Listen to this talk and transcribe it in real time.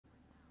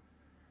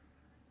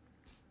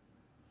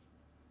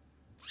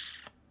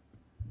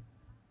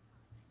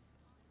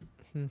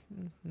Helldivers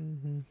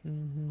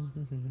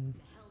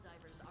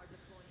are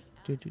deploying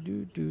Do as do we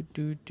do speak. do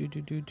do do do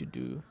do do do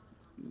do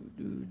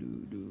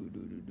do do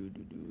do do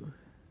do do.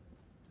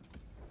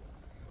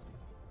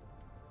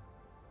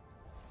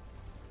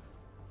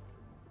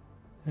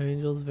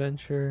 Angels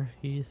Venture,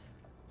 Heath.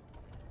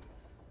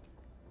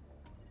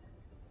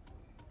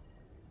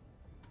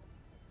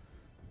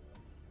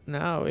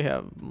 Now we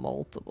have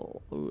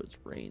multiple. Ooh, it's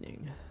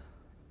raining.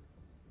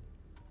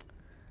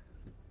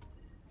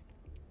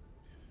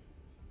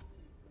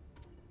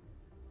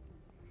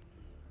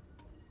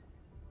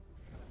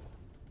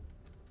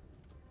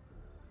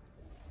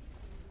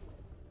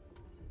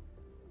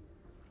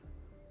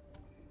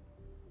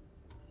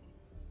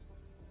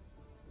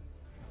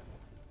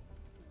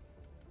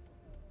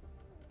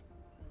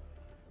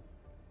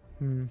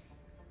 Hmm.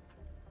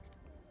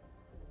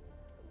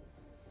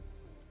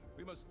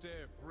 We must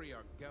dare free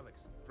our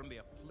galaxy from the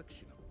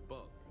affliction of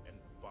bug and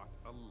bot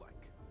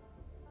alike.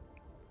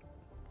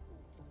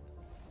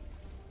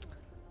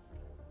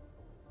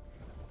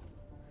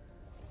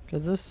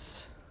 Cause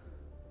this,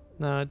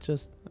 no, it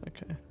just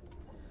okay.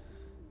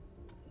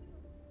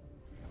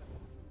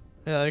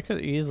 Yeah, I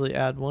could easily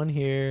add one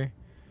here.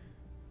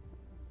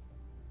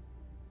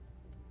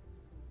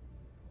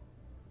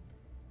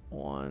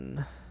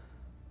 One,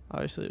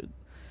 obviously,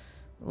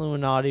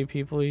 Illuminati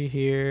people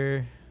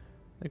here.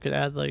 I could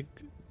add like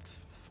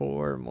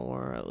 4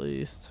 more at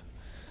least.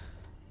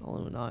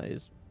 Illuminati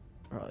is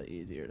probably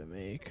easier to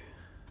make.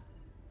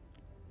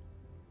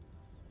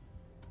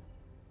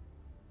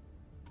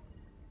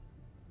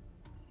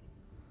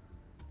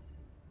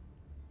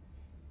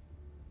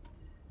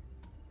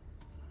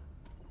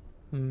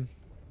 Hmm.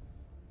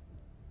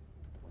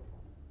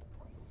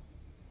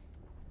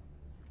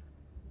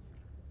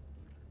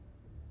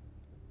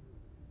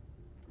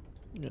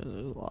 Yeah,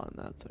 there's a lot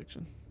in that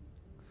section.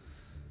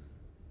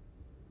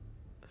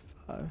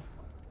 5.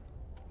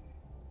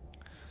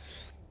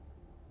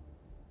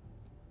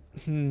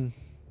 Hmm.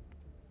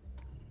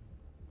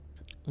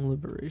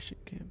 Liberation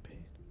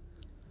campaign.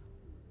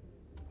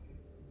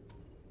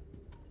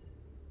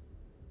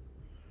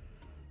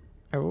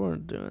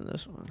 Everyone's doing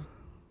this one.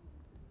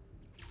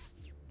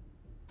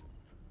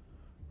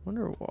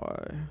 Wonder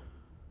why.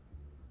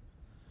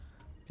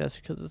 Guess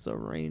because it's a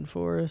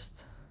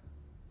rainforest.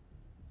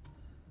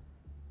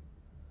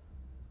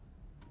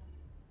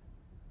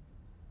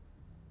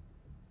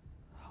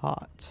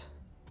 Hot.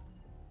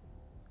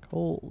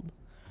 Cold.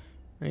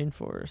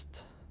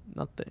 Rainforest.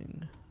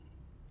 Nothing.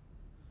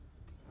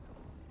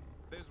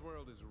 This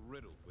world is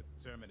riddled with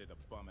terminate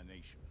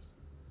abominations.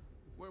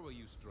 Where will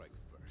you strike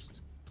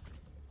first?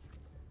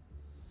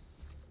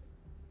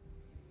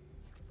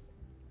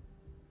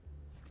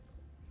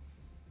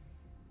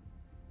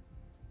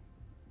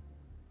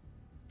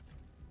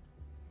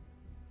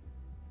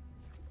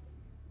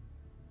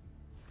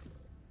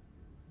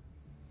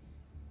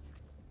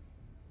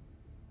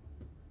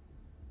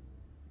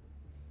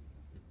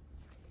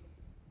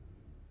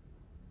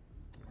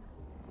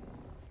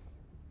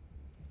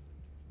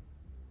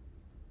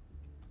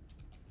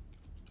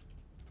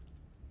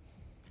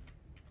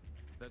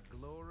 The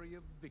glory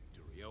of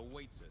victory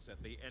awaits us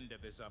at the end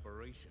of this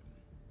operation.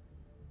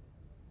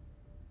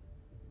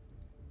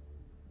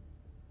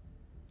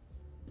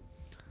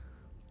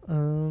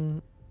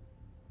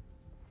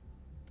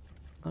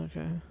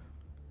 Okay.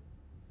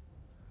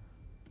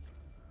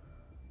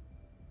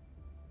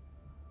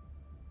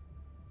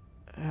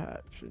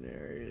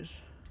 Hatcheries.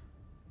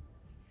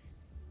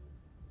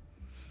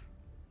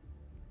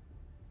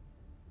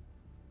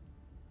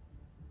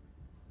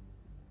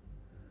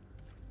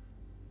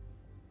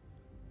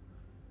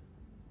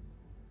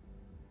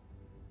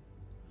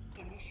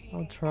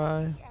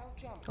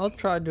 I'll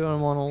try doing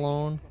one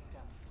alone.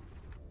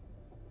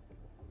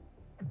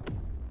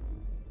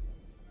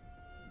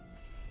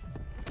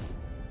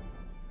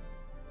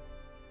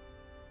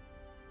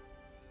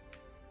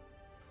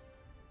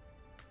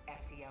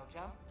 FTL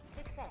jump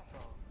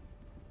successful.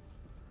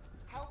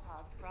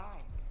 Hellpods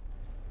primed.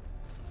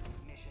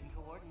 Mission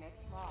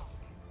coordinates locked.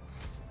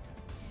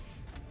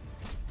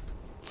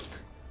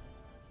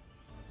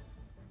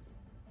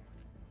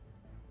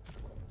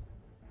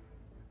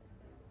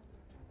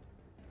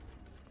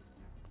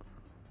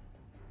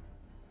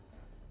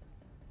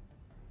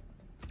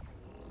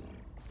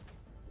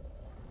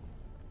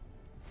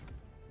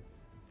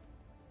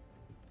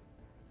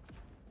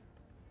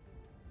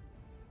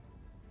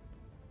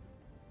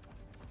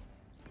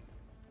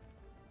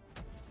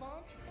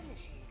 Launch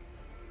initiated.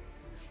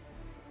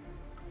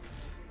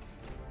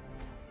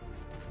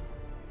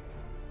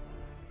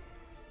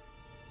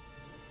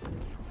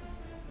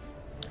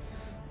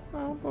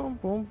 Boom, boom,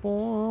 boom,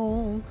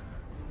 boom.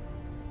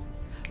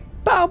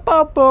 Bow,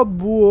 bow, bow,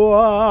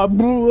 boah,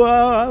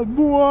 boah,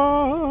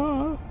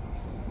 boah.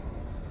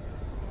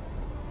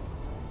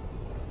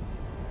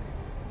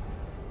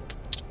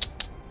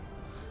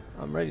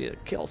 I'm ready to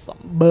kill some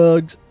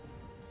bugs.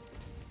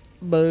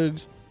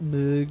 Bugs,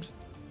 bugs.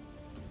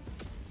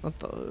 What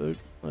the heck?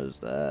 What is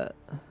that?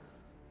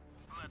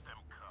 Let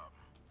them come.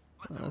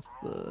 That's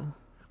the.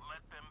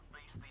 Let them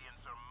face the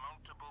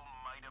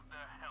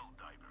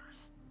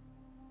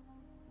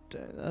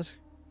Dang, that's.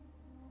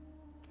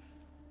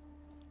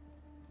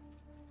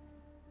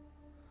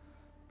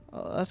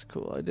 Oh, that's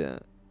cool. I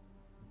didn't.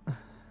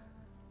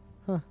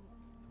 Huh.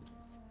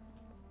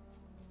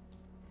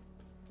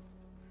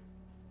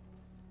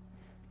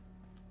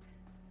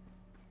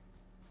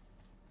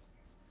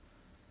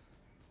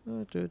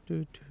 Do, do,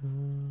 do,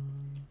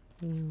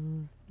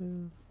 do,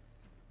 do.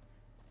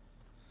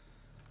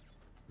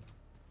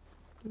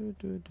 Do,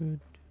 do, do, do.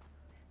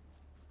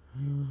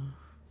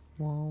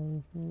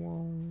 Wow,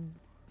 wow.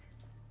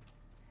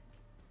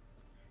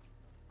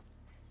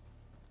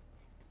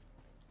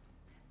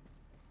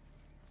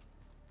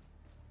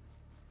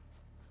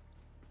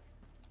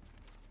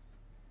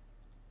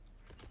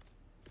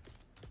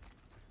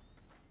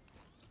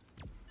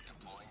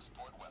 Deploying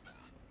support weapon.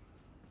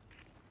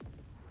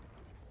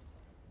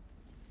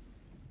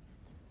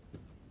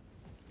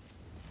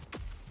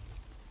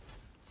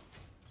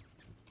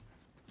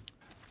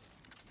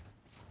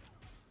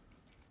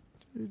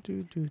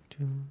 Do.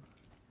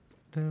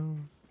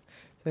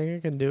 Think I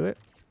can do it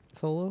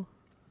solo?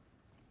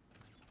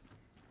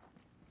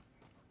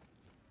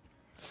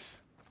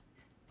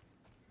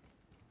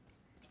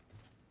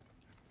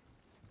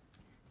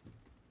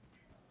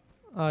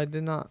 I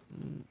did not.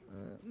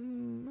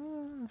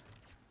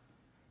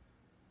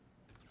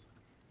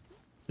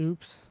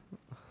 Oops.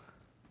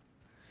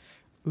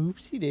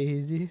 Oopsie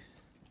daisy.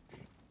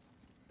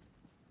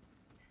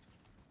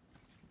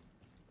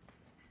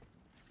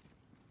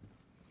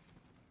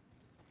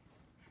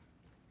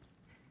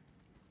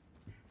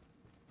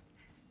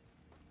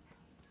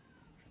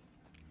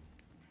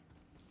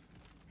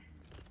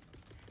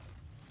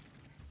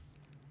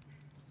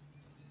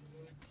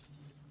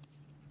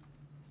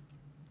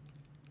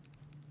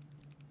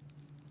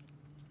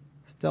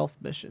 Stealth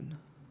mission.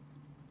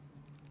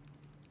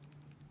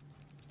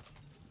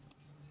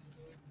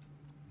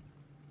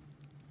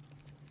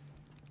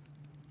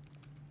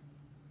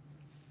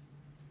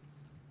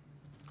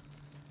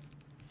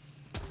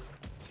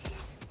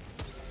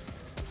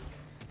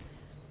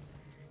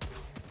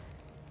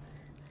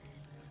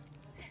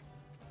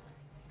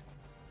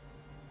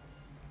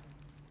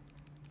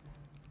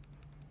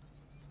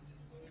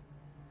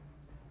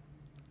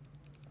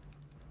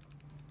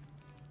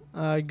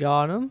 I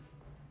got him.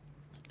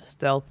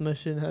 Stealth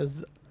mission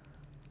has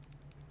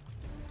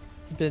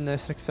been a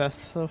success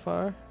so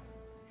far.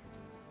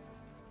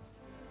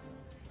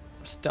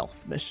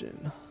 Stealth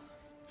mission.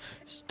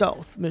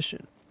 Stealth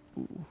mission.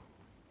 Ooh.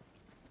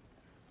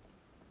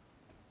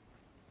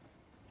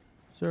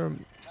 Is there a...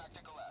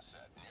 Tactical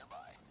asset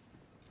nearby.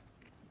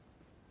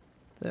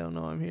 They don't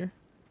know I'm here.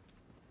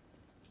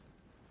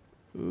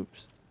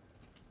 Oops.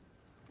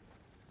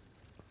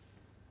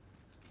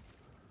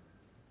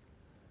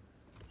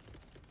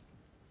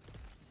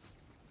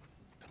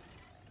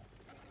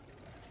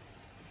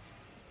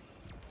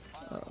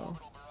 Uh-oh.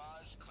 Orbital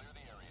barrage, clear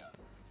the area.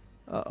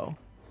 Uh-oh.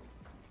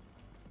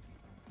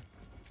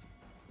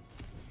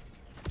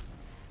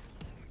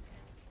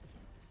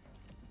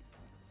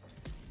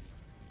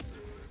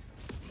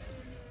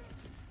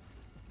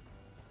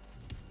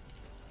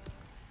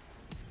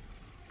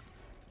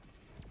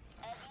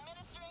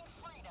 Administering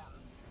freedom.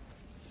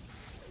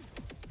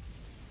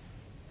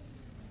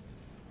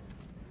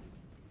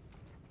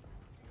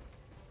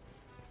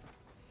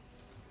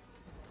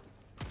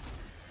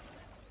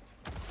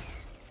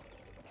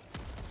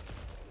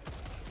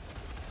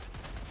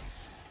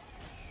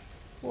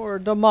 For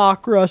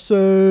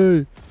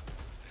democracy.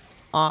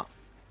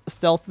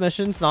 Stealth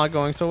mission's not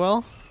going so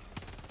well.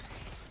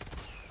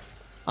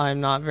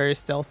 I'm not very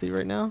stealthy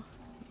right now.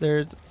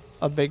 There's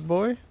a big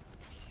boy.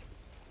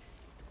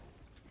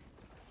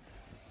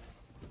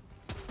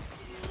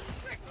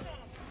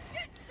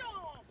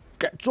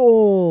 Get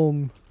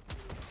some.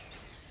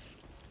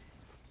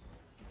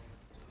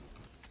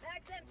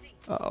 Bag's empty.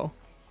 Uh-oh.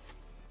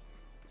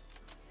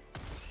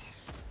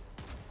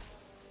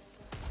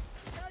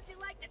 How'd you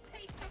like the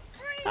taste of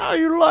freedom? How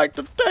you like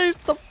to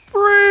taste the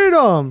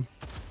freedom?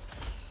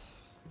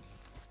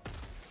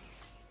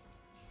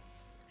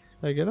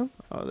 Did I get him?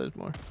 Oh, there's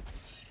more.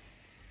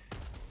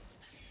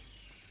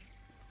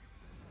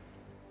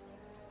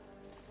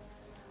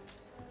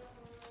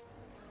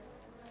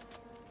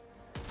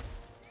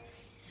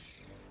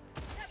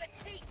 Have a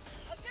taste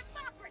of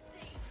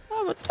democracy.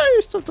 Have a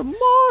taste of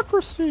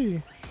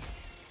democracy.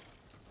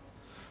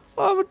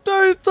 Have a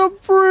taste of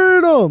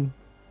freedom.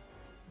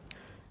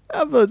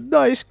 Have a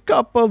nice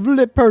cup of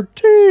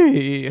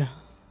liberty.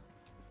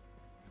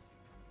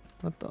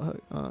 What the heck?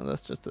 Oh,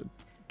 that's just a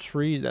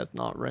tree that's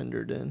not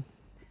rendered in.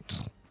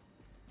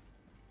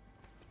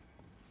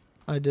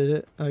 I did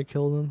it. I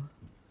killed him.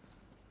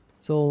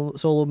 So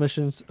solo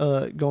missions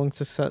going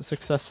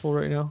successful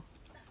right now.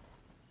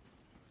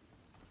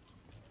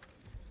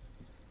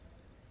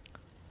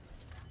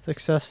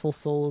 Successful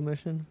solo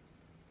mission.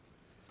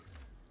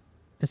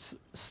 It's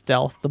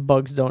stealth. The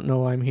bugs don't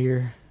know I'm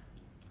here.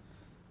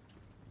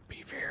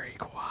 Be very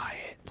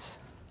quiet.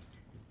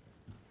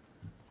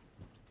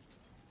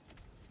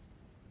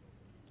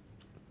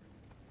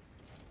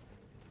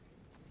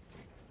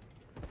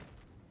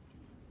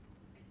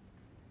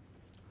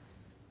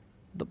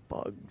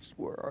 bugs?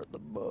 Where are the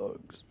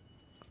bugs?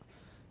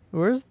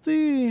 Where's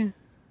the...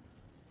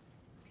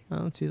 I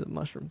don't see the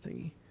mushroom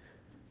thingy.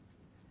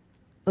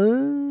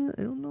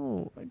 I don't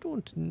know. I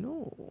don't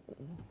know.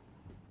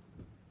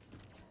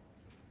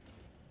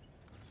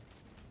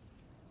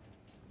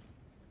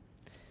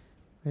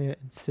 Yeah,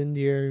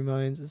 incendiary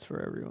mines is for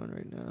everyone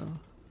right now.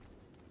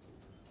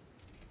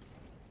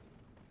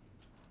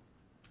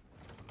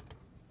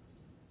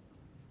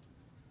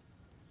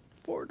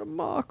 For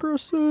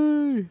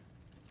democracy.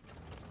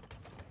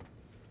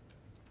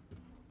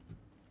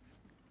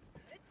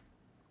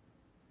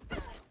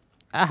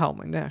 Ow,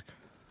 my neck.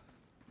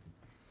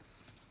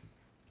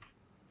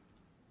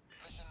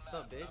 What's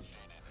up, bitch?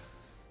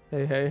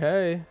 Hey, hey,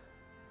 hey.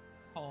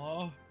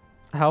 Hello?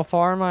 How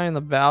far am I in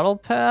the battle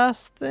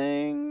pass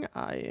thing?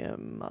 I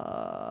am,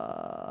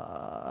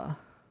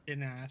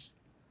 Didn't ask.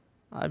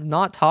 I'm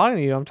not talking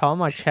to you. I'm talking to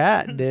my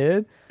chat,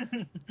 dude.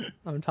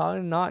 I'm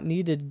talking to not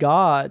needed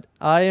God.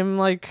 I am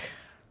like,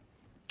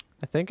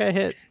 I think I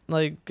hit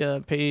like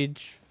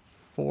page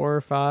 4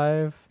 or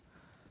 5.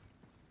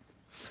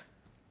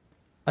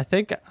 I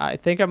think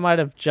I might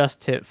have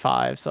just hit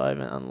 5, so I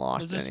haven't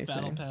unlocked What is this anything.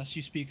 battle pass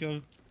you speak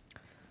of?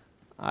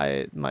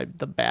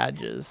 The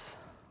badges.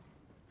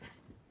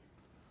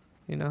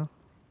 You know?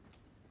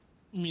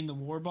 You mean the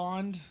war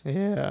bond?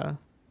 Yeah.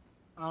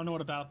 I don't know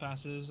what a battle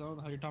pass is. I don't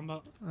know how you're talking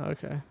about.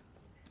 Okay.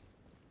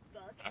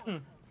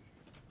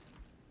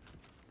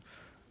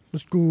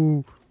 Let's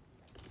go.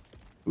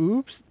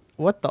 Oops.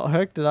 What the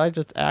heck did I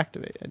just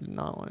activate? I did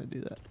not want to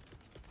do that.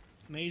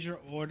 Major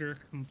order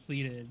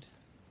completed.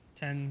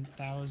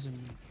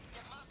 10,000.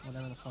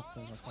 Whatever the fuck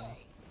those are called.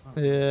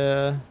 Oh,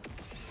 Yeah.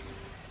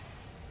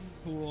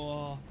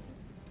 cool.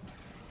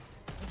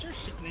 What's your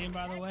shit name,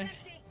 by the way?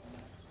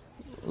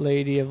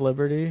 Lady of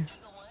Liberty.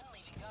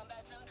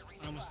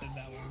 I almost did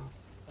that one.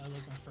 That was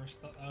like my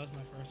first. That was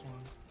my first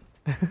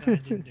one. Then I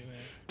didn't do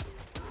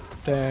it.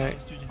 Dang.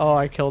 Oh,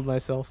 I killed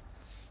myself.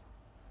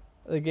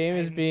 The game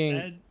is being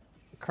I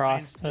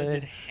cross-played.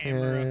 did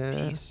Hammer Yeah.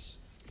 of Peace.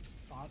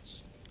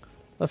 Thoughts?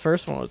 The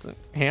first one wasn't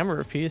Hammer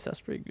of Peace. That's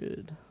pretty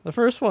good. The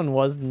first one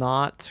was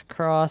not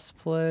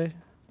cross-play,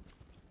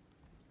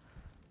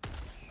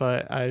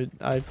 but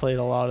I played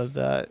a lot of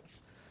that.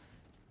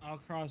 I'll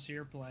cross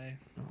your play.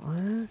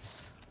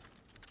 What?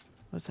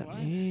 What's that What?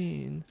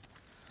 mean?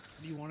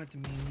 What do you want it to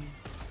mean?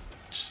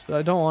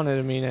 I don't want it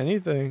to mean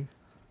anything.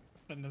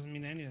 That doesn't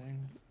mean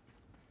anything.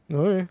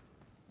 Okay.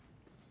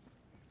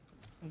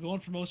 I'm going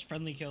for most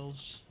friendly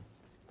kills.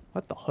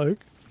 What the heck?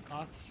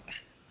 Thoughts?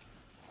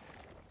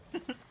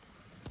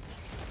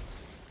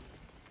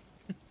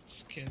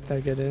 Just kidding. Did I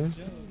get It's a in?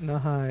 joke.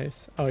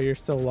 Nice. Oh, you're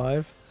still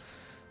alive?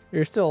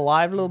 You're still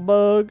alive, little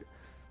bug?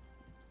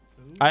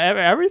 Who?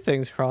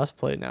 Everything's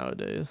crossplay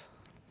nowadays.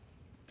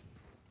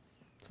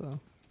 So,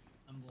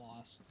 I'm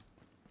lost.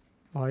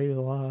 why are you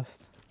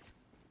lost?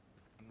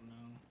 I don't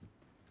know.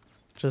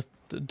 Just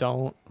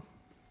don't.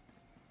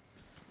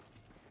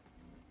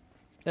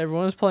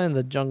 Everyone's playing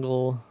the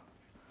jungle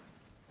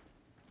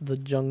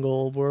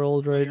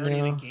world right You're already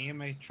in now. a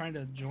game. I tried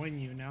to join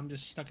you. Now I'm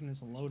just stuck in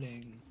this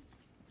loading.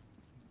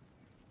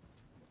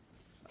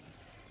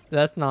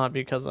 That's not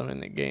because I'm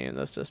in the game.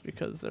 That's just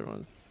because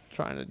everyone's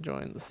trying to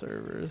join the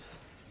servers.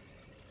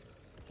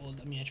 Well,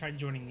 I mean, I tried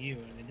joining you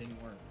and it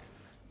didn't work.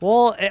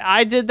 Well,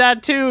 I did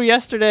that too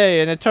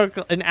yesterday, and it took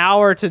an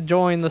hour to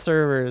join the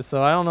servers,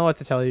 so I don't know what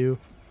to tell you.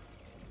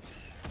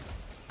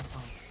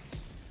 Oh.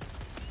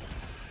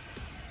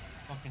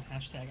 Fucking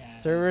hashtag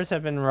ad. Servers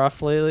have been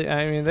rough lately.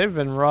 I mean, they've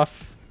been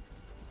rough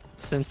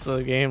since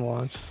the game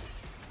launched.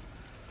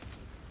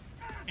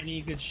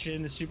 Any good shit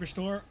in the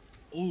superstore?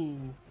 Ooh.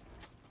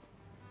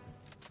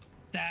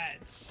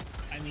 That's,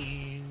 I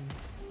mean...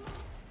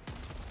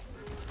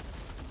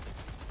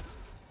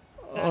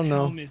 That Oh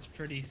no. helmet's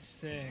pretty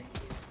sick.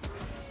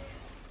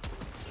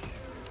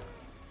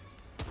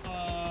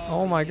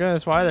 Oh my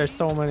goodness, why are there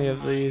so many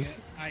of these?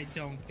 I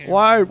don't care.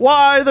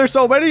 Why are there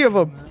so many of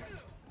them?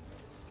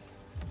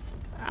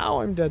 Ow,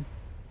 I'm dead.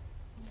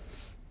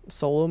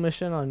 Solo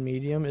mission on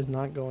medium is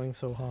not going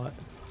so hot.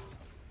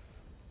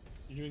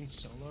 You're doing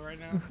solo right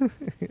now?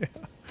 Yeah.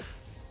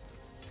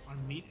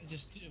 On meet?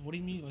 Just, what do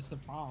you mean? What's the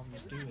problem?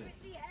 Just do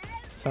it.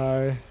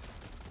 Sorry.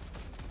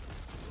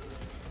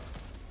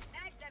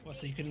 What,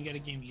 so you couldn't get a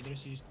game either,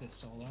 so you just did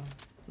solo?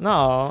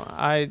 No,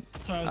 I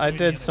So was I doing the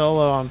did other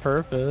solo on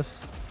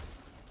purpose.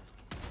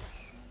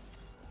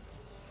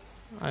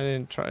 I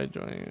didn't try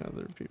joining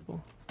other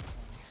people.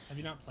 Have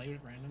you not played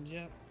with randoms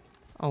yet?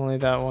 Only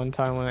that one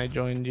time when I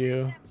joined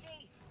you.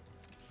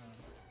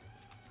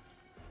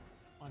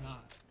 Why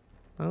not?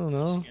 I don't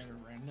know. Scared of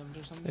randoms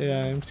or something?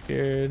 Yeah, I'm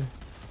scared.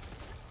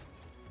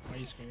 Why are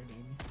you scared, dude?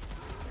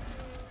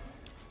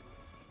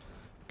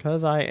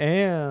 'Cause I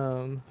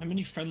am. How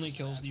many friendly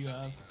kills do you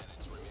have?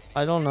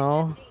 I don't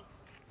know.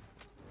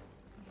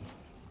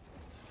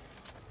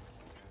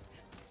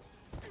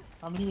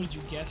 How many would you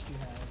guess you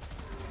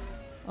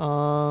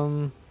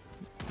have?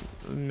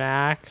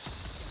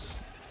 Max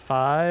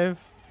 5.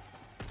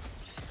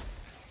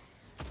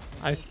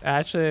 I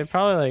actually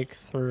probably like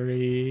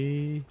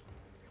 3.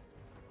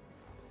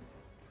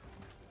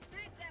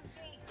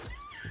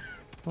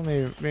 Well,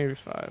 maybe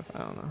 5. I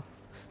don't know.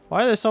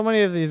 Why are there so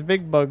many of these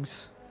big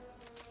bugs?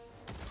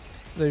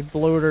 The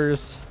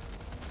bloaters.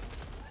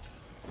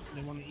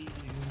 They want to eat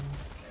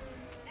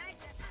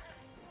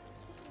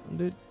you.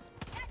 Dude.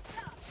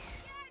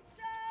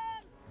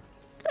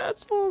 Get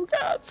some,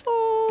 get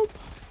some.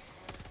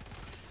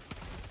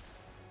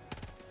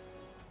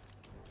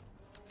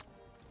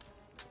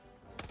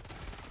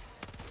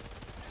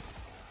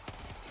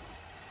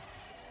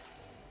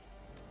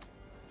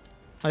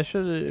 I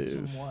should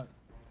have. What?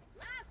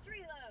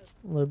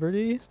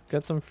 Liberty?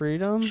 Get some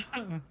freedom? I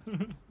don't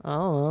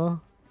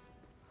know.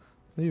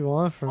 What do you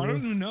want I from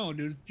don't me? even know,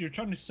 dude. You're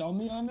trying to sell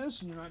me on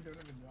this, and you're not doing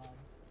a good job.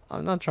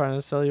 I'm not trying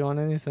to sell you on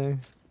anything.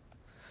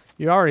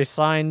 You already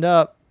signed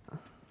up.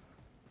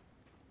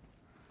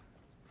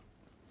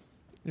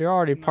 You're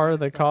already No, part of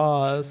the it's not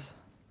cause.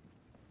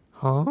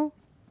 Huh?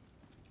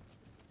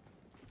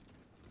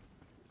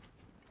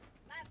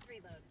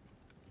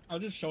 I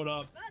just showed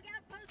up.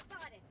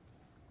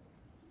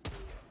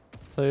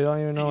 So you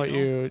don't even know Hey, what you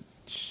know, you I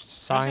just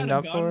signed had a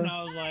up gun, for? and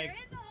I was like,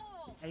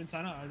 I didn't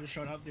sign up. I just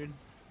showed up, dude.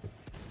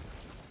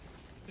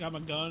 Got my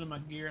gun and my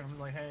gear, and I'm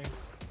like, hey,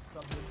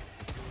 what's up, dude?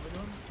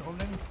 What are you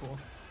doing? Cool.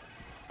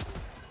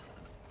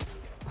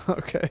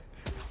 Okay.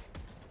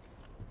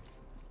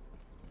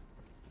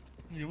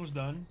 You almost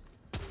done.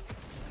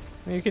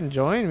 You can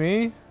join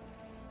me.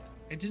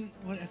 It didn't.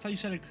 What? I thought you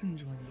said I couldn't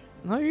join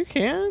you. No, you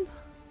can.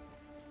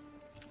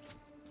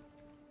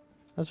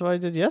 That's what I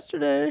did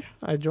yesterday.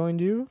 I joined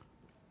you.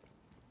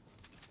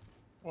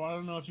 Well, I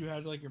don't know if you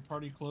had like your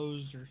party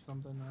closed or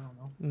something. I don't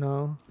know.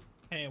 No.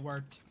 Hey, it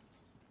worked.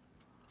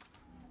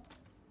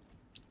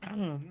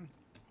 How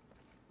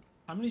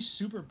many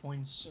super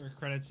points or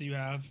credits do you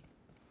have?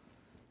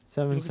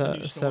 Look at the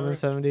new store.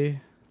 770.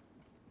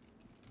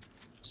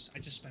 I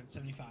just spent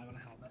 75 on a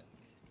helmet.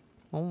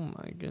 Oh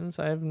my goodness,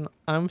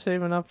 I'm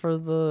saving up for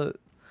the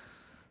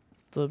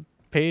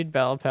paid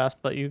battle pass,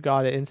 but you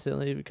got it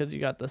instantly because you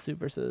got the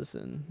super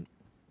citizen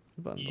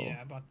bundle. Yeah,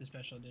 I bought the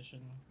special edition.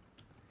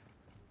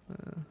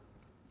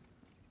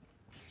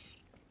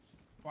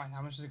 Why?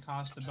 How much does it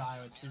cost to buy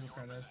with super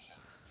credits?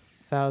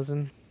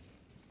 1,000.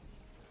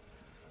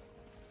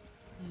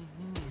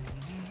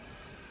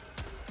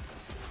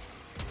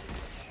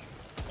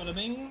 Bada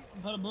bing,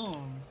 bada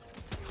boom.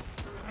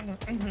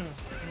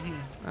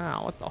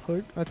 Ah, what the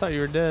heck? I thought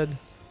you were dead.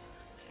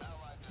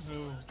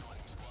 Who?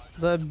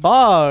 The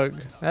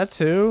bug. That's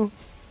who.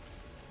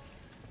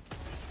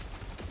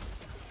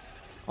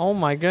 Oh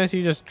my goodness,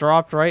 you just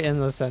dropped right in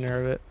the center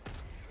of it.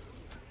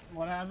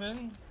 What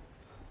happened?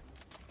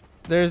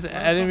 There's What's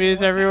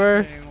enemies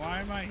everywhere. happening? Why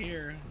am I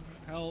here?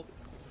 Help.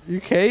 You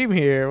came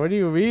here. What do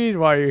you mean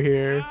why you're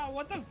here? Ow,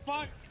 what the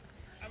fuck?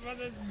 I'm about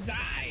to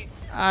die.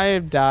 I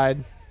have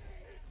died.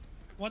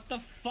 What the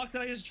fuck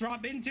did I just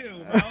drop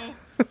into,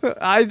 bro?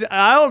 I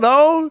don't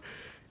know.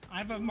 I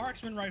have a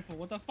marksman rifle.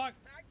 What the fuck?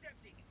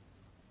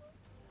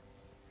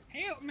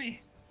 Help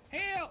me!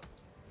 Help!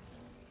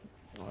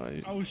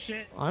 Oh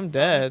shit! I'm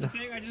That's the dead.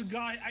 thing. I just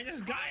got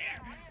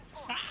here.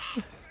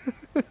 Ah!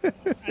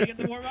 I get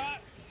the warm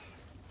up.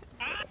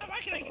 Ah! Why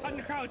can I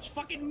uncrouch?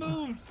 Fucking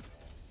move!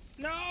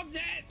 No, I'm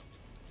dead.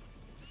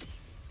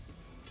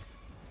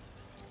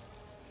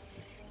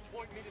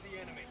 Point me to the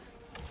enemy.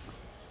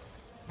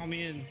 Call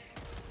me in.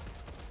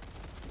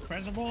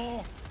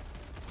 Reservoir.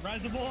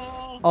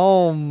 Reservoir.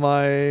 Oh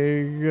my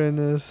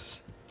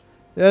goodness.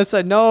 Yes,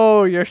 I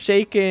know. You're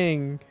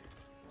shaking.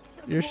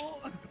 You're.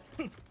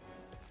 I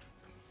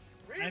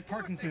have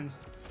Parkinson's.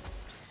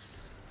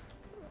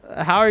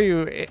 How are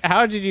you?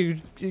 How did you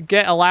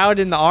get allowed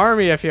in the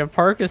army if you have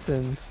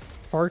Parkinson's?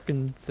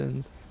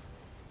 Parkinson's.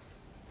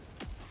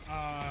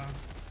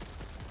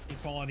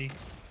 Equality.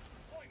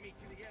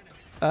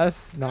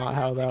 That's not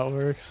how that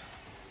works.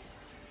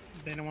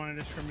 They don't want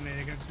to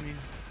discriminate against me.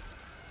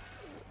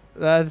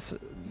 That's.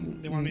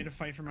 They want me to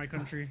fight for my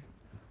country.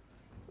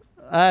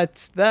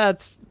 That's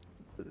not.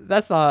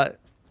 You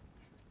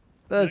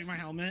That's. like my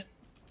helmet?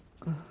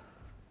 What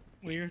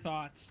are your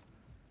thoughts?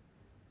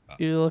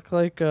 You look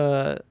like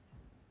Like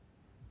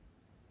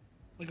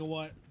a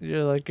what?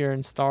 you're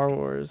in Star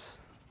Wars.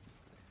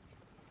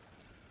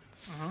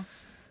 Uh-huh.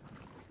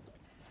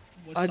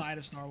 What I- side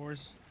of Star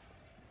Wars?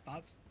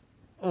 Thoughts?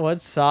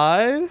 What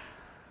side?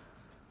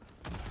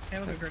 Hey,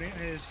 look, a grenade.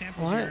 Hey, there's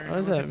samples What? here. What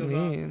does I'm that gonna pick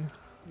those up. mean?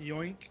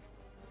 Yoink.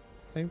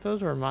 I think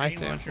those were my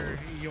Grenade launcher.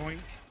 samples. Yoink.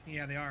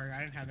 Yeah, they are.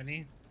 I didn't have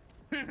any.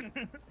 How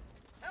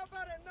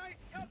about a nice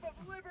cup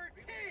of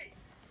liberty?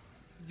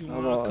 You How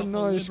want about a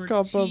nice liberty?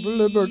 cup of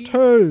liberty?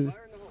 Fire in the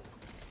hole.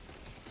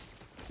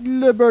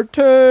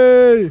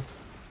 Liberty!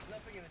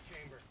 Nothing in the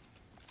chamber.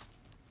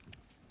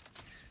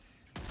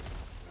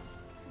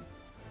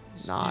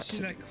 Not. Did you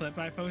see that clip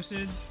I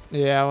posted?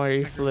 Yeah, where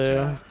you My group flew.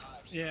 chat?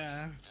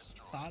 Yeah.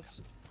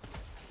 Thoughts?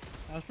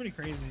 That was pretty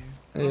crazy.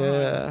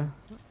 Yeah.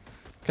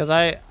 Because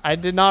I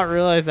did not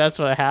realize that's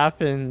what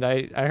happened.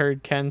 I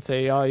heard Ken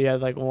say, oh, you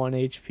had like 1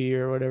 HP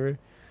or whatever.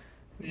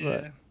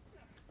 Yeah. But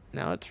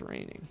now it's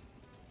raining.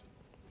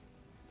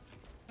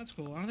 That's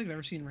cool. I don't think I've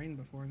ever seen rain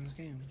before in this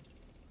game.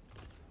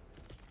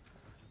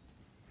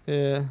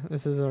 Yeah,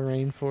 this is a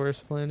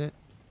rainforest planet.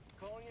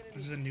 Calling in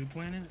This is a new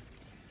planet?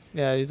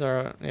 Yeah, these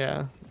are,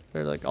 yeah,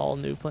 they're like all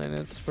new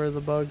planets for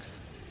the bugs.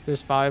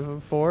 There's 5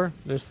 of 4.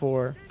 There's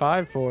 4.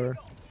 5, 4.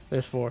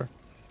 There's 4.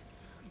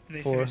 Did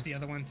they 4. finish the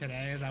other one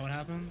today? Is that what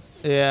happened?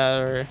 Yeah,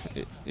 or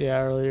yeah,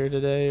 earlier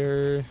today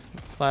or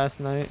last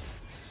night.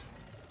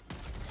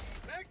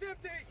 Max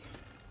empty.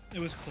 It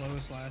was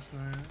close last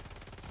night.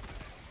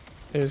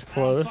 It was I was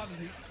close. about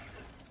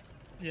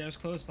to- Yeah, it was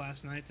close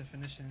last night to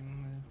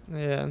finishing.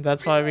 Yeah,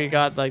 that's why we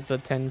got like the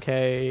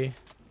 10K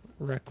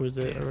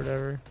requisite or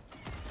whatever.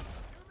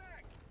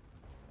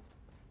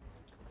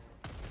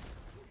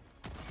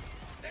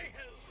 Say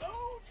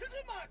hello to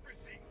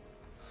democracy.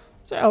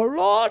 Say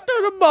hello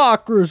to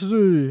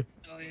democracy.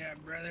 Oh yeah,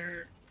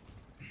 brother.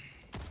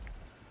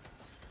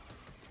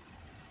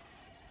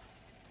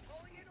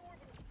 Calling in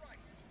orbital strike.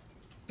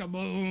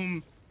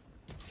 Kaboom!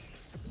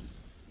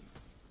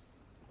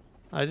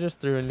 I just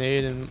threw a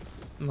nade in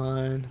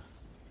mine.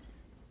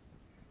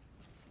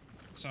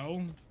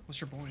 So, what's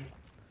your point?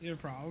 You have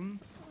a problem?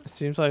 It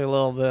seems like a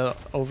little bit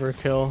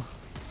overkill.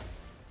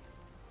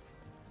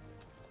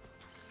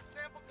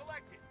 Sample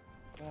collected.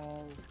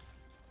 Well,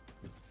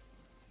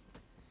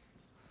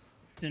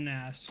 didn't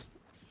ask.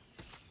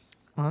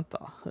 What the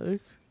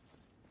heck?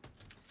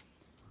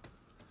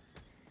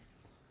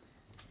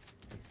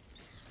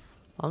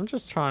 I'm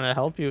just trying to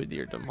help you with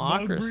your Bug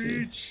democracy.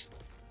 breach.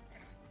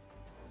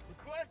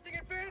 Requesting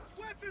advanced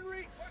weaponry.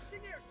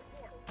 Requesting air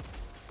support.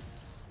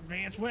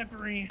 Advanced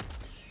weaponry.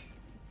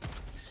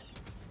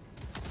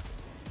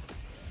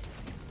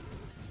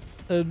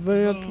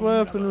 Advanced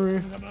weaponry.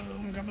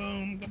 Kaboom!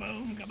 Kaboom!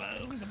 Kaboom!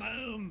 Kaboom!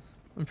 Kaboom!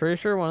 I'm pretty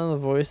sure one of the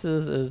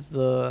voices is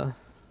the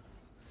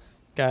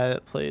guy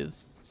that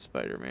plays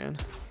Spider-Man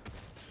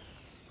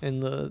in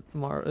the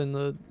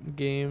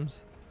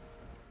games.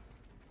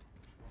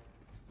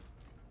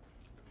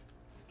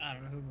 I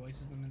don't know who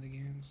voices them in the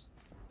games.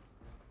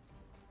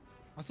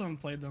 I still haven't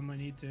played them. I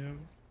need to.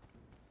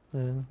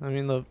 Yeah, I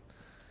mean the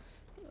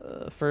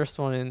first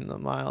one in the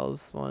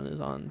Miles one is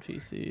on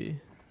PC.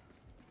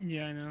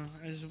 Yeah, I know.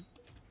 I just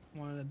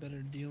wanted a better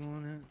deal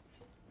on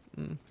it.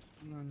 Mm.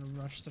 I'm not in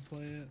a rush to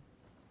play it.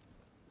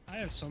 I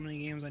have so many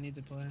games I need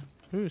to play.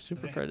 Ooh,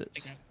 super I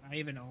credits. I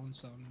even own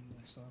some.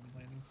 I still haven't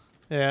played them.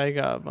 Yeah, I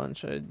got a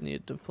bunch I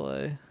need to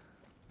play.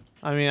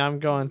 I mean, I'm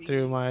going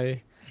through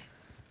my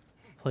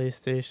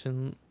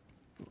PlayStation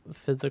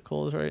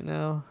physicals right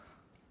now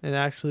and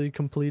actually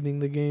completing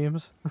the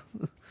games.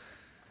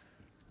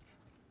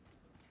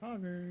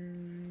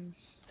 Poggers.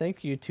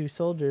 Thank you, 2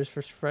 soldiers,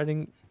 for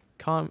spreading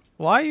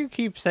Why you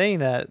keep saying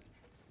that?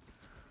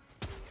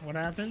 What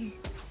happened?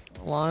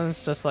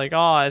 Lon's just like,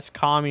 oh, it's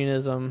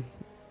communism.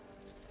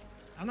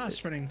 I'm not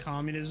spreading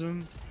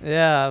communism.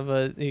 Yeah,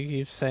 but he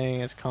keeps saying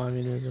it's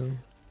communism.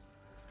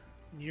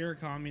 You're a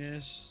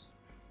communist.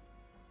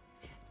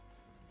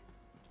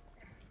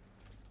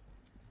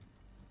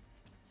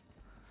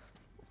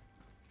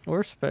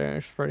 We're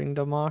spreading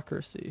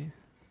democracy.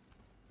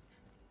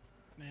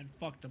 Man,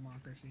 fuck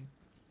democracy.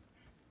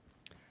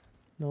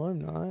 No, I'm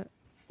not.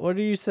 What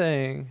are you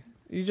saying?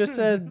 You just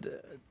said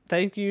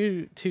thank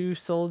you to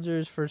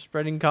soldiers for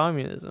spreading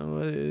communism.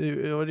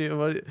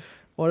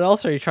 What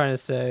else are you trying to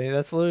say?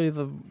 That's literally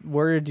the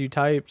word you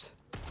typed.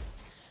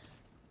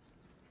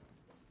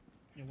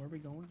 Yeah, where are we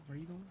going? Where are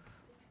you going?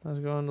 I was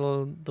going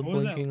to the What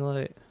was that? blinking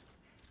light.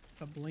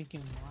 The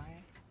blinking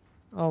light.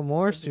 Oh,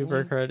 more The super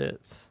blink.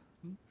 credits.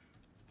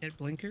 Hit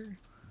blinker.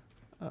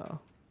 Oh,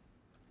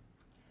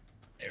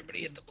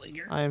 Everybody hit the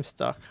blinker. I am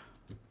stuck.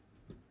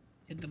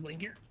 Hit the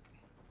blinker.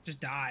 Just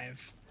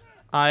dive.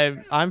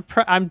 I'm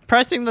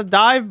pressing the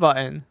dive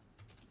button.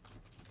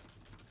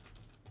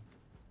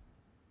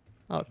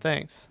 Oh,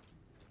 thanks.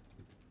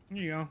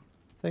 There you go.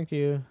 Thank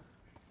you.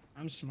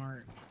 I'm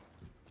smart.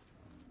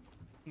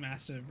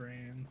 Massive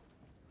brain.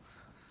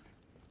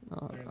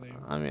 Clearly.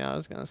 I mean, I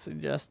was gonna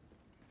suggest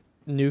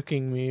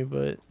nuking me,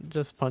 but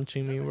just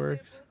punching me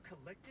works.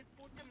 Collected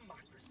for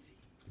democracy.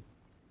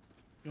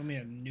 You want me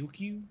to nuke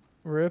you?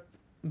 Rip.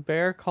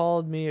 Bear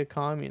called me a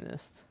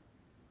communist.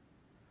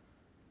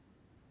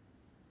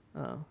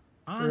 Oh.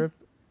 Huh?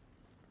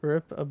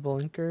 Rip a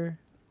blinker.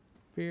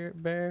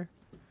 Bear.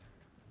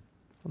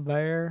 A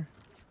bear.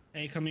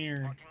 Hey, come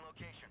here.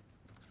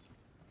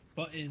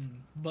 Button.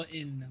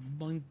 Button.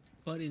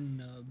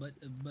 Button.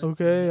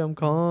 Okay, I'm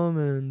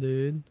coming,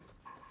 dude.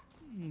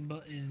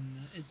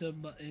 Button. It's a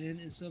button.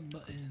 It's a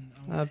button. I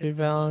wanna Happy hit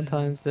the button.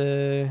 Valentine's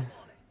Day. I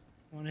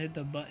wanna hit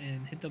the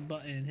button. Hit the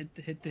button. Hit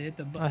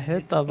the button. I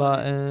hit the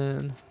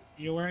button.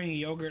 You're wearing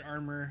yogurt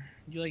armor.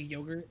 Do you like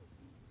yogurt?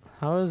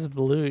 How is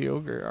blue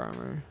yogurt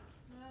armor?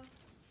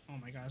 Oh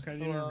my god, this guy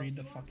didn't even read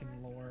the fucking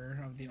lore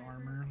of the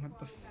armor. What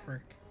the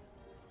frick?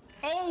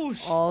 Oh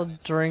shit! I'll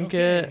drink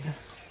it.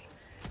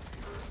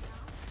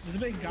 There's a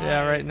big guy.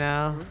 Yeah, right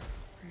now.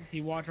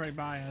 He walked right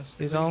by us.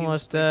 He's It's like he was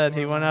almost like dead. to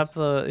He our went left.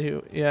 up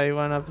the. He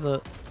went up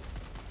the.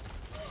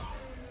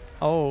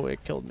 Oh,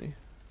 it killed me.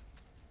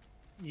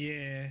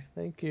 Yeah,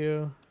 Thank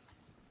you.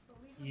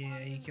 yeah,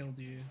 he killed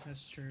you.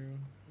 That's true.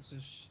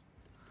 This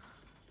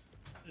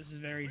is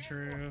very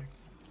true.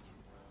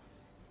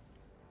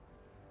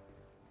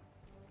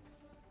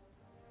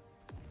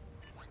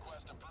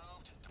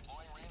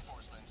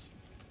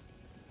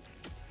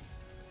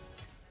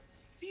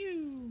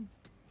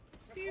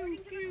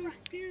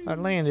 I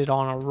landed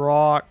on a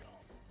rock.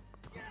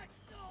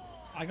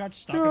 I got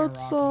stuck in a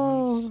rock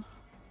once.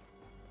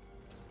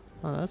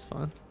 Oh, that's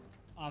fun.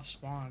 Off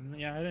spawn.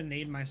 Yeah, I didn't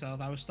nade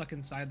myself. I was stuck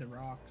inside the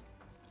rock.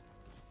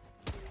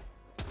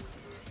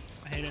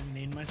 I hated to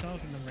nade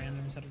myself and the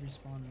randoms had to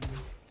respawn me.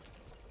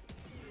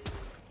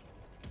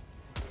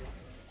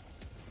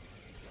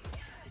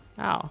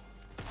 Ow.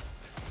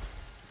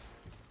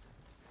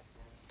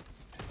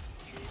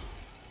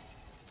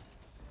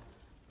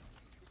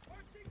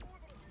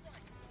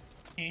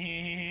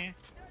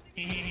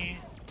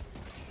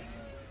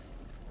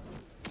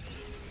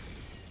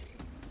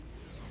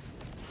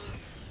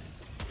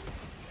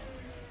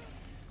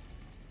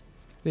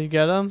 Did you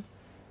get him?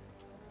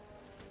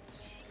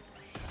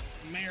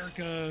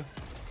 America.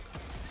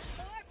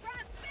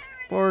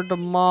 For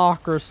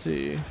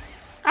democracy.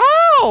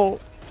 Ow!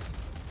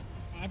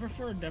 I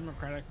prefer a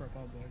democratic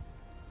republic.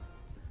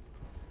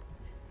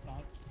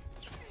 Thoughts?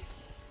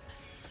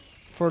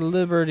 For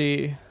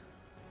liberty.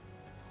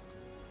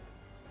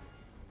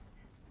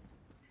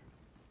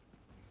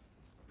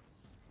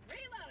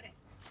 Reloading.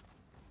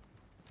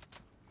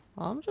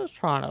 I'm just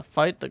trying to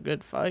fight the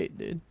good fight,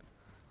 dude.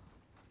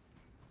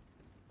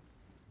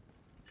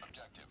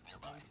 Objective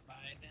nearby.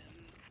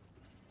 Biden.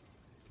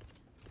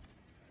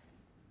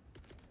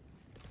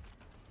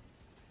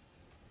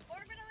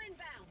 Orbital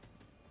inbound.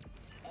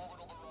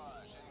 Orbital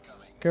barrage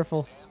incoming.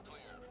 Careful. Stand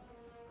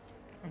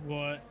clear.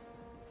 What?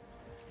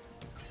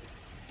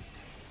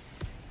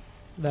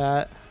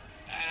 That.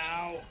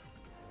 Ow.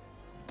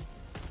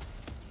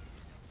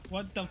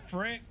 What the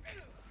frick?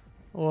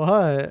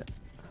 What?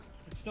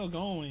 It's still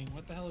going.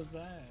 What the hell is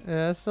that?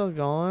 Yeah, it's still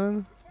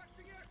going.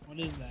 What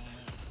is that?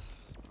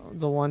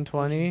 The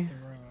 120. Throw.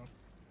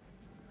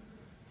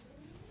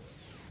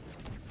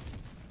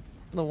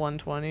 The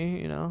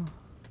 120, you know.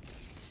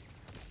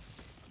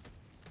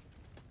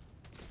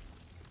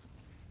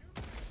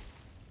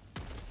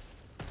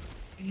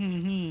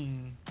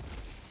 Mm-hmm.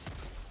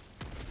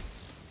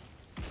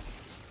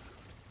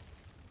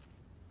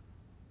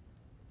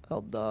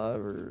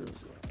 Helldivers.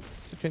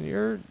 Can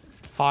your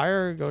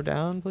fire go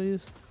down,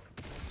 please?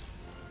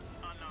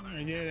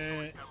 I did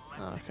it.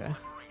 Okay.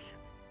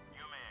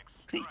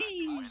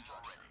 Structure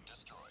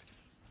destroyed.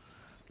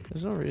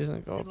 There's no reason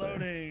to go up there.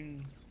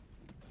 Reloading.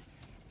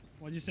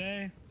 What'd you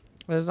say?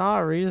 There's not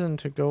a reason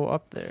to go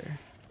up there.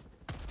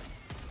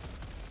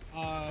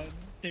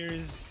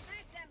 There's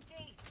That's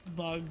empty.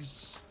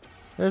 bugs.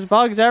 There's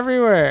bugs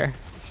everywhere.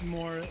 It's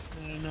more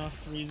than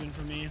enough reason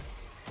for me.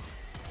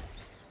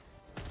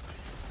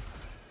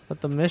 But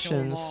the Kill them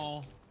missions.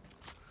 all.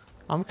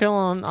 I'm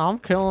killing.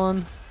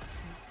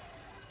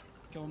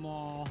 Kill them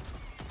all.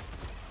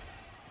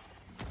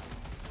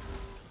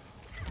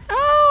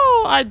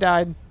 Oh, I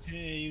died.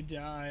 Hey, you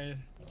died.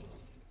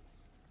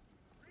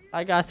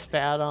 I got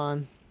spat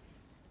on.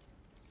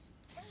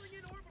 Calling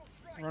in orbital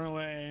strike. Run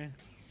away.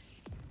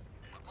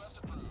 Request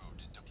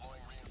approved.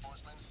 Deploying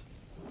reinforcements.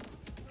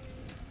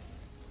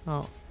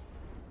 Oh.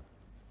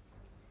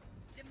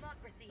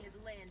 Democracy has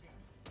landed.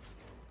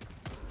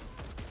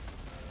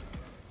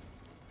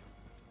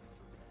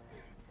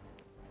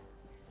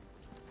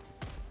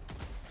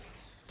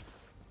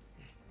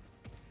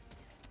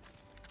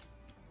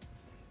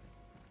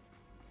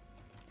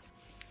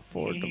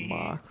 For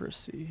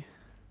democracy.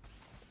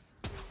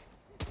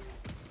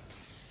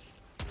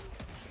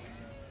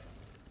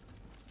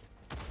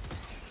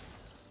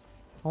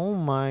 Oh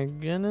my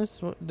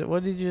goodness.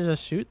 What did you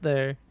just shoot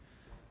there?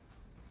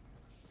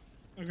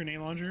 A grenade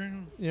launcher?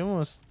 You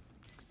almost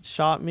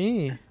shot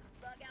me.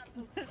 Bug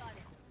outpost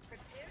spotted.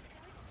 Prepare to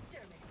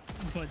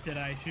exterminate. But did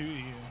I shoot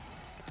you?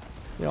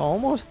 You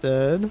almost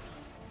did.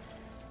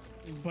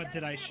 But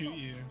did I shoot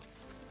you?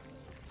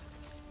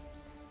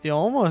 You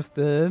almost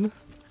did.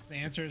 The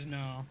answer is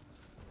no.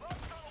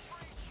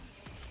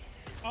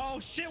 Oh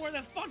shit, where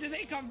the fuck did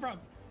they come from?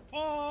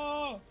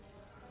 Oh!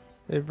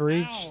 They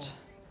breached. Ow.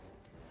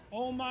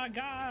 Oh my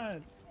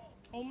god!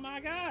 Oh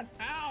my god!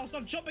 Ow!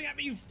 Stop jumping at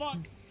me, you fuck!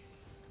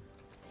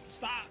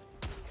 Stop!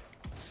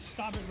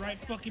 Stop it right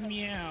fucking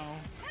meow.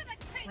 Have a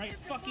taste Right of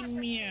fucking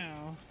democracy.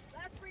 meow.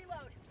 Last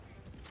reload.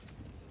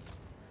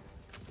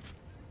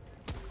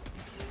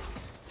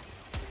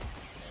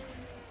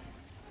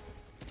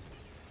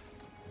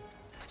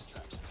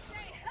 Extraction is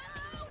Say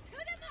hello to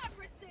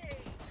democracy.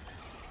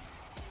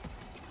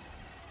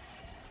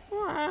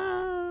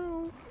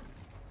 Wow.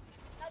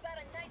 How about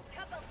a nice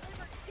cup of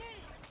liberty?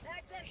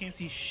 That's I empty. can't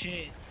see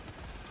shit.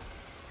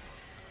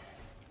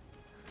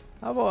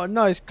 How about a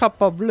nice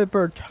cup of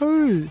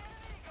liberty?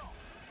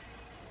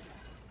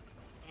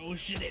 Oh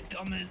shit, it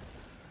coming.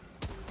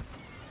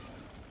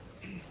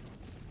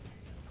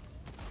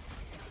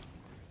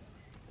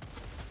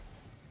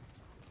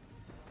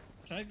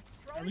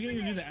 Are we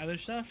gonna do the other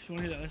stuff? You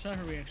wanna do the other stuff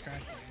or are we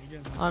extracting? We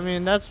doing I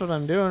mean, that's what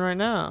I'm doing right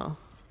now.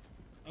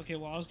 Okay,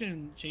 well I was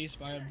getting chased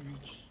by a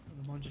breach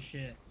with a bunch of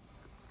shit.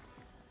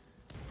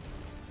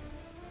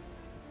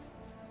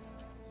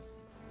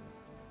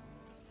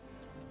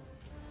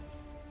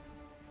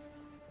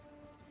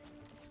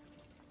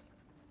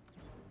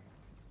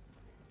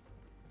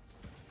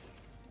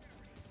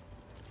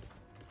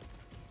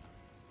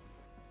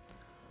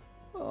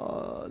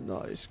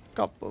 Nice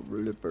cup of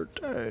liberty.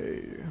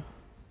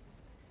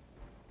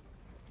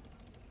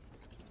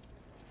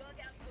 Bug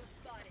outpost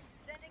spotted.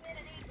 Sending in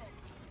an eagle.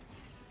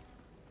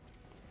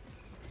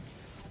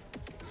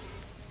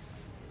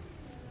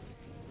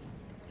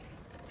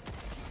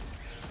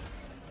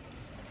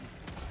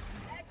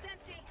 Bag's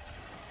empty.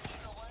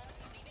 Eagle 1,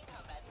 leaving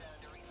combat zone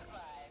to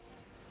resupply.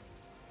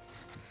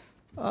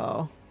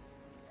 Oh.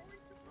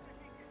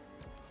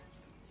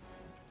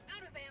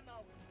 Out of ammo.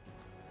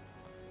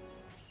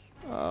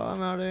 Oh,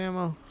 I'm out of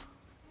ammo.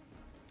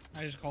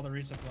 I just called a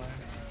resupply.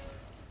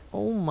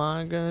 Oh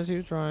my goodness, he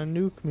was trying to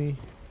nuke me.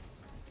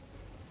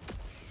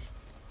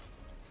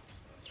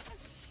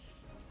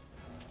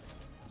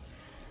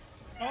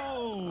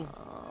 Oh!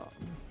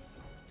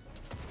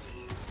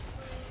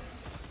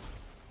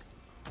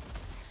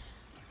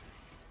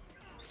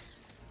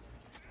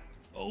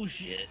 Oh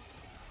shit.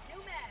 New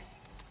mag.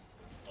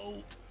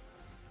 Oh.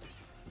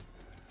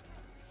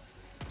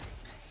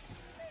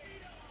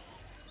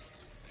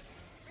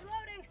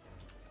 Reloading.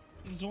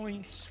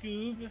 Zoink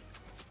Scoob. You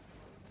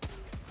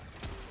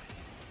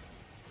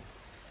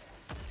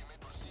may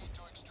proceed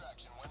to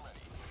extraction when ready.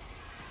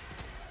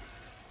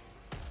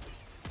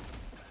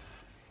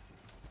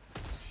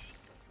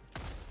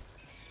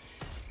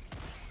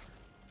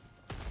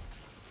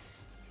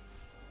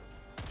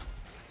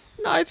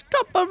 Nice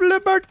cup of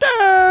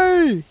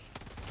liberty!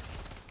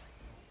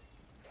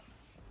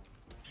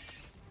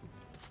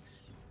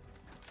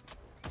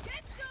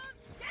 Get some.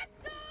 Get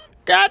some.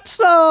 Get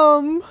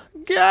some!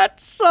 Get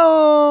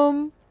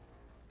some!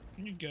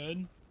 You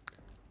good?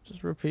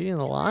 Just repeating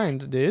the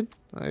lines, dude.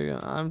 Like,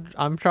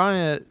 I'm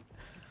trying to.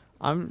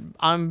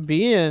 I'm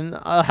being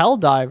a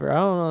helldiver. I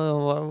don't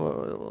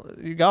know.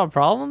 What, you got a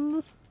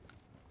problem?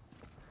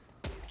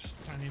 Just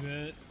a tiny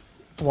bit.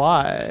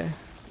 Why?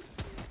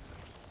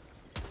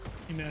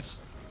 You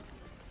missed.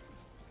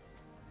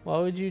 Why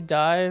would you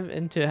dive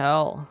into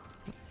hell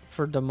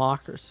for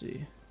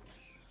democracy?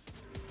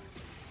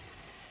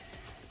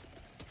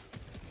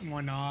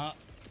 Why not?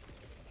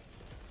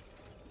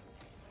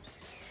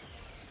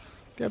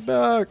 Get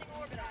back!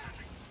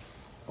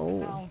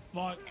 Oh, Oh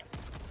fuck.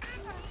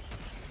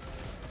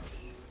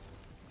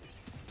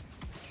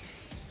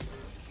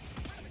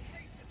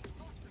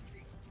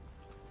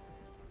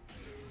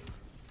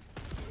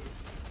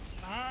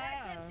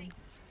 Ah!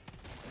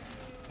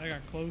 That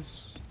got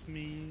close to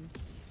me.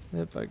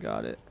 yep, I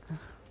got it.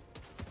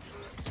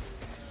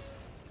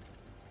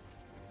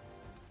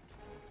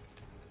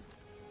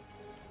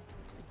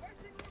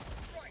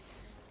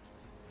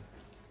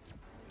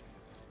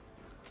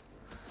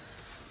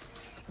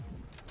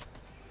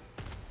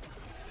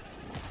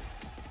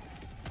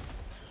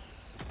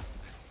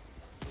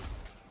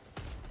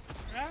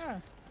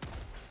 Ah!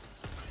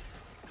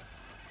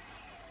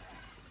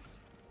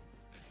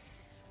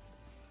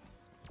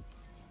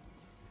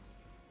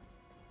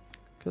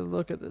 Cause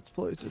look at this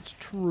place, it's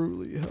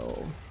truly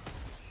hell.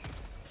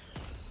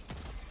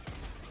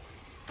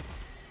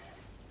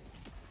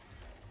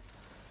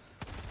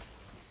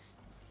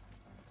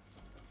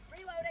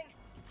 Reloading.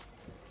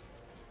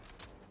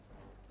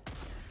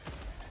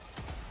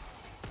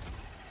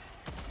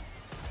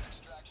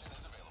 Extraction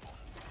is available.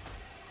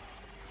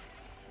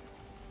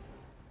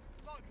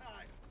 Bug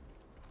hive.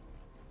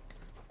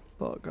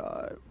 Bug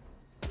hive.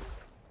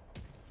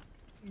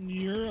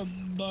 You're a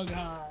bug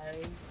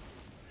hive.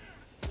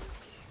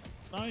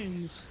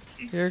 Mine's.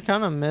 You're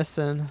kind of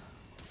missing.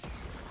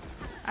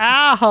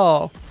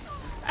 Ow!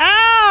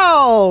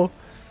 Ow!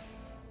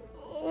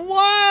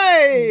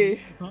 Why?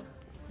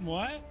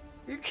 What?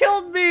 You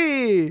killed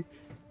me!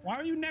 Why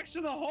are you next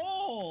to the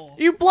hole?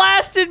 You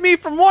blasted me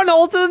from one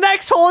hole to the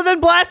next hole and then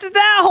blasted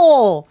that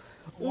hole!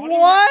 Why are you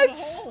What? next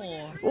to the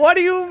hole? What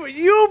do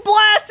you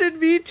blasted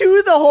me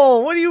to the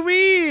hole? What do you Why are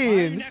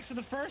you mean? next to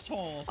the first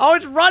hole? I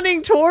was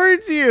running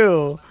towards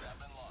you.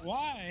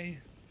 Why?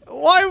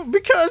 Why?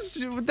 Because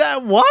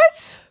that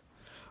what?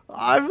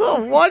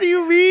 What do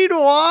you mean?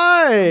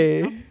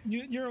 Why?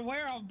 You're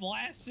aware I'm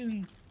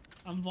blasting,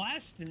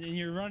 and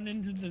you're running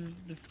into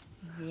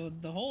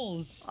the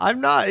holes.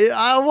 I'm not.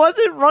 I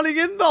wasn't running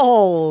in the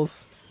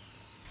holes.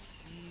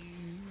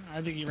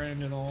 I think you ran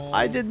into the hole.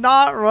 I did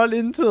not run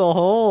into the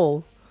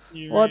hole.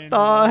 You What ran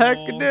the into heck,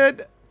 hole.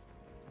 dude?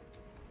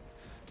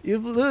 You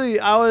literally,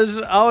 I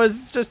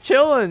was just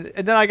chilling,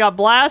 and then I got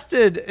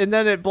blasted, and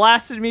then it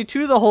blasted me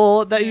to the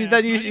hole that Yeah, you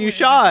then so you anyway, I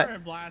shot.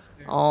 started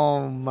blasting.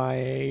 Oh my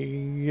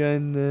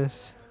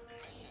goodness.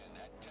 Mission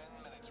at 10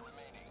 minutes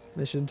remaining.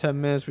 Mission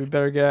 10 minutes. We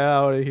better get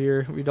out of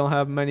here. We don't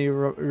have many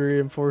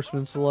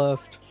reinforcements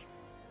left.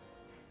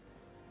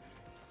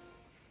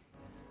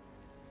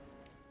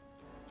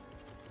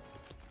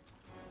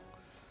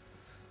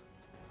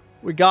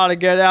 We gotta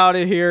get out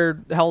of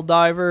here,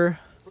 Helldiver.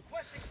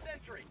 Requesting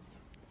sentry.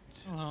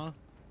 Uh-huh.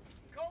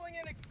 Calling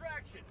in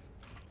extraction.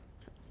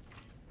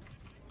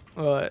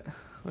 What?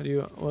 What do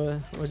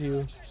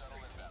you?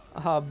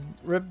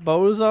 Rip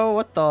Bozo?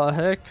 What the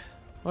heck?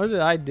 What did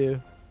I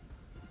do?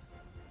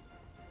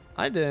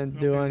 I didn't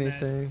do Smoking that.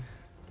 anything.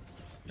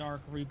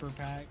 Dark Reaper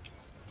pack.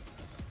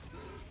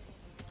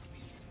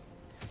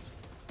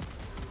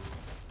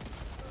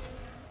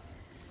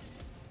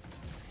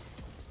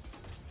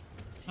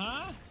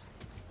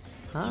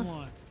 What do Huh? you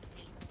want?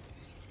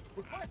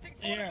 Requesting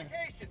Here.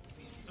 fortifications.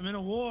 I'm in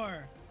a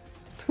war.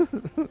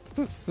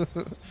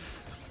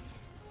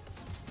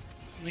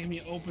 Making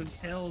me open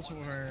pills for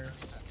her.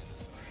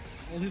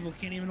 Old people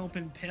can't even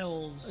open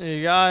pills.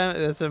 You got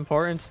it. It's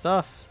important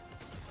stuff.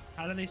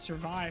 How do they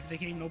survive? They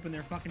can't even open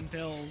their fucking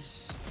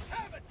pills.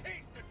 Have a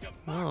taste of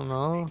I democracy. don't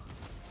know.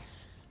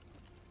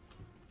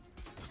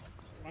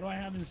 Why do I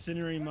have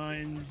incendiary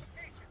mine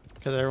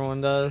Because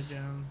everyone does.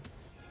 down?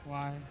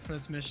 Why? For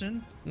this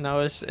mission? No,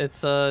 it's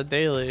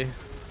daily.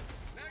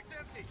 Max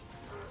empty.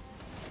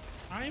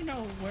 I don't even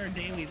know where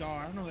dailies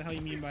are. I don't know what the hell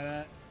you mean by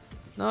that.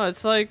 No,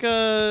 it's like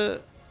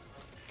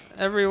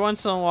every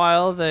once in a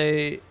while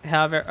they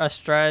have a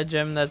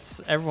stratagem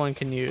that's everyone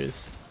can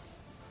use.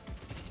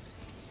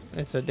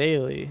 It's a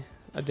daily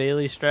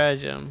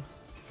stratagem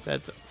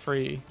that's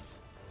free.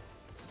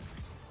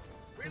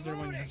 Was there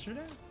one Reloading.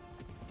 yesterday?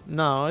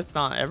 No, it's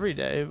not every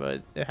day,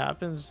 but it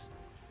happens.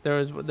 There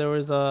was what,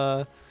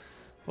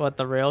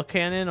 the rail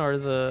cannon or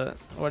the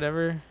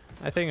whatever?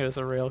 I think it was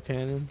the rail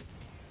cannon.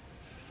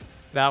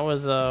 That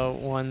was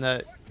one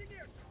that Requesting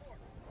air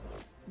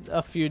support.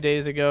 a few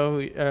days ago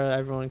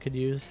everyone could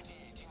use.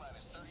 T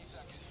minus 30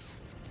 seconds.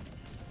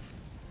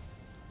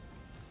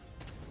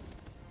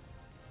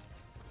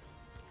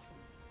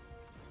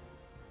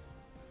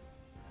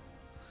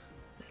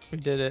 We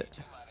did it.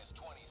 T minus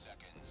 20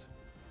 seconds.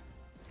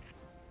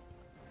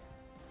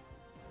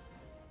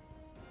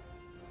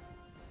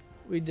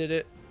 We did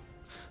it.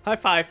 High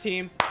five,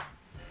 team.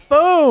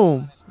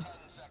 Boom! 10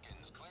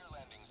 seconds. Clear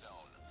landing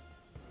zone.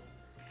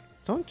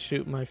 Don't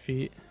shoot my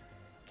feet.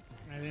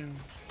 I didn't.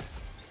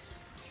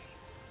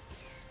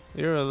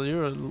 You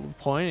were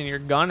pointing your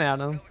gun at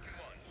him.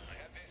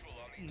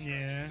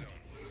 Yeah.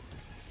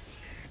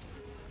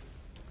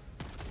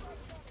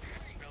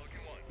 Pelican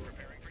 1,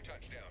 preparing for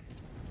touchdown.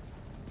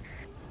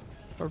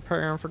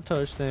 Preparing for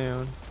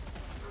touchdown.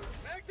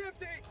 Max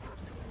empty.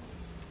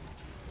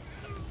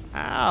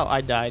 Ow!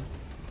 I died.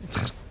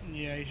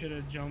 Yeah, you should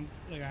have jumped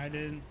like I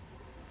did.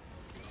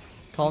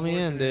 Call me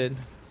in, dude.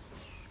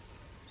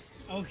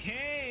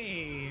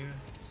 Okay.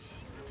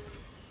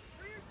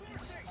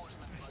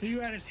 I threw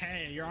you at his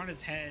head. You're on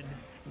his head.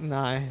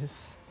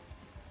 Nice.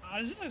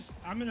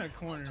 I'm in a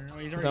corner. Oh,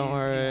 he's already Don't he's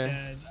worry.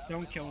 dead.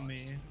 Don't kill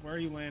me. Where are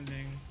you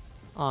landing?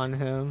 On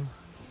him.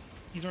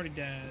 He's already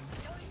dead.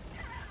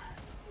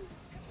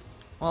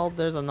 Well,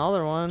 there's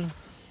another one.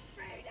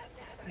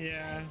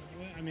 Yeah.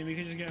 I mean, we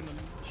could just get on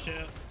the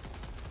ship.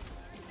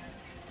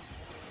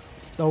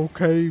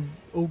 Okay.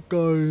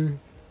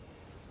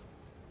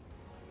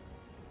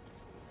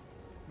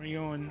 Where you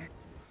going?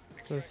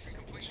 Just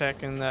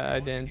checking that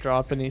I didn't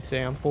drop any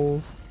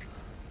samples.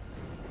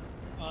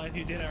 If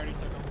you did, I already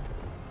took them.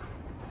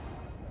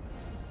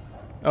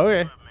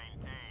 Okay.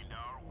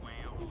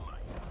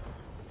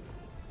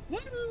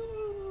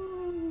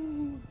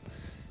 Woo!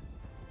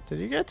 Did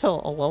you get to a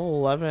level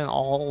 11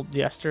 all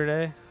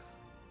yesterday?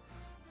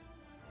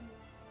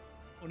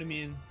 What do you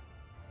mean?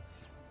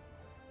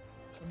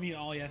 What do you mean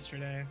all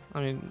yesterday?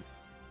 I mean,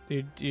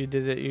 you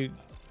did it.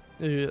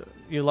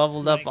 You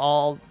leveled up Like-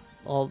 all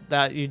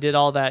that. You did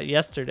all that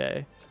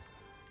yesterday.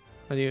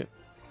 What do you?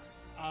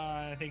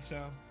 I think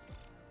so.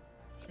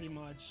 Pretty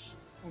much.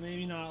 Well,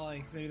 maybe not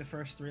like maybe the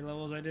first 3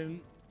 levels I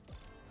didn't.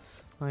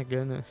 My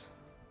goodness.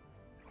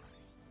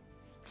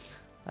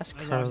 That's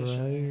I was actually crazy.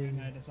 chilling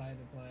and I decided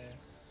to play.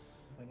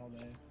 Played all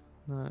day.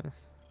 Nice.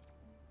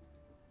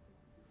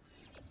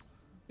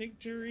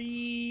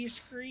 Victory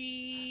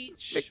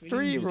screech.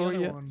 Victory, We didn't do the other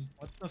Roya. one.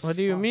 What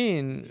do you fuck?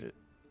 mean?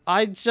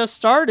 I just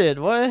started.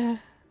 What?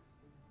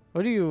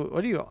 What are you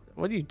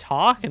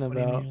talking What do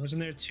you about? mean?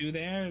 Wasn't there 2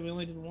 there? We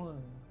only did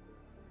 1.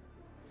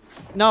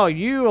 No,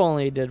 you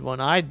only did one.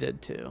 I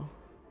did two.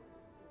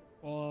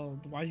 Well,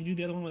 why'd you do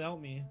the other one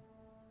without me?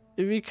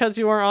 Because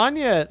you weren't on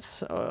yet.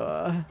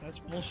 That's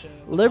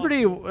bullshit.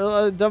 Liberty,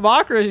 Fuck.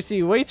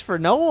 democracy waits for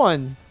no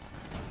one.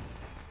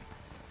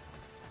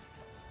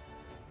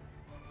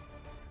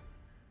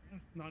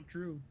 That's not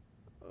true.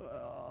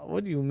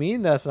 What do you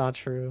mean that's not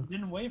true?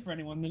 Didn't wait for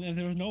anyone. Then if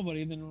there was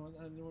nobody, then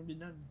there would be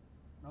none.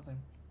 Nothing.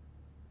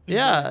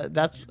 Yeah,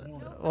 that's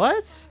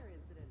what?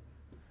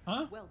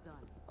 Huh? Well done.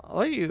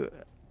 What are you?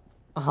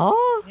 Huh?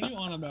 What are you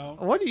on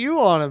about? What are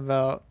you on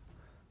about?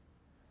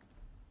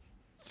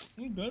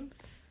 You good?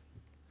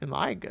 Am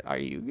I good? Are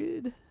you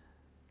good?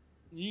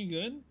 You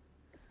good?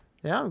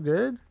 Yeah, I'm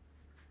good.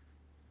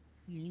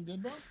 You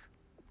good, bro?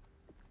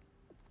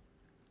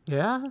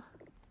 Yeah.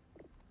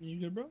 You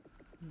good, bro?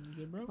 You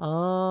good,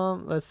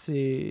 bro? Let's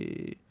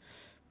see.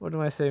 What am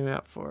I saving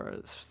up for?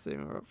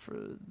 Saving up for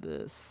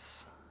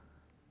this.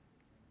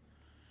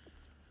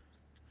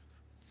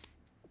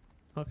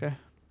 Okay.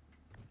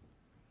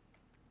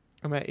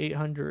 I'm at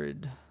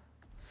 800.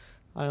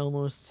 I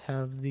almost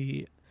have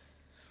the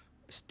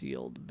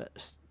Steeled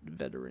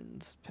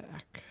Veterans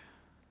pack.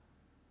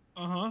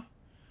 Uh-huh.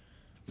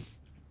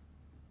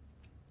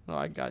 Oh,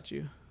 I got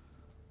you.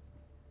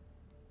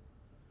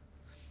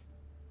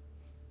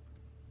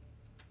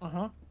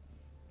 Uh-huh.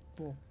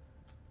 Cool.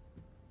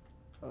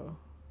 Oh.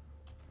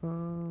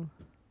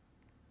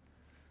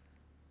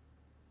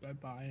 Do I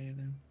buy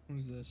anything? What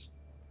is this?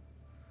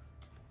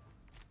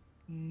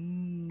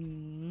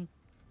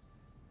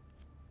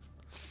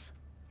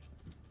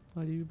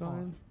 What are you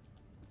buying?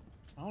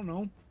 I don't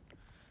know.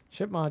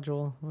 Ship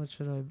module. What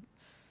should I? I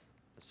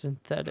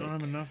Synthetic. don't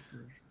have enough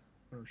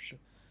for shit.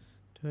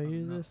 Do I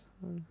use enough.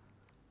 this?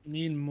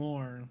 Need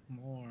more.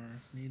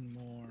 Need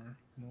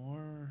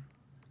more.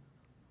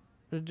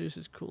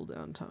 Reduces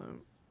cooldown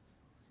time.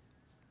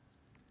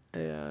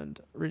 And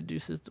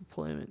reduces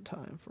deployment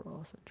time for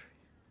all sentry.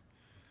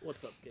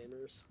 What's up,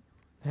 gamers?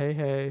 Hey,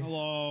 hey.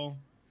 Hello.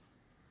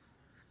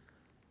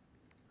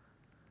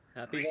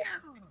 Happy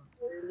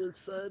Liz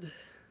said.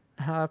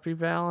 Happy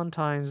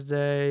Valentine's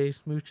Day.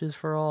 Smooches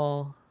for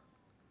all.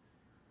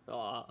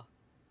 Aw.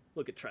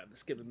 Look at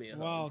Travis giving me a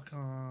hug.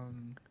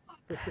 Welcome.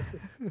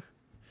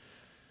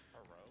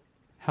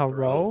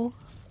 Hello?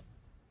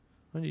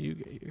 When did you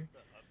get here?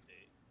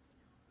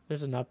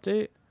 There's an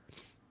update?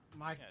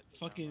 My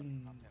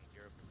fucking.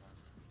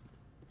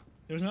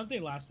 There was an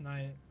update last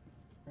night.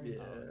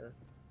 Yeah.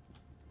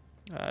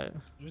 It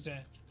was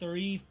at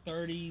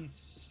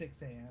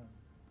 3:36 a.m.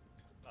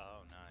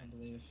 Oh, I nice.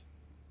 believe.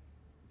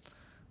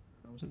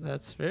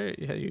 That's very.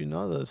 Yeah, you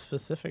know the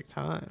specific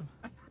time.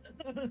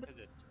 Because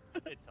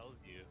it tells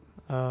you.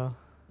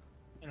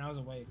 And I was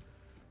awake.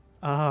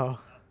 Oh.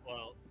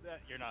 Well,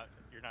 you're not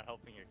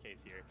helping your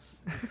case here.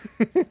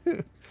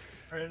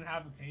 I didn't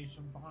have a case.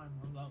 I'm fine.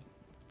 I'm up.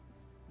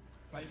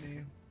 Fight me.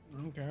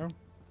 I don't care.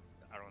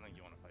 I don't think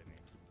you want to fight me.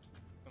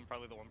 I'm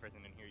probably the one person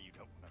in here you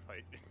don't want to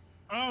fight.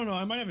 I don't know.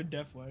 I might have a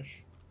death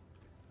wish.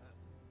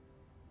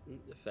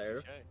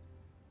 Fair.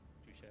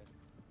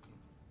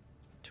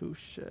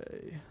 Touche.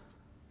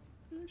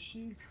 Touche.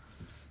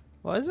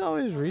 Why does it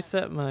always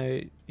reset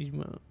my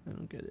emote? I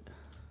don't get it.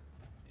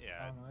 I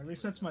Yeah. don't know. It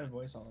resets my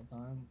voice all the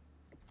time.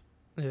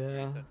 It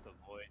Yeah. resets the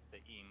voice, the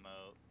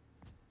emote,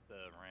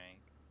 the rank.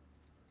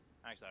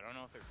 Actually, I don't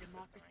know if it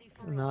resets the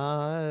rank.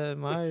 Nah,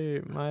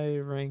 my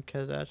rank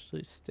has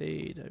actually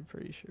stayed. I'm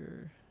pretty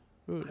sure.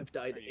 Ooh. I've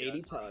died Are you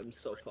 80 guys on times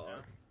so right far.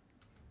 now?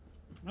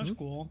 That's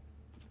cool.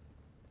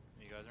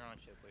 You guys are on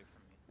ship, wait for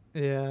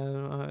me.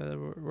 Yeah,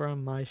 we're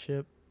on my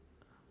ship.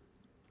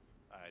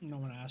 No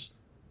one asked.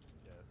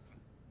 Yeah.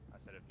 I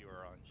said if you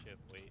were on ship,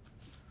 wait.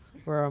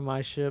 We're on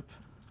my ship.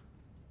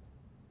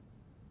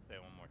 Say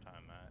it one more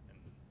time, Matt, and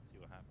see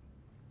what happens.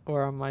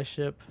 We're on my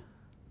ship.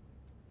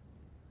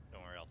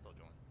 Don't worry, I'll still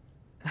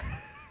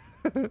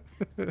join.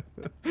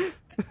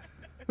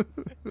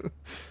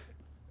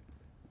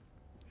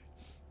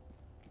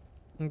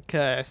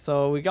 Okay,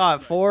 so we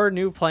got 4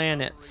 new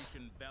planets,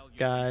 Operation Valiant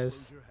guys.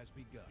 Enclosure has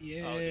begun.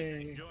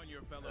 Yay. Join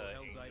your fellow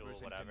Angel, Helldivers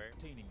in whatever.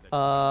 containing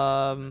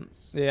the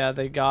Yeah,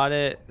 they got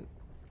it.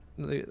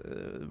 Probably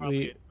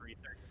We at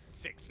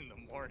 3:36 in the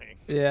morning.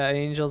 Yeah,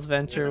 Angel's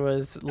Venture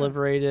was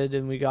liberated,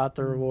 and we got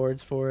the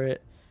rewards for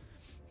it.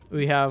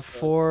 We have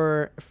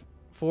four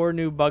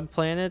new bug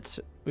planets.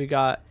 We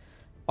got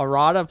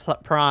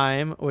Arata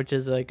Prime, which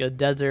is like a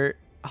desert,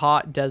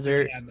 hot We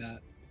desert. had that.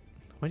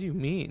 What do you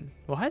mean?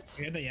 What?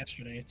 We had that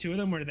yesterday. 2 of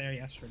them were there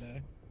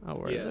yesterday. Oh,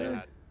 were Yeah.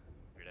 they?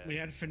 We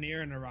had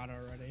Fanir and Arata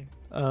already.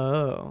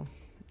 Oh,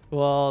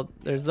 well,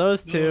 there's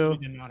those The other ones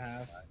two, we did not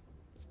have.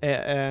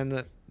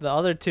 and the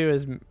other 2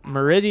 is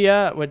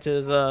Meridia, which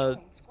is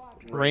a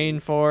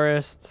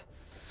rainforest,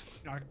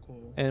 Not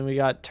cool. and we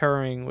got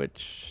Turing,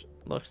 which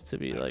looks to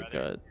be I'd like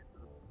rather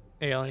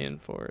a alien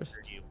forest.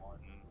 Dirty one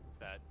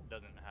that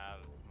doesn't have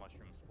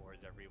mushroom spores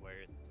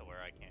everywhere to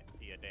where I can't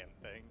see a damn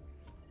thing.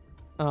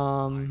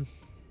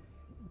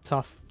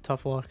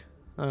 Tough luck.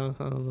 I don't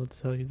know what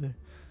to tell you there.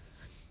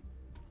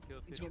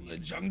 Let's go to the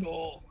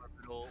jungle.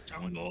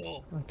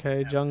 Jungle.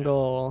 Okay,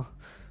 jungle.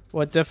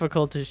 What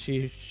difficulty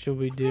should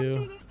we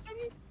do?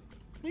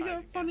 We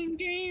got fun and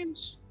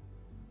games.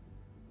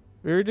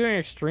 We were doing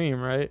extreme,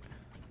 right?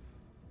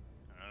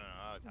 I don't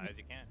know, as high as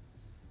you can.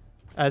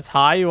 As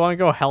high? You want to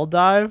go hell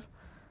dive?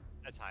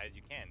 As high as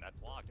you can.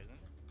 That's locked, isn't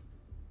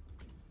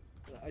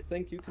it? I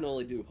think you can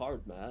only do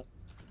hard, Matt.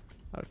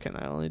 Oh, can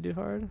I only do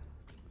hard?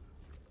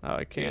 Oh,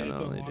 I can You have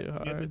to only unlock- do You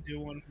have to hard. do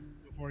one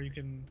before you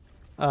can.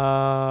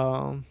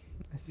 I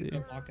You see. have to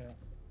unlock it.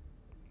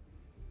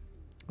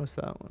 What's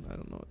that one? I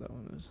don't know what that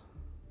one is.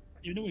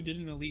 Even though we did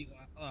an elite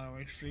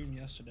extreme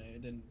yesterday,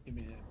 it didn't give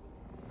me it.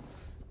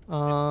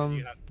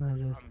 You have that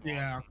is-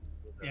 Yeah.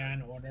 Yeah,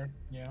 in order.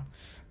 Yeah.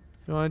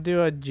 You want to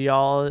do a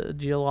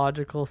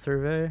geological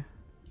survey?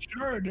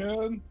 Sure,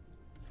 dude.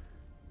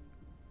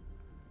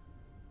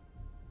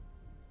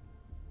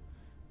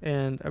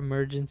 And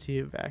emergency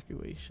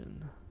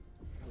evacuation.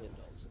 And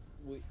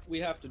also, we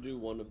have to do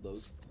one of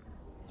those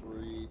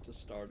 3 to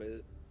start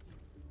it.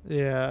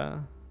 Yeah.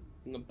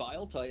 And the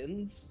Bile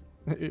Titans.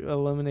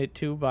 Eliminate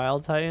 2 Bile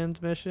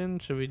Titans mission.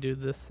 Should we do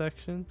this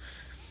section?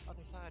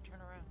 Other side, turn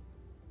around.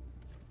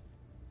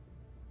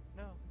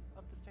 No,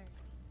 up the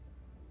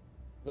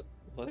stairs.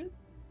 What?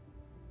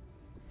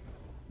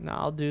 No,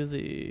 I'll do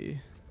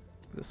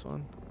this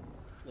one.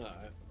 Alright.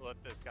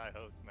 Let this guy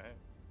host, man.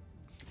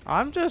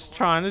 I'm just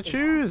trying to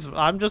choose.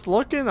 I'm just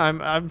looking.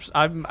 I'm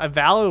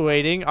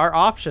evaluating our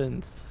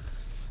options.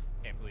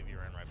 Can't believe you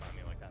ran right by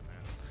me like that,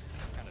 man.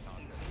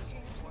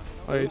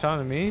 Are you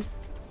talking to me?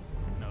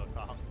 No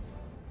problem.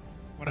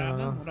 What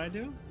happened? What'd I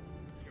do?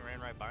 You ran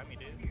right by me,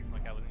 dude.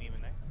 Like I wasn't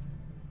even there.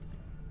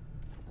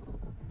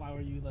 Why were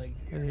you like?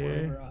 Yeah.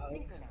 whatever,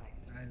 Synchronized.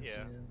 I didn't see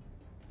Yeah. it.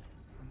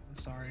 I'm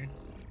sorry.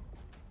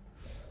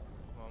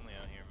 It's lonely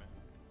out here, man.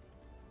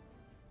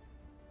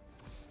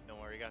 Don't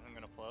worry, guys. I'm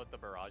gonna blow out the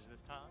barrage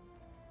this time.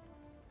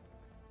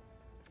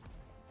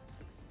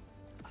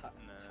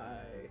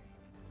 Hi.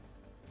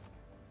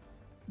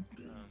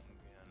 No.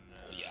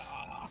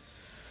 Yeah.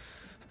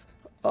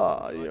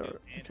 Oh, you're okay.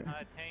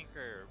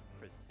 Anti-tanker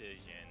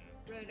precision.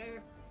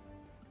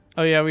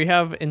 Oh yeah, we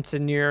have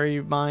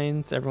incendiary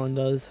mines. Everyone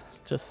does.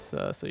 Just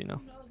so you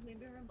know.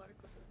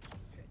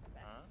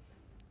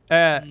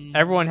 Huh?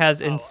 Everyone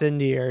has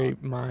incendiary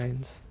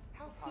mines.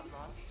 Hellpod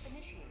launch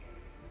initiated.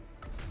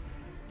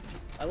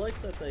 I like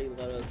that they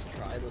let us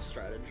try the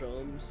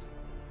stratagems.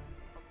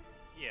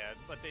 Yeah,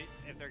 but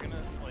if they're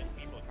gonna let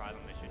people try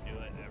them, they should do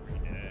it every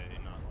day,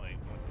 not like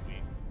once a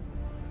week.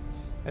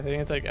 I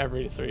think it's like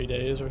every 3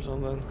 days or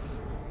something.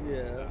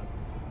 Yeah.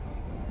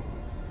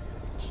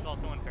 It's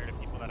also unfair to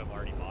people that have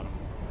already bought them.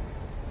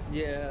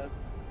 Yeah.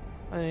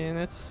 I mean,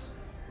 it's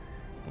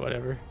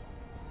whatever.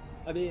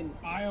 I mean,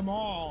 Buy them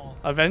all.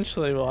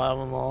 Eventually, we'll have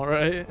them all,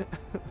 right?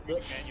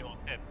 Manual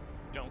tip: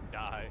 don't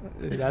die.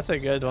 That's a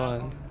good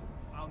one.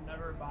 I'll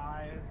never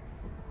buy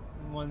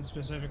one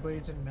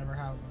specifically to never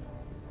have them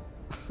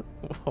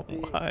all.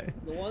 Why?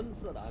 the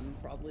ones that I'm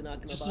probably not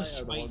gonna Just buy to are the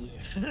spite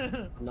ones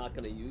you. I'm not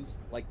gonna use,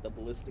 like the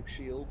ballistic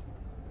shield.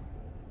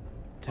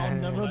 I'll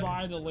never Dang.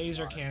 buy the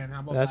laser cannon.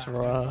 How about That's that?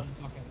 rough.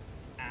 Fucking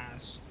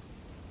ass.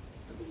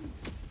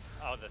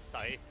 Oh, the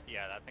scythe?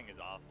 Yeah, that thing is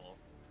awful.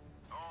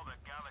 All the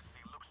galaxy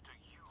looks to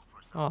you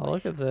for Oh,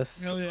 look at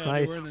this Hell yeah,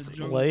 nice we're in the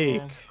jungle.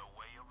 lake. the way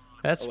of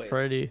That's Oh, wait.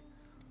 pretty.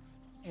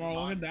 Well,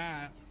 look at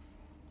that.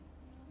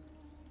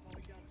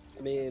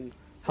 I mean,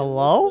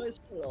 Hello? it looks nice,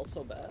 but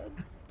also bad.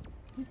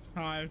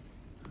 Hi.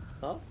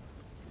 Huh?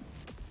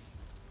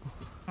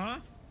 Huh?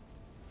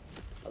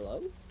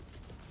 Hello?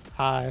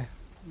 Hi.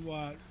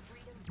 What?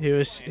 He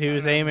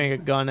was aiming a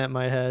gun at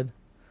my head.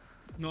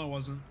 No, it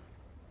wasn't.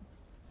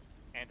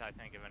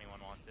 Anti-tank if anyone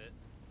wants it.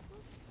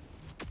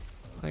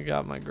 I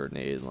got my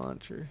grenade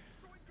launcher.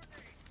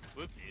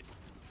 Whoopsies.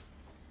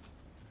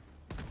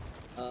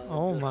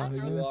 Oh just my so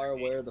you goodness. are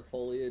aware the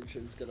foliage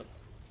is gonna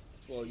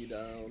slow you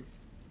down.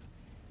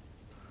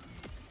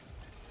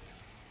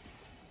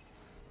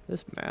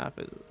 This map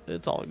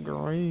it's all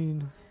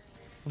green.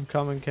 I'm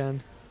coming,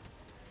 Ken.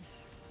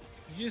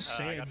 You just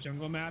say a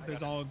jungle map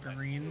is all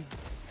green.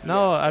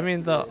 No, I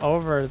mean the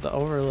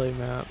overlay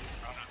map.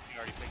 You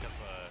already picked up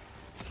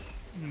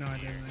No, I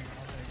didn't.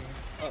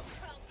 I'll take Oh,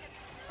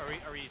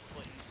 Are we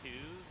splitting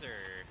twos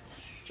or?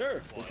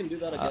 sure, we can do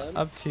that again.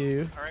 Up to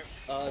you.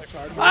 Alright,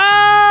 Charge.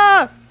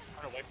 Ah!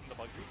 run away from the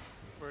bunker.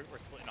 We're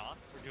splitting off.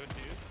 We're doing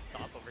twos.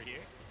 Stop over here.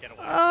 Get away.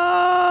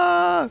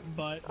 Ah! it.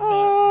 But,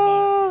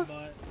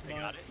 They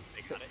got it.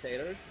 They got it.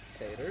 Tater,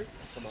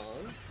 come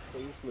on,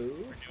 please move.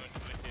 We're doing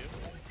two.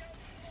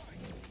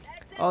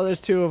 Oh,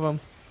 there's 2 of them.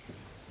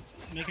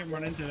 Make him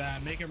run into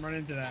that. Make him run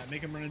into that.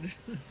 Make him run into.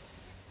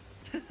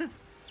 I'm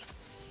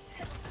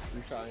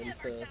trying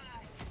to.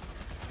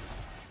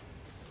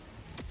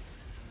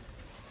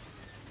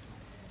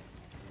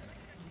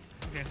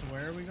 Okay, so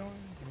where are we going?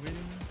 What are we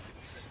doing?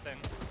 Then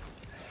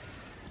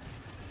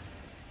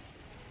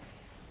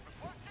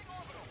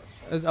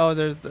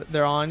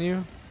They're on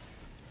you.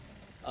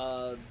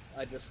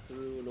 I just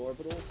threw an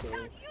orbital, so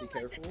be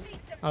careful.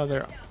 Oh,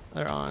 they're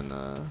on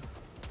alright.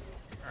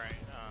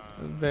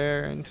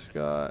 Bear and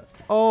Scott.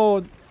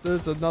 Oh,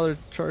 there's another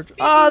charger.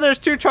 Ah, there's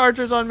 2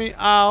 chargers on me.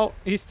 Ow,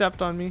 he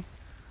stepped on me.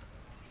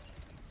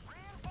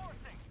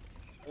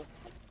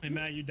 Hey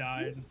Matt, you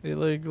died. He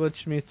like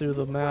glitched me through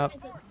the map.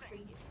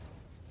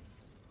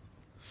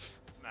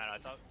 Matt, I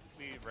thought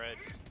we read.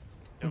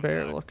 Don't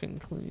Bear die. looking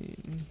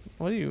clean.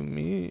 What do you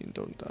mean,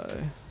 don't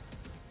die?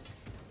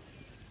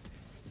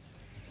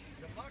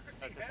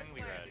 That's the thing we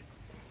read.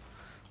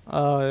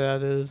 Oh, yeah,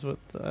 it is with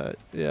that.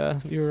 Yeah,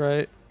 you're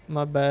right.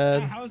 My Oh,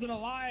 bad. how is it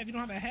alive? You don't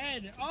have a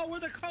head. Oh, where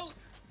the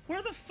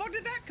fuck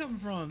did that come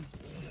from?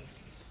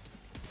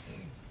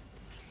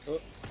 Oh,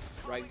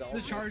 ragdoll.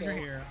 There's a charger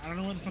here. I don't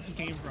know where the fuck it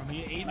came from.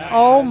 He ate my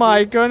Oh ass.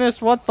 my goodness,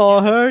 what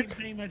the The heck? same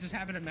thing that just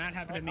happened to Matt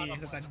happened to me,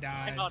 except I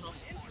died. Land on him.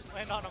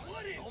 Land on him.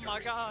 Oh my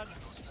god.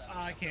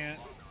 I can't.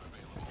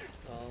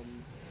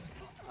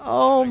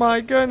 Oh my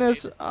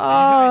goodness. Did you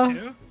Ah. die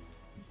too?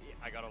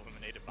 I got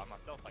eliminated by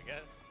myself, I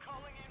guess.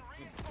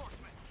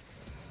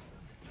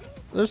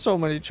 There's so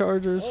many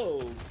chargers.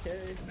 Okay.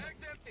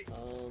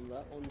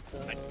 That one's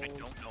I down.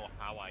 don't know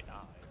how I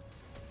died.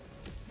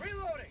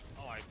 Reloading.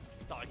 Oh, I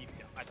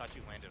thought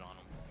you landed on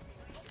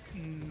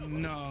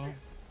him. No,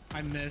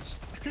 I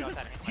missed. Got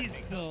that hit by He's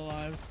thing. still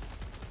alive.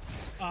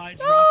 I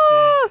dropped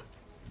Ah! it.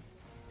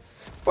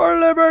 For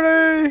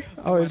liberty!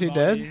 It's Oh, in is my he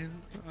dead? body.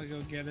 I'll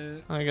go get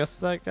it. I guess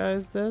that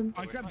guy's dead.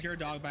 I grabbed your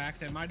dog by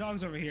accident. My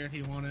dog's over here if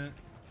you want it.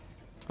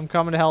 I'm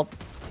coming to help.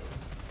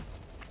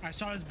 I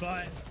saw his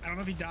butt. I don't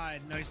know if he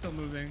died. No, he's still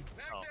moving.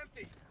 Oh. Mag's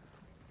empty.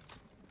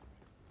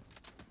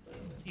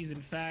 He's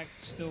in fact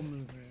still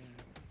moving.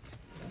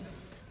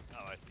 Oh,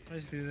 I see.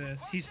 Let's do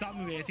this. He stopped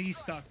moving. I think he's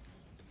stuck.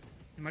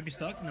 He might be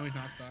stuck. No, he's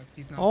not stuck.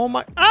 He's not. Oh stuck.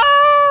 my!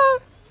 Ah!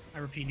 I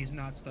repeat, he's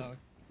not stuck.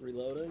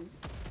 Reloading.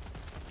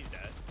 He's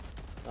dead.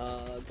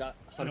 Got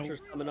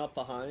hunters coming up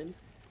behind.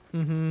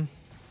 Mm-hmm.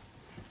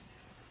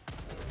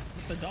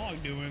 What's the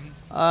dog doing?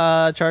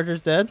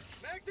 Charger's dead.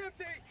 Mag's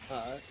empty.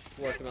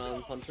 Working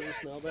on hunters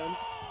now then.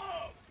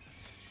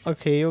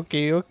 Okay. His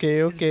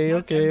blood's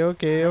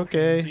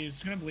Okay. So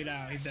he's gonna bleed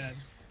out. He's dead.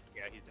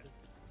 Yeah, he's dead.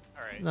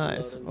 Alright.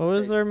 Nice. Reloading What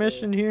was to their take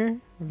mission here?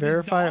 This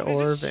Verify dog is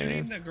or just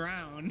shooting ban. the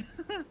ground.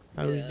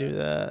 How do we do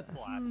that?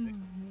 Classic.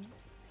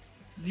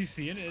 Do you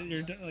see it?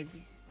 You're like,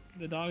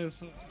 the dog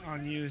is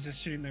on you. Is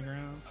just shooting the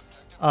ground.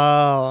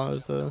 Oh,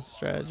 it's a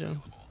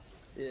stratagem.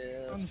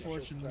 Yeah.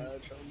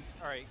 Unfortunate.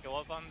 Alright, go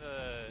up on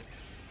the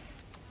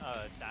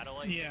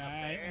satellite. Yeah, up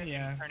there,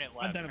 yeah. Turn it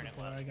left. I've done it turn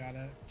before. left. I got it. Turn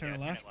Yeah, it turn it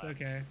left.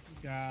 left. Okay,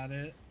 got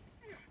it.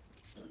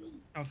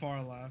 How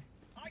far left?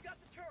 I got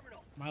the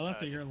terminal. My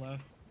left or just- your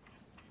left?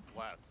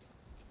 Left.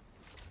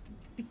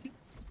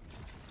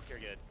 You're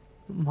good.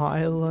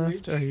 My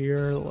left or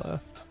your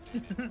left?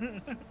 It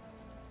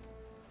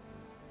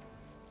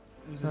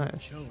was a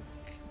Nice. joke.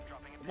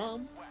 Come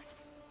on.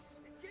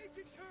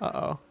 Engaging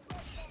terminal. Uh-oh.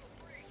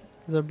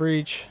 There's a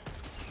breach.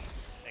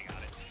 They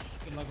got it.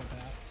 Good luck with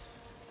that.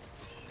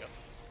 Yep.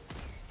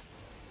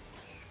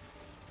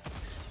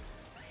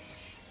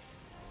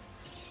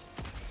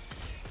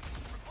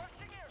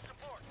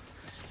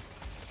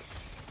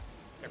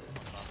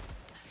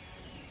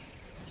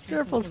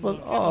 Careful, Spud.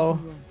 Uh-oh.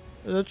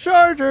 There's a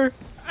charger!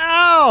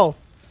 Ow!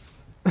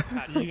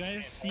 Did you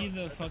guys see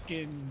the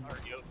fucking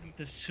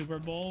the Super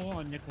Bowl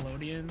on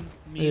Nickelodeon?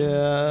 Memes?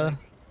 Yeah.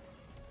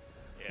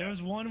 There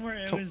was one where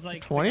it Tw- was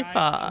like 25. the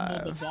guy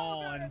fumbled the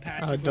ball and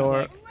Patrick was Adore.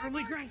 like,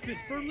 firmly grasp it,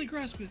 firmly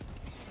grasp it.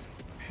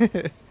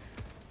 Pretty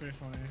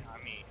funny. I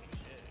mean,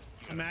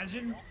 shit.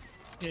 Imagine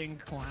getting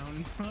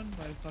clowned on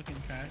by fucking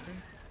Patrick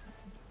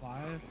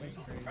live. That's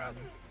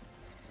crazy.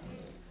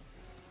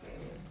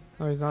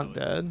 Oh, he's not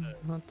dead.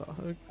 What the heck?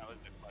 That was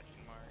the question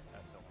mark.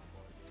 That's so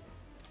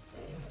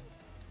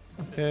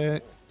important.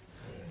 Okay.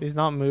 He's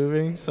not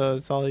moving, so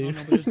it's all Oh you. no,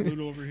 but there's loot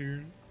over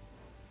here.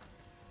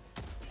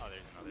 Oh,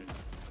 there's another.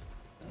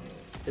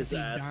 His See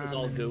ass is diamonds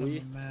all on gooey,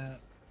 the map.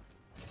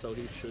 so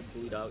he should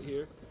bleed out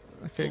here.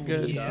 Okay, Oh,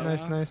 good. yeah.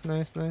 Nice. What I like.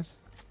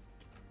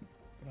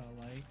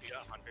 We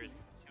got hunters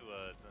to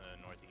the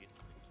northeast.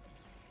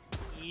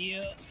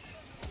 Yep.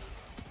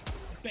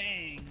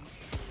 Bang.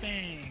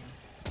 Bang.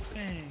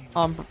 Bang.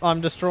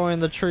 I'm destroying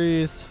the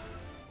trees.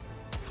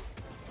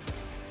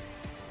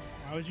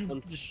 Why would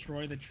you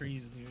destroy the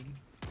trees, dude?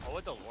 What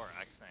would the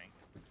Lorax think?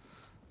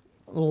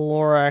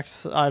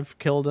 Lorax, I've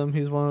killed him.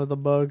 He's one of the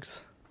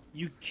bugs.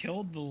 You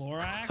killed the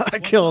Lorax? I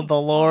What killed the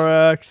fuck?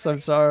 Lorax. I'm How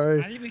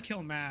sorry. did we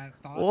kill Matt?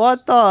 Thoughts?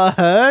 What the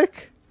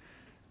heck?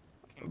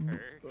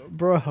 Concur.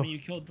 Bro, I mean, you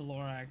killed the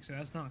Lorax, so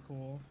that's not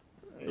cool.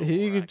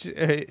 he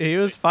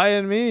was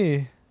fighting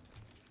me.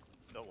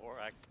 The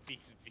Lorax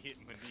speaks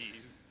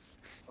Vietnamese.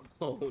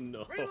 Oh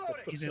no. Reloading.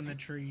 He's in the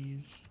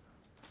trees.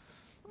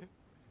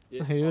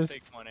 Yeah. He I'll was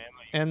take one ammo,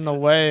 you in can the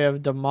just- way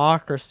of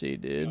democracy,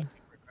 dude.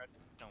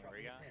 Don't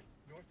worry, guys.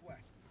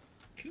 Northwest.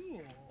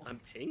 Cool. I'm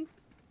pink.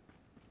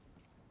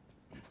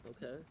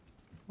 Okay.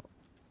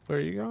 Where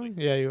are you going?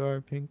 Yeah, you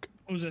are pink.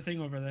 What was that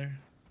thing over there?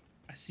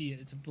 I see it.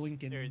 It's a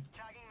blinking. There's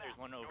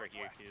one over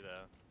here too,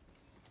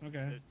 though. Okay.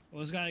 there's-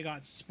 Well, this guy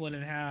got split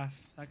in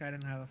half. That guy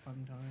didn't have a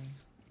fun time.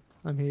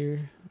 I'm here.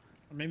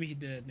 Or maybe he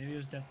did. Maybe it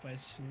was death by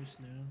snoo.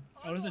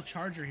 Oh, there's a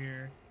charger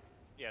here.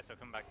 Yeah, so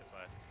come back this way,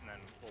 and then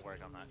we'll work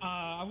on that.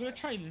 I'm gonna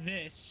try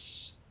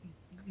this.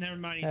 Never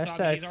mind. He saw me.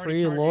 Hashtag He's already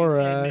free charging. It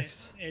Lorax.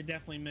 missed. It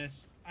definitely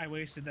missed. I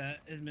wasted that.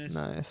 It missed.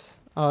 Nice.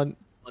 Bunch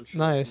of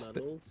Nice.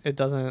 medals. It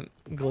doesn't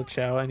glitch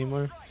out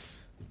anymore.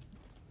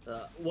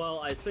 Well,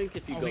 I think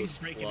if you Oh, go he's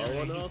breaking slow it.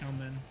 He's enough,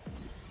 coming.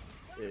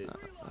 it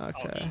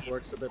Okay.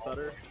 works a bit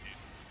better.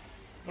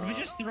 What if we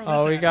just throw Oh,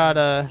 this we at got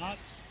him? a.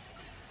 Lots?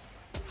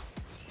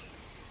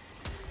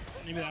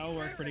 Maybe that will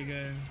work pretty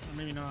good. Or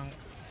maybe not.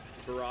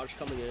 Barrage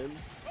coming in.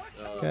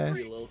 Okay.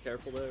 Be a little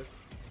careful there.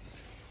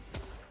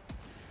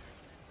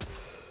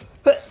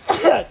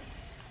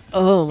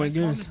 Oh my Let's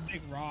go on goodness. this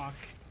big rock.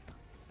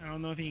 I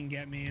don't know if he can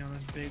get me on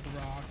this big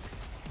rock.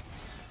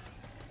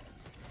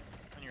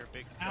 On your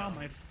big Ow, stuff.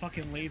 my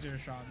fucking laser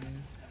shot me.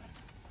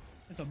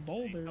 It's a He's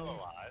boulder. still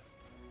alive.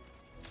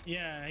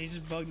 Yeah, he's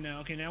just bugged now.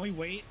 Okay, now we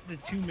wait the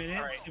 2 minutes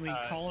Alright, and we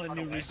call it run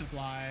new away.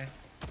 resupply.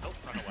 Oh,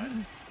 run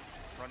away.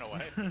 Run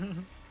away.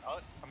 Oh,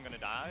 I'm gonna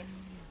die.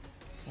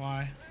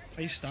 Why?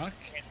 Are you stuck?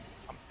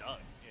 I'm stuck.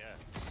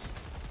 Yeah.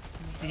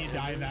 Did you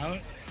dive out?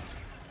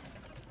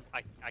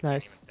 I can't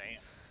Nice. even stand.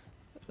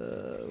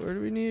 Where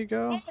do we need to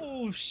go?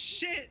 Oh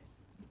shit!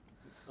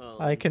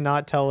 I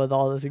cannot tell with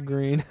all this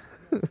green.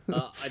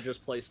 I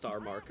just play star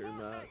marker in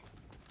that.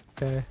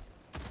 Okay.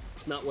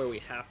 It's not where we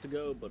have to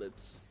go, but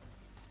it's.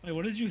 Wait,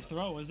 what did you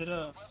throw? Was it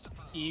a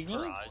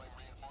eagle? Barrage.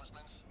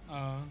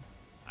 Uh,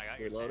 I got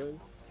your Reloading. sand.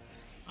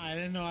 I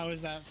didn't know I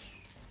was that.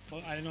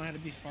 I didn't know I had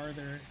to be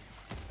farther.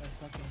 That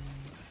fucking.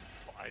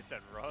 I said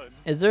run.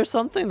 Is there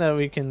something that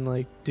we can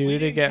like do We to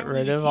didn't get cover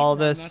rid the of keep all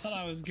run. I this thought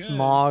I was good.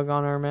 smog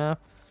on our map?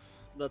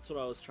 That's what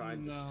I was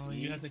trying to see. No,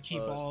 you have to keep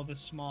but all the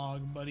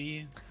smog,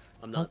 buddy.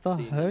 I'm What not the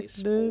seeing heck, any dude?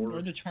 spores.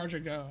 Where'd the charger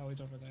go? Oh,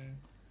 he's over there.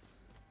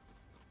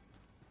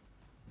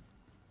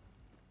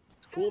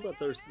 It's cool that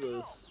there's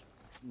this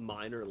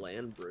minor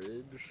land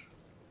bridge.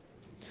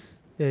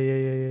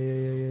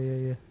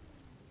 Yeah.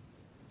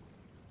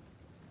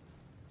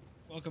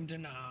 Welcome to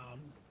Nam.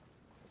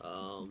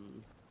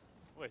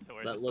 Wait, so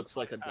where's That the looks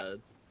like a supply at?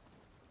 dead.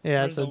 Yeah,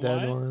 Where's it's a the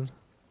dead what? one.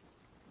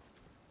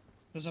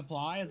 The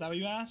supply? Is that what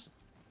you asked?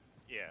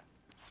 Yeah.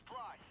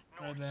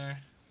 Right there.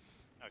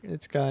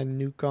 It's got a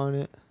nuke on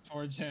it.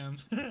 Towards him.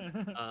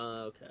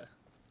 Okay.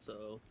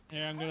 So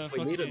Here, I'm gonna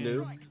we need a fucking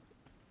nuke.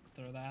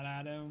 throw that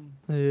at him.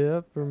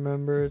 Yep,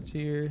 remember it's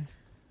here.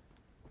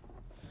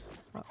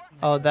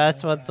 Oh,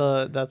 that's what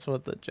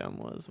the gem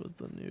was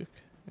the nuke.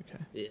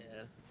 Okay. Yeah,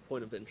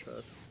 point of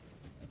interest.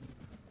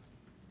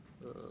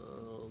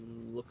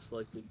 Looks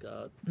like we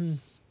got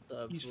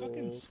several. He's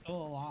fucking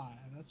still alive.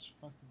 That's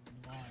fucking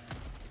wild.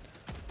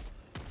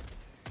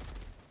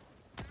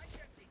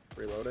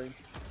 Reloading.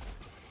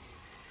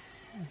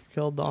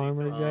 Killed the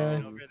armor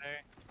guy. Over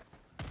there.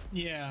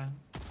 Yeah.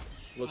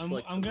 Looks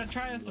like I'm gonna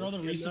try to throw the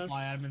lithium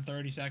resupply at him in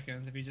 30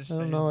 seconds if he just I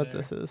stays don't know what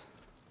there. this is.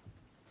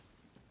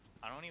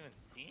 I don't even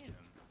see him.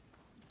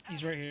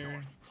 He's right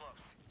here.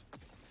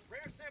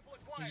 Rare sample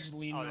He's acquired. just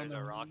leaning Oh, on there's the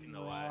a rock in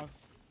the way. rock.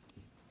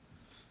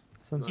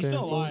 Some He's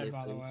still samples. alive,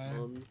 by the way.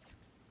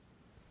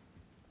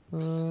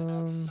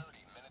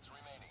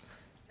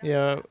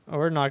 Yeah,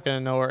 we're not gonna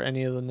know where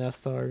any of the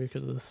nests are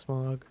because of the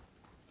smog.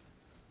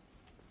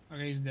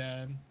 Okay, he's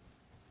dead.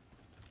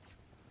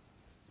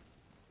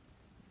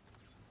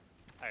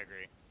 I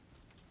agree.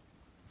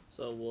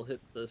 So we'll hit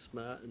this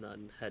mat and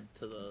then head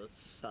to the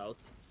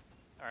south.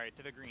 All right,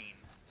 to the green.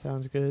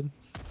 Sounds good.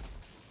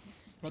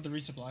 What about the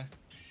resupply?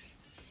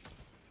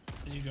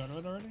 Did you go to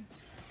it already?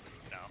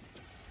 No.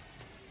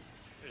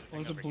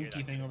 Well, there's a thing over here blinky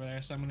that- thing over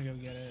there, so I'm gonna go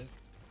get it.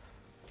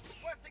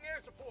 Requesting air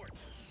support.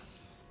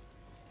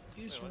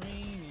 It's Wait, what?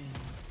 raining.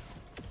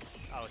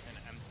 Oh, it's an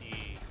empty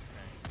thing.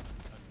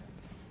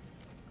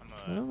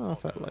 Okay. I don't know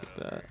if I also like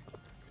go over. that.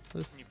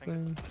 This Can you ping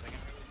us thing. up? I think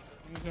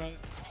I'm We got.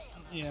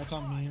 Yeah, it's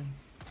on me.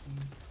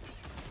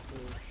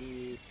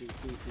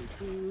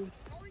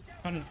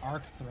 Found an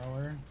arc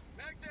thrower.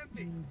 Mag's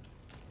empty.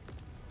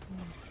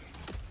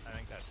 I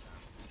think that's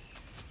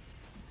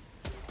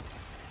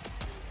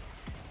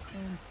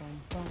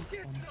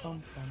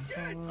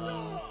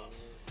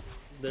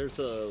There's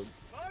a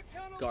Bug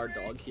count guard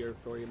over dog here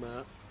for you,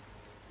 Matt.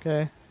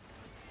 Okay.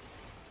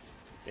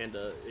 And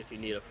if you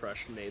need a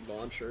fresh nade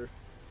launcher.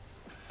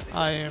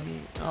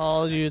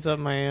 I'll use up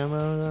my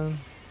ammo then.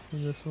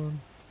 In this one.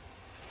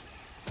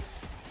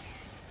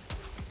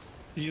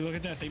 Did you look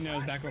at that thing that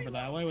was back over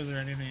that way? Was there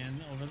anything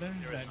over there?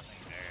 there was That- nothing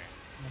there.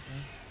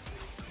 okay.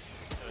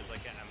 It was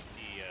like an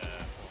empty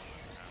hole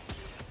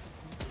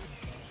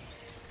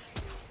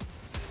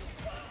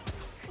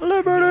in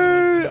the ground.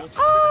 Liberty!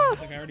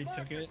 It's like I already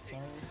took it.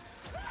 Sorry.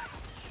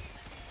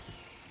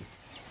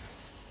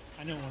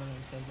 I know one of them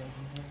says that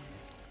sometimes.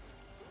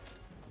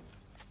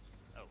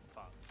 Oh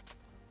fuck.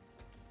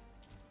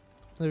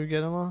 Did we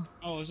get them all?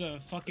 Oh, there's a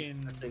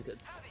fucking I think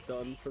it's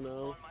done for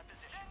now.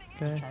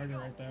 Okay. charger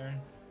right there.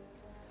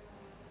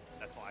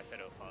 That's why I said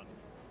oh fuck.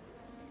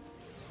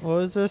 What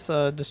was this?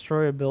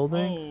 Destroy a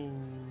building?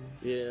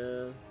 Oh.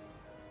 Yeah.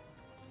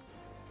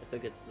 I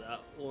think it's that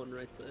one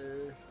right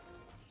there.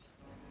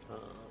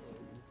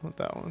 Not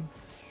that one.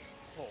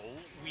 Oh,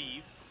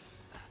 weave.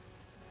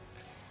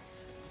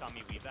 Saw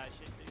me weave that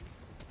shit,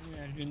 dude.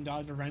 Yeah, you can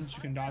dodge a wrench,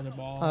 you can dodge a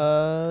ball.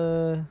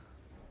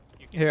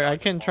 You Here, I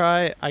dodge can the ball,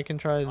 try. I can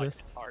try dodge this.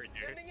 the charger.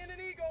 Sending in an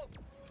eagle.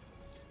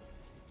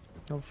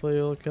 Hopefully,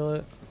 it'll kill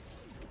it.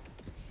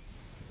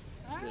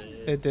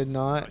 It did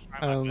not.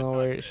 I don't know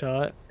where it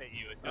shot. Hit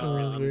you with Oh,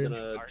 the that's I'm weird.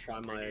 gonna dark try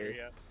over my here,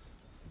 yeah.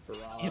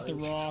 barrage. Hit the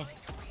rock.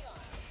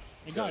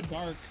 It got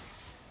dark.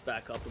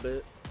 Back up a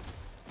bit.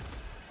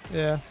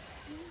 Yeah.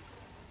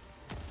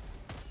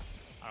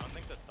 I don't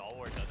think the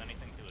stalwart does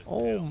anything to his Oh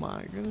tail.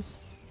 my goodness.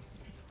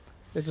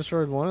 It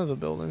destroyed one of the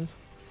buildings.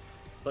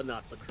 But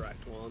not the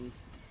correct one.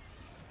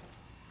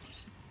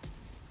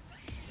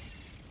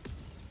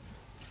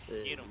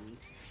 Get 'em.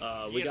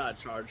 We Get got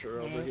a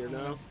charger over here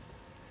now.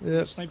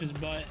 Yep. Snipe his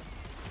butt.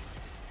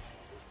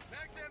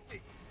 Mag's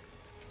empty.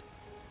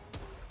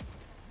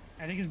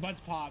 I think his butt's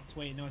popped.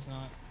 Wait, no, it's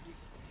not.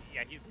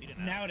 Yeah, he's bleeding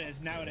out. Now it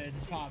is. Now it is.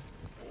 It's popped.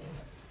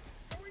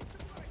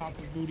 Popped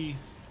his booty. He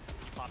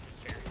popped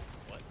his cherry.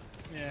 What?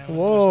 Yeah. with the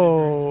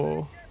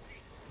Whoa. sniper.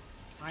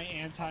 I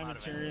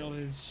anti-material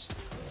his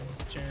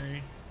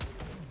cherry.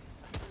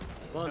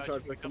 Come on, Guys,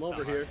 charger, pick come up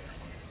over the here.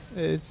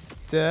 It's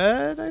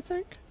dead, I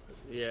think.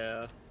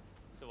 Yeah.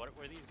 So what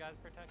were these guys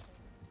protecting?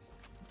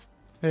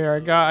 Here,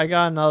 I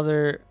got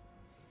another.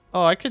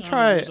 Oh, I could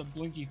try. There's a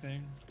blinky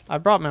thing. I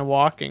brought my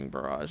walking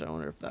barrage. I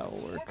wonder if that will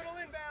work. Orbital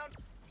inbound.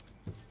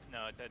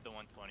 No, it's at the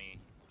 120.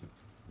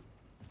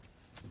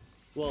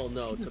 Well,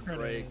 no, to break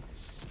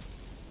Credits.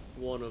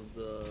 one of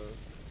the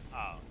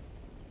Oh.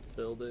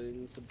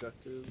 buildings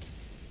objectives.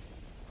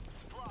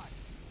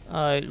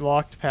 I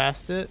walked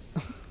past it.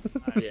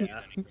 I don't use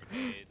Yeah. any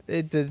grenades.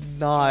 It did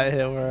not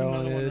hit where There's I another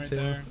wanted one it right to.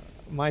 there.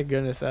 My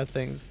goodness, that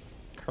thing's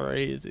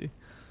crazy.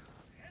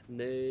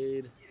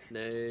 Nade.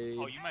 Nade.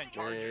 Oh, you meant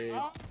charger. nade.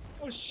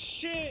 Oh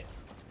shit!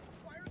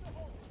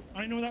 I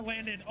don't know where that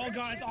landed. Oh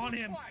god, it's on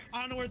him.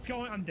 I don't know where it's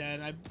going. I'm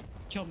dead. I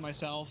killed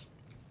myself.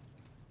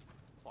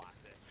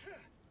 Classic.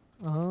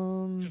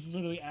 Just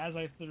literally as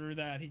I threw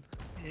that, he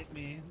hit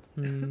me.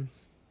 Hmm.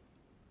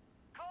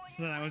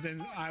 So then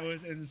I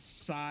was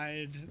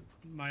inside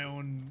my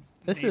own.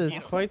 This nade is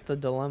beetle. quite the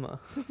dilemma.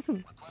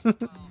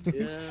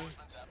 Yeah.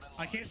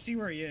 I can't see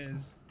where he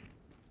is.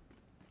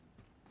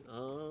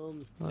 Oh,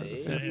 the Nade.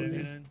 same for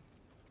me.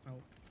 Oh.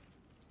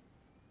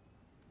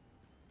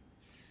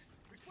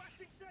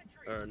 Requesting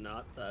sentry. Or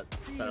not, that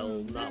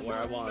fell not where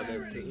I wanted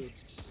it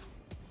to.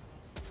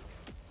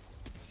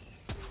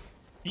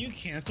 Can you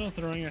cancel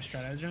throwing a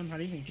stratagem? How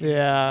do you even cancel?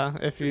 Yeah,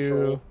 if you.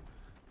 Control.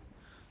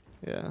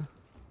 Yeah.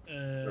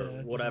 Or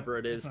That's whatever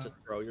not- it is that's to not-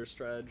 throw your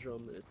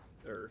stratagem,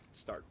 or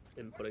start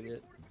inputting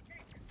it.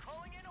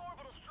 Calling in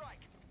orbital strike.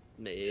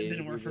 Nade. It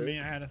didn't work is for it? me.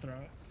 I had to throw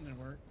it. It didn't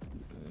work.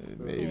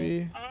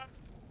 Maybe. Uh,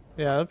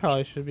 Yeah, that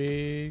probably should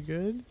be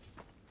good.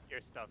 Your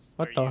stuff's.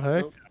 What or the you-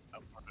 heck? Oh,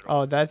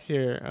 Oh, that's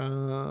your.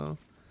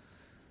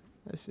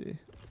 I see.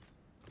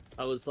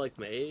 I was like,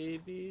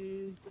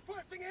 maybe.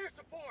 Requesting air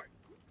support.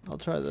 I'll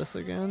try this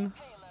again.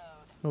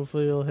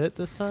 Hopefully it'll hit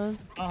this time.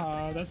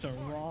 that's a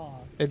raw.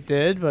 It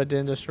did, but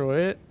didn't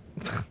destroy it.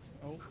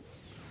 Oh.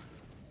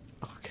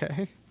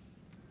 Okay.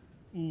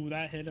 Ooh,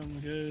 that hit him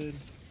good.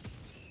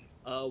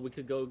 We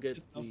could go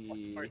get Oh,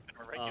 the worse than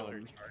a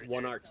regular charger?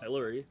 one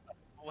artillery.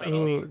 Wait,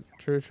 Ooh,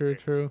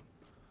 true.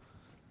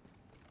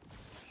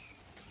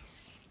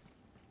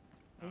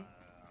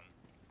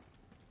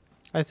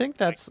 I think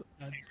that's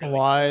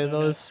why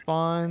those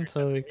spawn,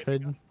 so we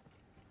could So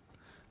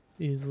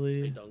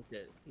easily. you don't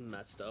get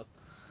messed up.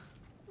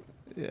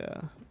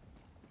 Yeah.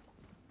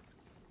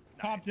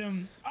 Popped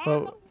him.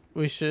 But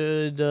we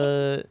should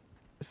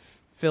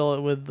fill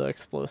it with the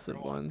explosive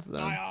ones My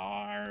then.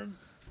 arm.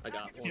 I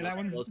got one. Yeah, that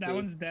explosive.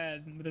 one's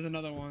dead. But there's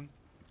another one.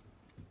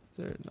 Is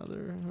there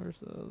another?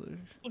 Where's the other?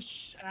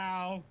 Whoosh,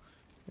 ow.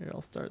 Here,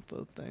 I'll start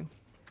the thing.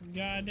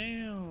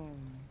 Goddamn.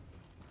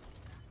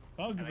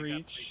 I Bug think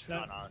breach.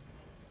 that's That, not on.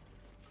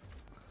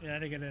 yeah, I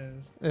think it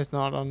is. It's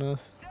not on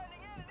us.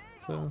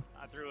 So,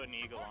 I threw an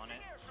eagle on it.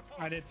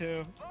 I did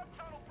too.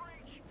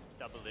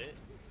 Double it.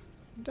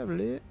 double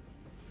it.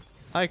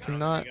 I I don't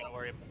cannot. think you gotta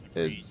worry about the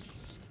breach. It's.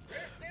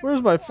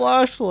 Where's my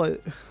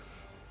flashlight?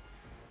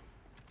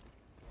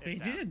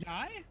 Wait, did you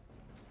die?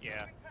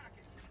 Yeah.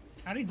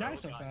 How did he die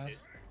so God, fast? dude.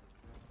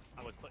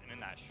 I was putting in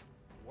that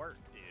work,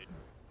 dude.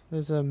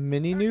 There's a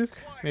mini nuke.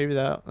 Maybe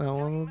that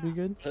one would be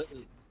good. Oh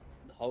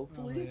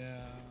Hopefully.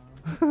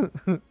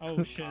 yeah.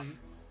 Oh shit.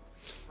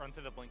 Run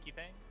to the blinky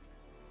thing.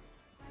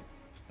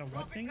 The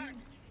what thing?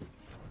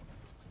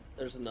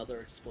 There's another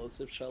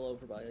explosive shell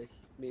over by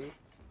me.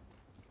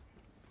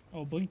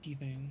 Oh, blinky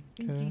thing.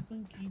 Blinky, Okay.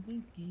 blinky,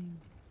 blinky.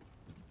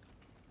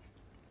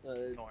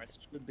 It North.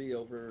 should be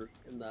over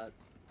in that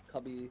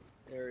cubby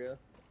area.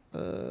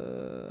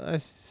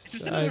 It's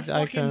just another I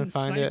fucking couldn't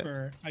find it.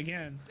 sniper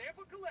again.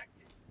 Sample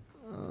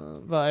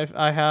collected. But if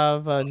I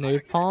have a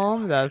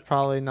napalm, that's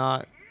probably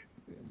not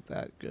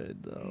that good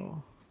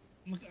though.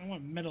 Look, I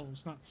want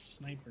medals, not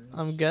snipers.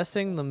 I'm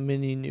guessing the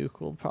mini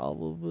nuke will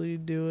probably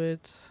do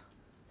it.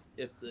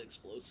 If the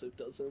explosive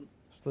doesn't.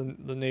 The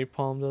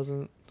napalm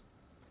doesn't.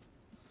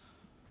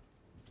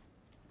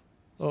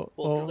 Oh,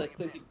 Well, because oh. I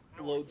think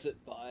it loads it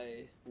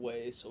by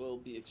way, so it'll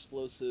be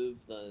explosive,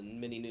 then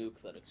mini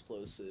nuke, then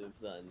explosive,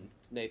 then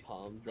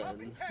napalm,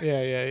 then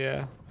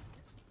Yeah.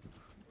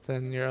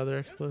 Then your other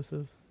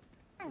explosive.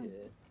 yeah.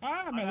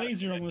 Ah, my I got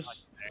laser it.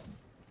 almost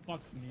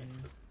fucked me.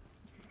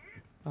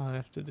 Oh, I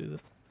have to do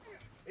this.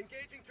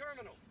 Engaging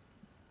terminal.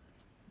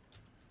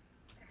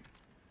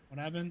 What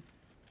happened?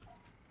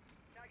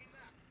 Tagging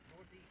map.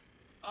 Northeast.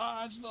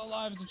 Ah, it's still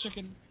alive. It's a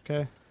chicken.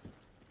 Okay.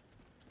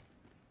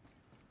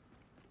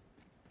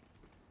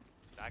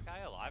 Is that guy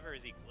alive or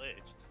is he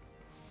glitched?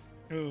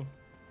 Who?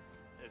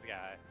 This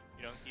guy.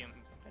 You don't see him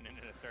spinning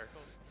in a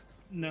circle?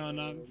 No,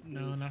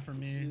 not for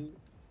me.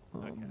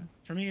 Okay.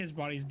 For me, his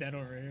body's dead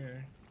over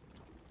here.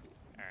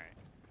 Alright.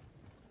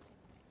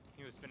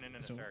 He was spinning in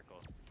a So- circle.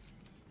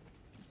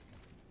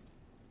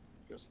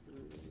 Just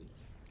through.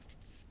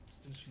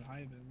 Just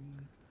vibing.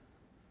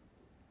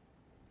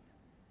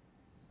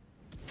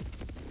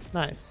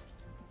 Nice.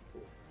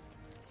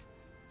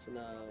 So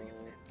now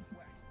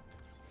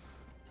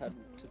head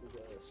to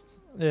the west.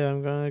 Yeah,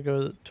 I'm gonna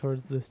go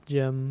towards this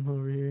gem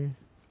over here.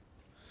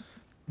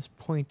 This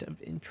point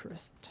of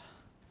interest.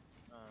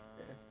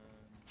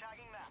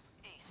 Tagging map.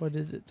 East. What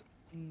is it?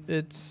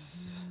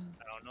 It's.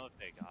 I don't know if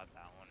they got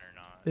that one or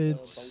not.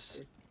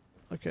 It's.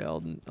 Okay,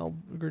 I'll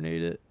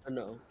grenade it.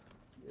 No.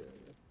 Yeah.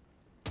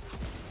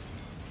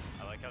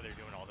 I like how they're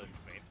doing all this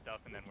main stuff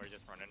and then we're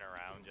just running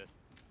around just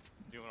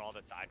doing all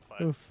the side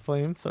quests. Ooh,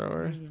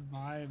 flamethrower. Just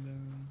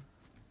vibing.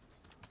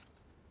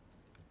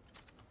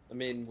 I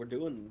mean, we're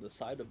doing the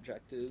side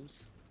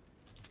objectives.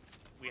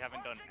 We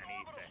haven't done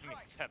anything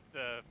except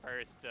the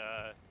first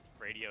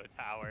radio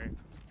tower.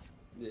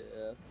 Yeah,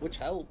 which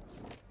helped.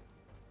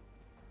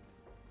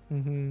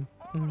 Mhm.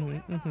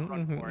 Mhm. Mhm.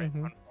 Run Mhm. for it,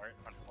 Mhm. run for it,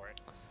 run for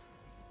it.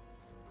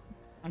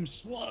 I'm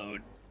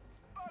slowed.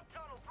 Bug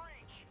tunnel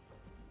breach.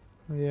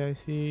 Yeah, I Hold in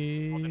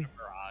see. a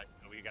barrage,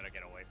 so we gotta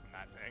get away from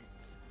that thing.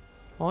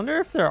 I wonder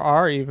if there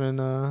are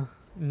even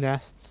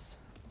nests.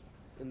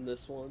 In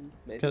this one,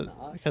 maybe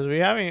not. Because we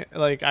haven't,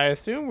 like, I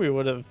assume we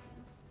would have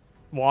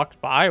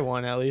walked by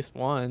one at least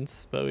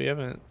once, but we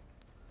haven't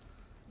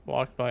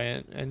walked by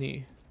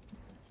any.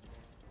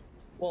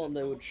 Well, and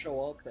they would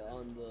show up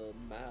on the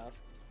map.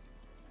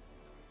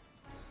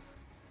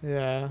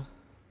 Yeah.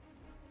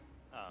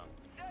 Um,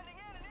 Sending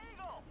in an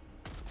eagle.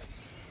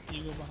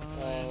 You go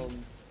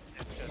behind.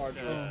 it's just Hard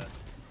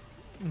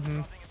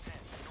Mhm.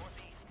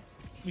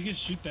 We can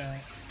shoot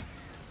that.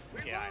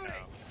 yeah, I know.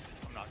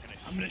 I'm not gonna.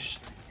 I'm gonna.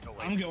 Go away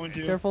I'm from going it.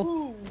 to.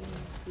 Careful.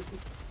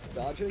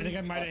 Dodging? I think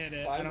I might have hit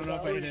it. I don't know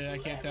if I hit it. I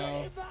can't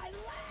tell.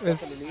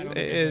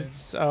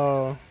 It's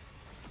oh.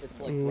 It's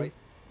like Ooh. right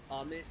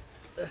on me.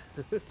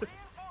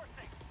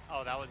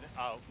 Oh, that was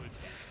boot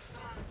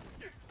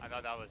camp. I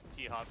thought that was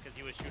T-Hop because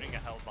he was shooting a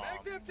hell bomb.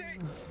 Mag's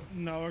empty.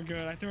 No, we're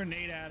good. I threw a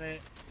nade at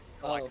it.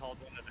 Oh, I Oh. called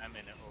one of them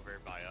in over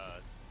by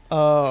us.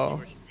 Oh. You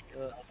were shooting a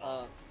hell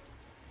bomb.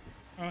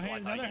 Oh, hey, I thought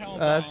another you- hell bomb.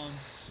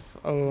 That's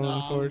No.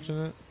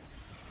 unfortunate.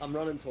 I'm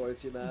running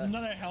towards you, There's Matt.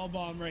 another hell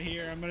bomb right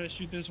here. I'm gonna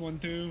shoot this one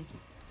too.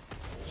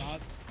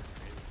 Shots.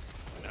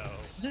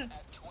 No.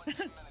 At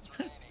 20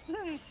 minutes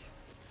remaining.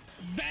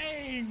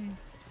 Bang!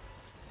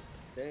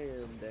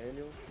 Damn,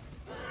 Daniel.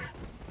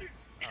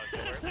 Oh, so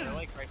we're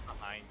like right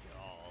behind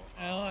y'all.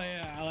 Hell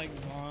yeah, I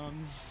like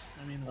bombs.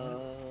 I mean,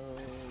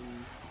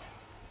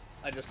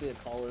 I just need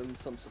to call in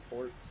some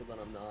support so that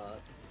I'm not.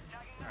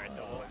 Alright,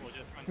 so we'll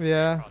just run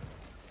Yeah. across.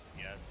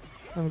 Yes.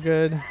 I'm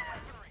good.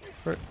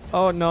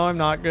 Oh no, I'm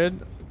not good.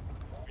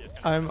 We're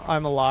just gonna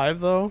I'm alive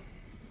though.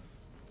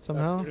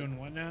 Somehow. we're doing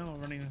what now?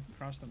 Running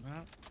across the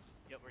map?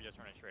 Yep, we're just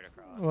running straight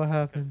across. What 'cause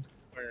happened?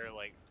 We're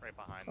like right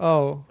behind them,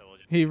 Oh, so we'll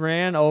just he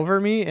ran over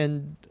me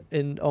and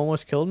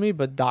almost killed me,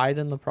 but died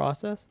in the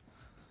process.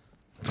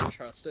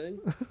 Interesting.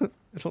 I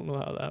don't know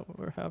how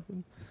that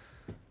happened,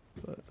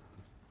 but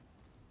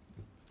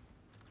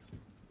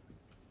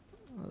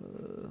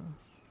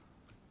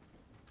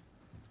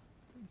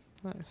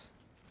nice.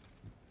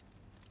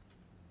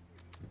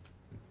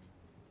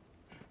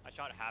 I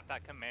shot half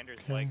that commander's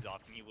Okay. legs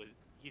off and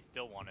he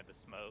still wanted the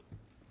smoke.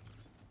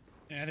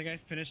 Yeah, I think I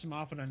finished him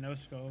off with a no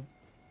scope.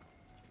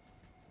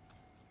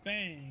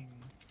 Bang!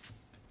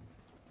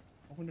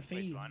 Open the Wait,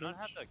 phase, do I not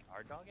have bitch. the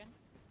guard dog in?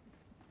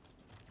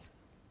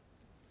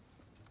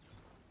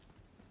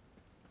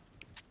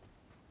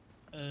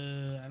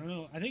 I don't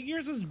know. I think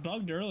yours was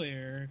bugged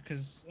earlier,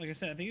 cause like I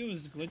said, I think it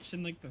was glitched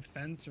in like the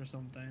fence or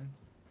something.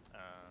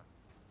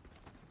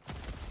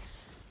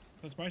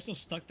 It's probably still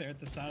stuck there at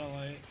the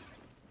satellite.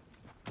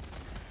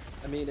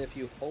 I mean, if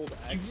you hold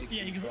X, you Yeah,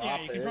 can you can, drop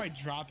yeah, you can it. probably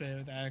drop it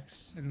with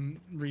X and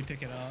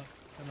re-pick it up.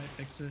 That might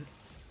fix it.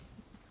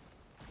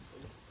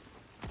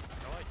 No,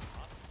 I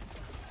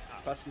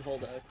not. Press and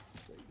hold X.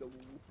 There you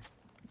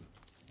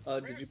go.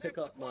 Did you pick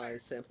up my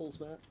samples,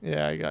 Matt?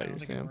 Yeah, I I got don't your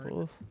think it worked.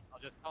 samples. I'll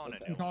just call in Okay.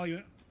 I a can new call one.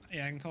 you.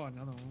 Yeah, I can call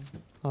another one.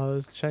 I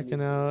was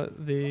checking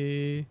out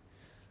the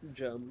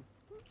Gem.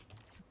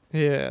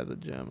 the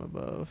gem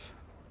above.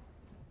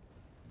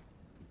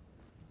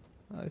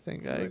 I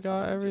think I Right got behind you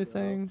now.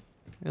 everything.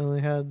 I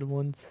only had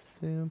one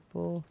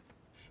sample.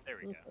 There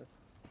we go.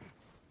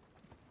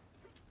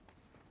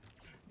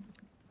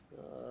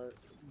 Okay.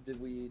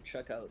 Did we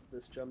check out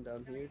this gem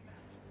down here?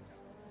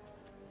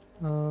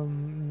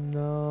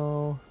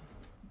 No.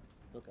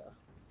 Okay.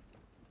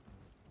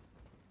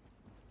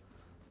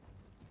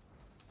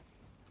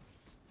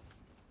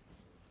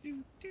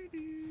 Do, do,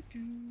 do, do.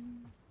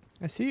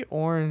 I see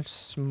orange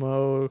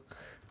smoke.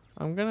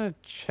 I'm gonna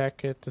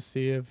check it to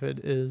see if it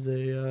is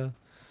a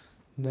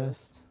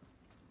nest.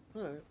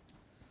 Alright.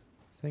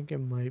 I think it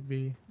might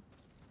be.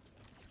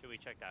 Should we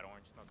check that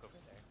orange smoke over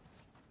there?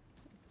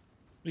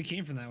 We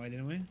came from that way,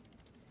 didn't we?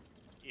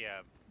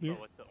 Yeah, We- but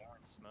what's the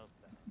orange smoke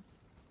then?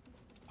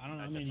 I don't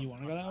know. I Just mean, you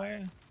want to go that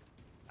way?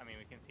 I mean,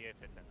 we can see if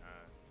it's in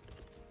us.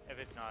 If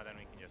it's not, then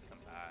we can just come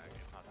back.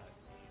 It's not that,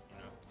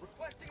 you know.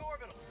 Requesting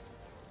orbital.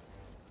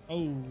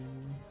 Oh.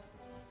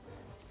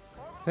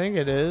 I think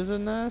it is a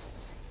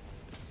nest.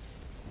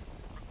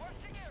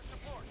 Requesting air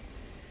support.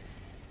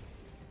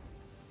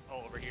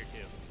 Oh, over here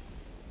too.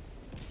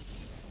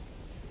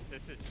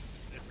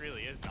 This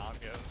really is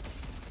Nongo.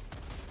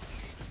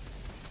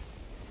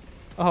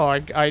 Oh,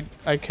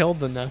 I killed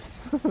the nest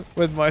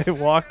with my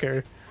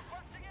walker.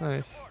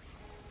 Nice.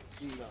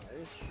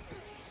 Nice.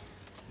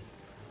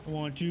 I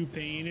want to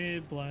paint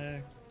it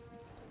black.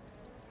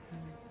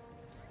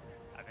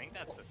 I think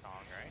that's the song,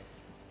 right?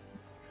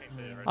 Paint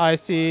the red I door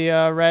see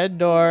a red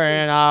door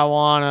and I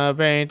wanna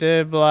paint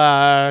it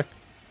black.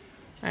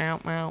 Ow, ow,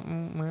 ow, black.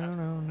 no,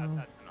 no, no.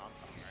 That's the non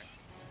song,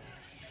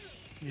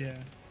 right? Yeah.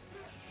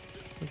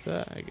 What's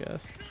that? I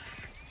guess.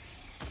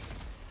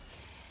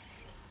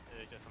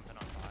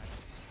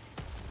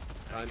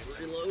 Trying to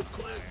reload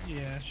quick.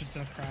 Yeah, it's just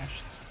a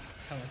crashed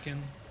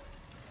Pelican.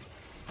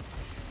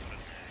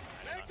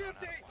 Mag's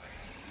empty.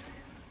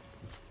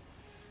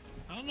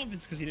 I don't know if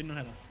it's because he didn't know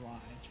how to fly.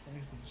 It's probably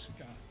because they just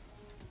got,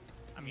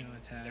 I mean,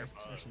 attacked they're or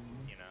bugs, something.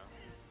 you know.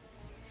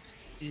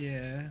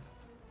 Yeah.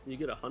 You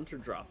get a hunter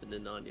dropping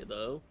in on you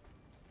though.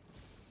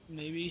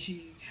 Maybe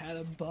he had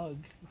a bug.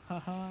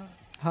 Haha.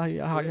 Hi.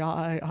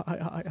 Rare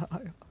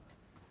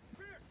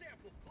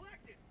sample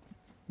collected.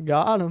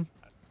 Got him.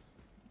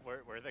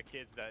 We're the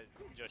kids that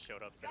just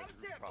showed up to the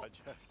group project.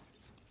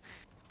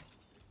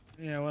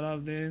 Yeah, what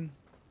up, dude?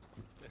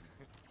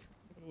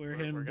 We're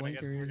hitting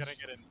blinkers. We're gonna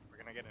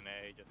get an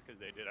A just because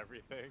they did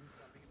everything.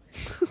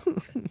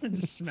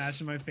 Just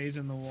smashing my face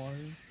in the water.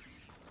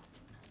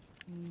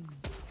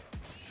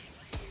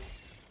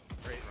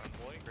 Great run,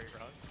 boy. Great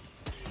run.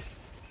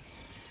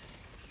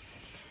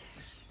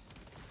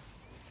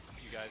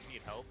 You guys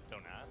need help?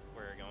 Don't ask.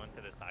 We're going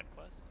to the side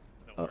quest.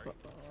 Don't worry.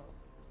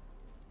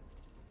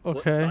 What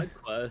Okay. side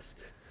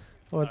quest?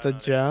 What, the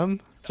there's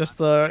gem? Just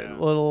the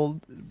little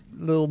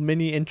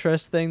mini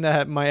interest thing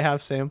that might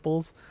have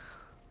samples.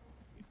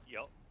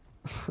 Yup.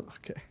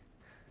 Okay.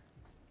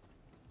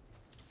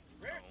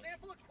 Rare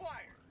sample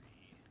acquired.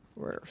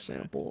 Rare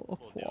sample We'll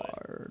do it.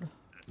 acquired.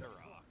 That's a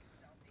rock.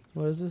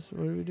 What is this?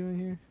 What are we doing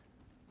here?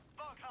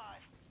 Bug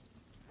hive.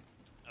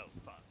 Oh,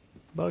 fuck.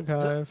 Bug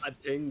hive. I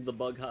pinged the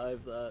bug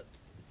hive that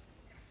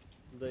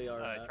they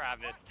are at.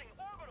 Travis, Requesting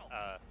orbital.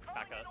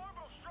 back Calling in up.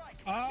 orbital strike.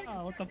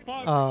 Ah, what the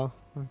fuck? Oh,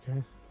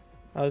 okay.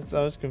 I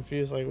was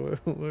confused. Like, what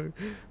are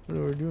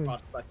we doing?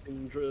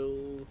 Prospecting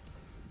drill.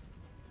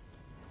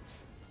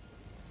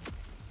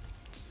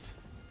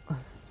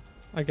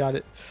 I got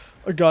it.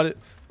 I got it.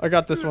 I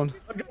got this one.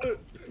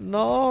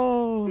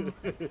 No.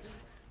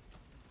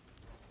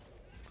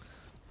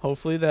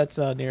 Hopefully that's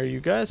near you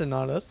guys and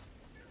not us.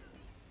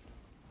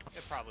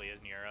 It probably is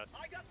near us.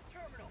 I got the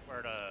terminal. We're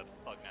at a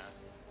bug nest.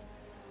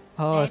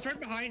 Oh, Oh, it's right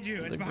behind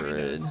you. It's the behind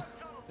grid. us.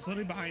 It's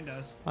literally behind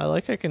us. I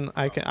like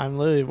I'm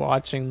literally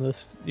watching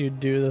this. You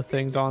do the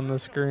things on the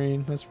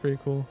screen. That's pretty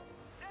cool.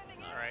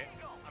 Alright,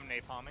 I'm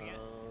napalming it.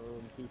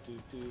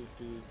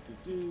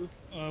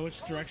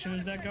 Which direction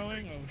is that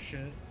going? Oh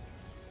shit.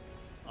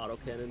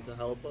 Autocannon to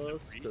help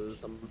us,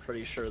 because I'm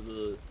pretty sure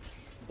the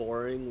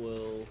boring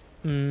will.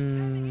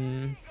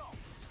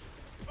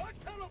 Bug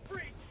tunnel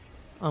breach.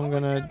 I'm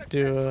gonna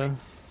do a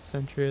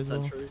sentry as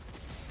well. Sentry.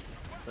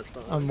 That's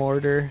fine. A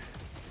mortar.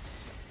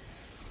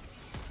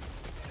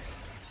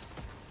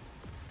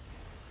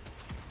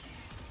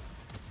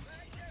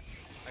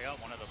 I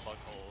got one of the bug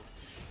holes.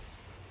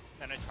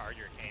 Then a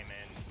charger came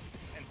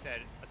in and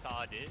said,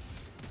 Assad did.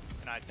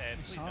 And I said,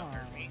 please don't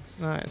hurt me.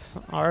 Nice.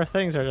 Our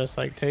things are just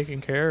like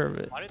taking care of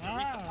it. Why did the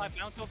resupply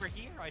bounce over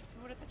here? I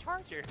threw it at the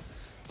charger.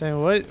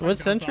 Dang, what goes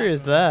sentry off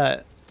is though.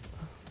 that?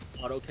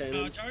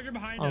 Autocannon. Charger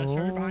behind us.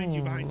 Charger behind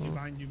you. Behind you. Oh.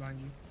 Behind you. Behind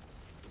you.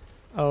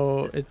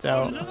 Oh, it's Oh,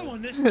 out. there's another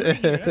one. There's 3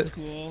 here. That's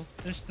cool.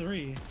 There's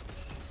 3.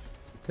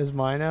 Is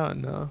mine out?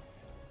 No.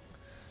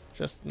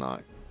 Just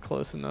not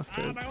close enough Ah,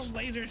 to. my own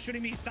laser is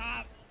shooting me.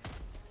 Stop.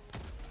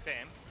 Same.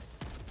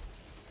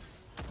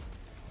 Oh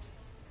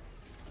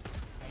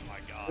my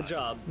god. Good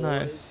job, boys.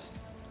 Nice.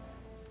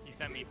 You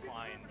sent me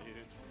flying, dude.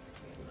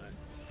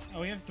 Oh,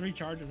 we have 3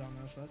 chargers on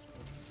us. That's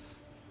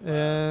cool.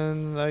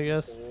 And I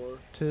guess 4.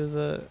 to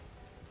the.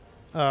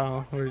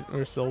 Oh,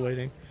 we're still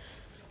waiting.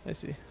 I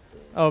see.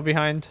 Oh,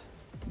 behind.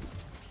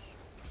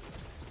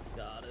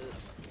 Got it.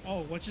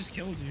 Oh, what just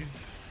killed you?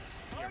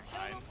 Your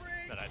mines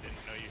that I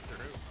didn't know you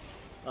threw.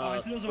 Oh,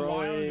 I threw those a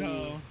while throwing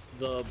ago.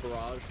 The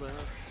barrage map.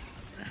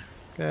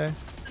 Okay.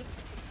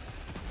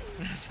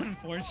 That's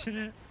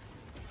unfortunate.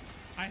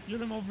 I threw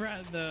them over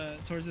at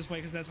towards this way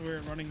because that's where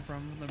we're running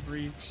from, the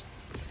breach.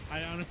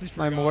 I honestly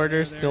My forgot.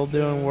 mortar's they were still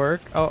there, doing too.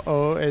 work.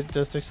 Oh, it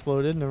just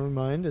exploded. Never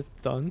mind. It's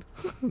done.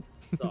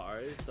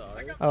 Sorry.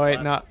 Oh wait,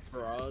 Last not.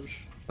 barrage.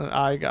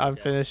 I'm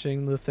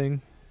finishing the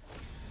thing.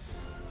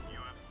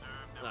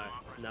 Alright,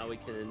 now we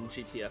can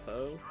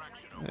GTFO.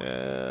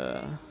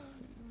 Yeah.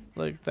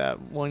 Like that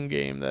one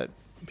game that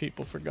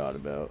people forgot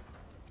about.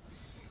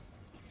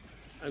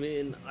 I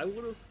mean, I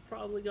would have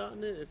probably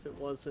gotten it if it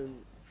wasn't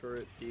for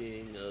it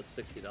being a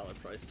 $60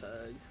 price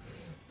tag.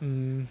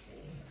 Mm.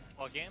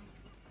 What game?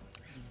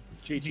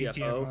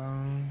 GTFO.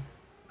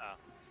 Oh.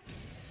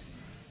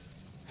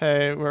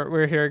 Hey,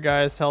 we're here,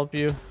 guys. Help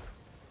you.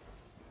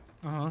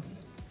 Uh-huh.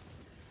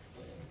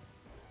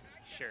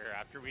 Sure,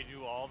 after we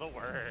do all the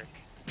work.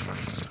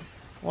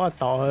 What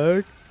the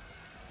heck?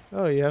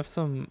 Oh, you have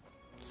some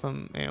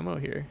ammo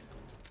here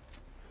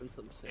And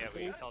some Yeah, samples.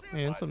 we helped and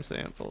provide some it.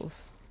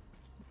 samples.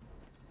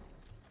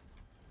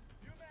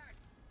 New mag.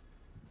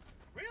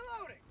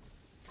 Reloading.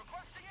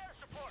 Requesting air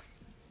support.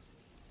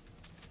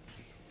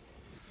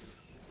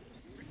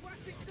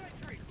 Requesting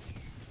sentry.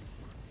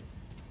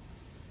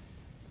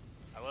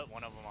 I lit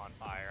one of them on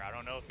fire. I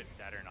don't know if it's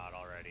dead or not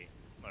already,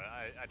 but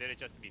I did it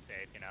just to be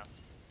safe, you know?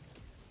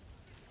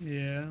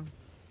 Yeah.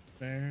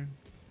 Fair.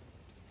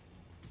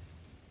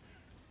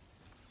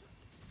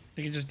 I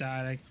think it just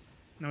died.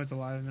 No, it's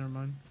alive. Never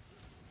mind.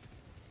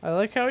 I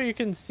like how you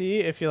can see,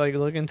 if you like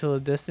look into the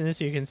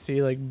distance, you can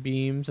see like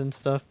beams and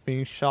stuff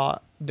being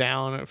shot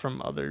down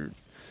from other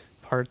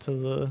parts of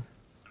the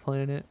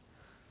planet.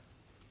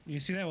 You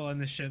see that well in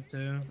the ship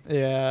too.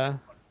 Yeah.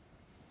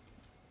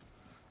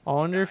 I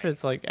wonder if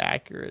it's like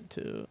accurate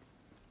to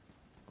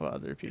what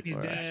other people He's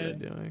are actually dead.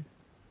 doing.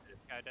 This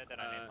guy dead that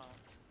I napalm?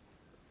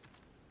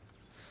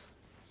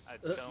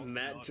 I don't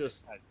Matt know if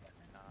just this guy's dead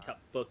or not.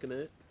 Kept booking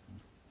it.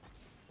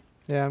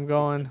 Yeah, I'm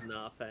going.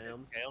 Nah, His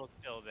fam. tail's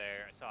still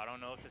there, so I don't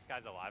know if this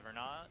guy's alive or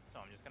not. So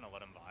I'm just gonna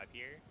let him vibe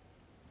here.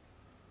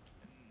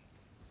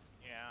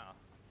 Yeah.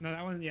 No,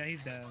 that one. Yeah,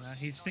 he's dead.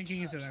 He's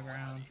sinking into the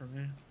ground for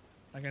me.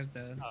 That guy's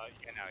dead. Oh,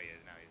 yeah, now he is.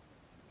 Now he is.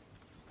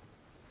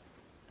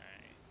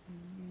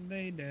 Alright.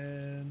 They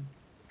dead.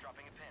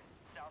 Dropping a pin.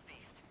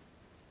 Southeast.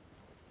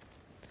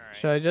 Alright.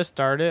 Should I just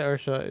start it or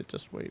should I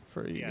just wait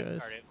for you Yeah, guys?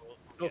 start it. We'll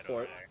Go get for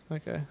over it. there.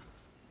 Okay.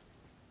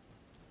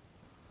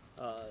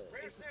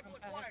 Radar sample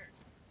acquired.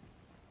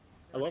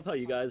 I love how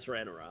you guys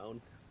ran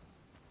around.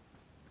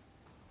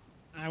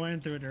 I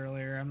went through it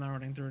earlier. I'm not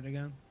running through it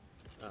again.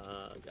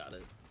 Got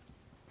it.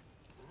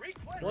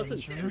 Request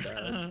Wasn't too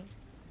bad.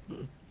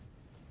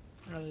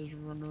 Rather just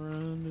run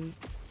around. Dude.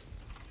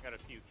 Got a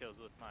few kills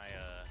with my,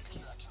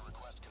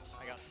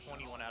 I got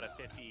 21 out of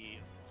 50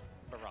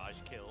 barrage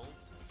kills.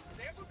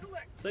 sample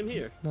collect. Same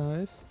here.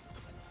 Nice.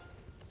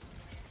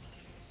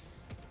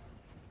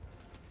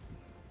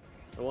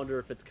 I wonder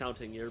if it's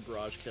counting your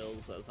barrage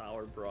kills as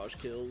our barrage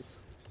kills,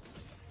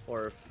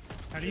 or if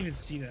How do you even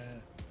see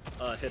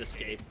that? hit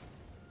escape.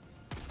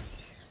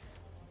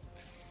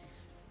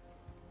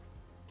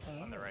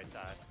 On the right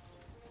side.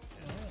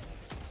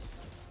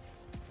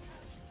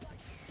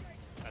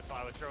 That's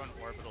why I was throwing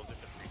orbitals at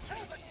the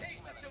Have creatures. a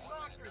taste of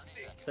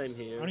democracy. Same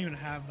I here. don't even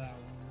have that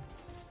one.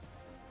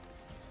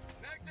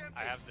 Max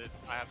empty.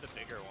 I have the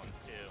bigger ones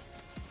too.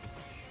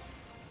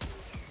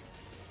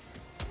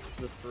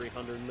 The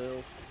 300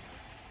 mil.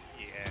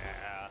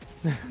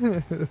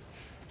 Yeah.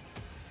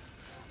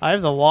 I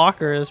have the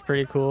walker, is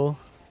pretty cool.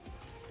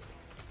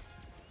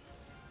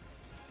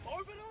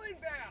 Orbital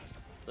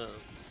inbound.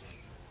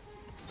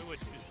 Who would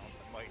do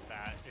something like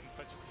that in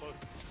such close?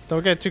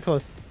 Don't get too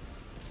close.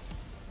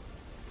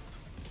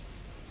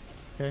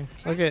 Okay,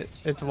 look at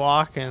it's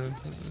walking.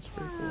 It's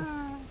pretty cool.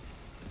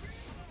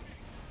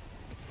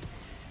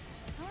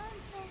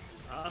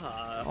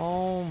 Ah.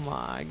 Oh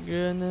my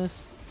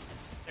goodness.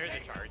 There's a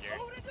charger.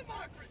 Vote of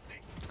democracy.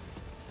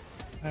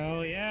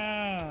 Hell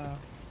yeah!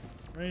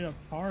 Ready to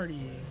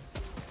party.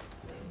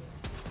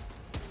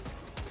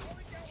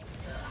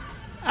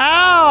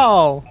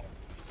 Ow!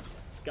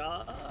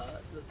 Scott.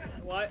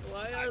 Why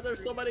are there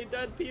so many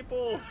dead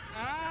people?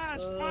 Ah,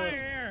 it's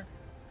fire!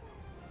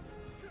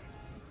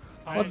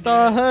 What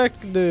the heck,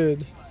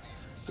 dude?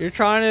 You're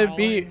trying to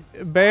beat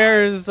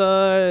Bear's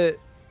Calling.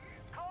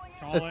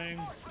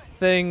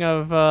 thing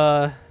of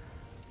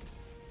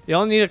you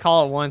only need to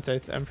call it once.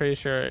 I'm pretty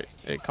sure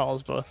it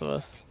calls both of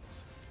us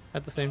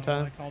at the same I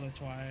time. called it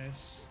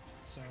twice,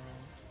 so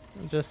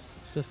Just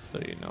so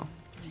you know.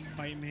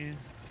 bite me.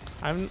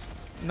 I'm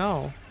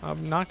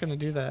not gonna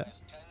do that.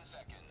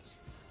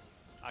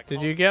 I Did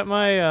called you get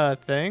my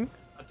thing?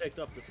 I picked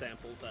up the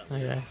samples at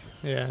Okay. least.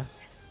 Yeah.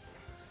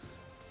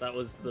 That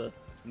was the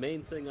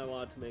main thing I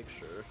wanted to make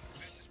sure.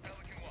 This is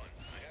Pelican 1.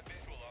 I have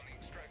visual on the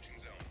extraction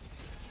zone.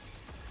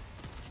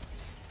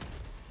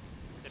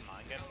 Did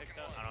mine get picked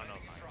up? I don't know.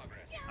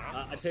 If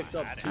mine. I picked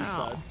up 2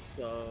 Ow. sets,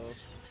 so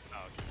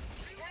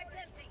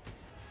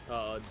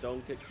Oh, okay.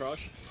 don't get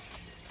crushed.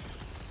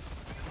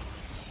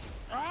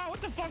 Ah,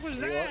 what the fuck was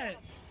What? that?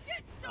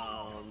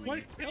 What?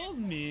 What killed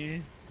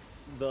me?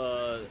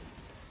 The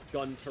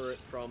gun turret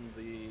from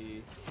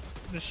the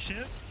The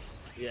ship?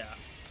 yeah.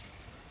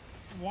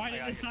 Why I did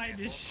got it your decide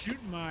to sample.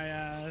 shoot my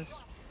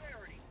ass?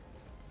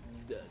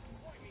 d-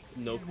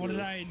 No clue. What did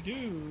I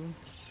do?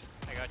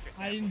 I got your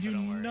sample. I didn't so do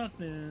don't worry.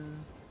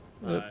 nothing.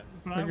 Alright.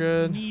 But We're I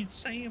good. need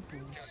samples.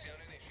 Countdown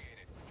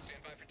initiated.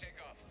 Stand by for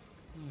takeoff.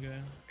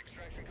 Okay.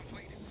 Extraction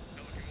complete.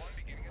 Pelican 1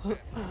 beginning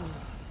ascent.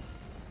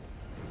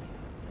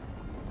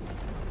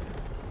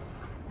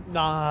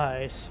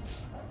 Nice.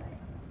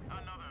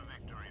 Another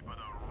victory for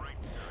the right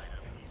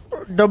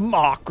side of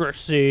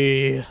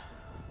Democracy.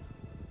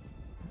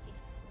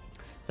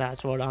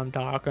 That's what I'm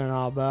talking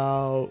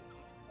about.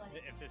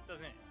 If this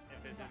isn't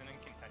in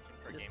contention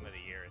for game of the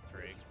year,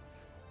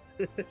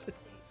 it's rigged.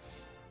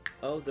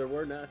 Oh, there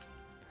were nests.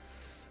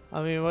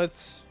 I mean, what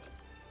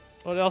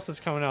else is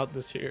coming out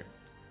this year?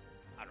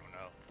 I don't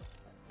know.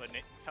 But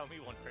tell me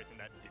one person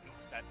that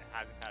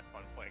hasn't had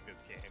fun playing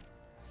this game.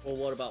 Well,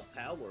 what about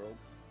Pal World?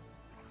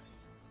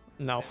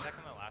 No. Didn't that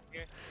come out last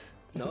year?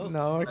 No,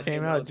 No, it that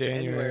came out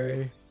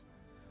January.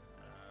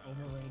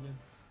 Overrated.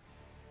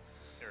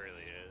 It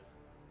really is.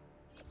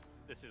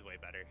 This is way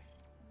better.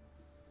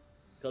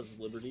 Because of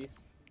Liberty.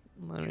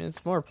 I mean,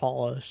 it's more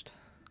polished.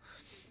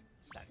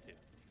 That too.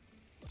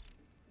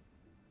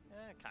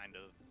 Kind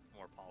of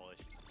more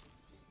polished.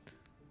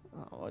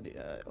 Oh,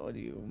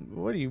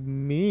 what do you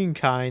mean,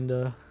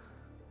 kinda?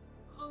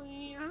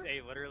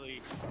 They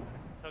literally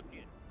took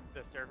the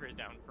the server's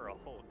down for a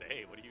whole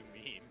day. What do you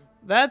mean?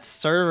 That's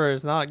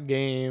servers, not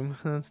game.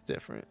 That's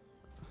different.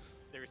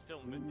 There's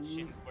still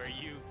missions where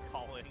you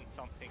call in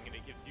something and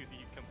it gives you the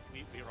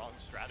completely wrong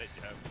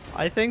stratagem.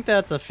 I think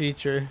that's a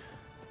feature.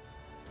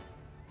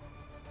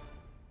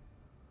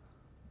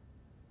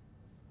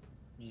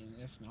 I mean,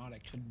 if not,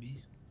 it could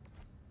be.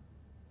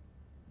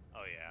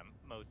 Oh yeah,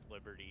 most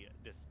liberty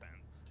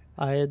dispensed.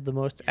 I had the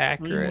most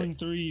accurate,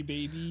 313,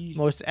 baby.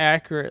 most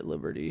accurate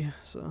liberty.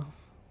 So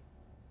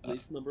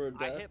Least number of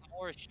I deaths. hit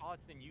more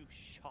shots than you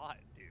shot,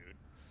 dude.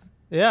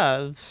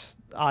 yeah, it's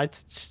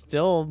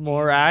still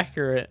more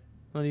accurate.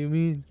 What do you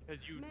mean?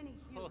 Because you Many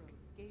took. heroes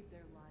gave their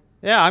lives.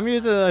 Yeah, I'm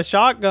using a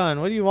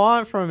shotgun. What do you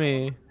want from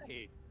me?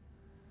 Hey,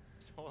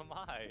 so am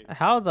I.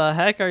 How the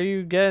heck are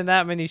you getting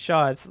that many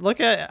shots? Look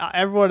at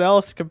everyone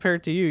else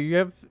compared to you. You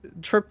have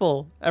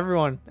triple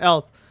everyone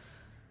else.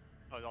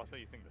 I was also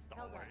using the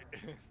stalwart.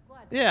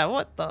 Glad to Yeah,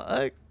 what the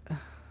heck?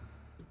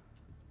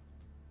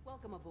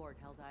 welcome aboard,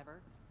 Helldiver.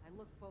 I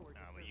look forward No,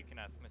 to but serving. you can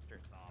ask Mr.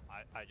 Thom.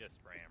 I just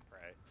spray and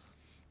pray.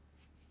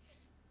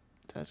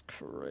 That's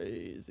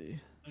crazy.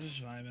 I'm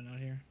just vibing out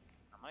here.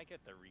 I might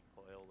get the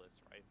recoilless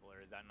rifle, or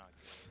is that not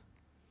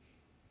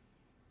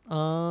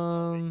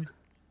good?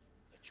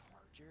 The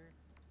charger?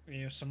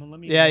 Yeah, someone let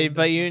me. Yeah, load the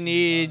but you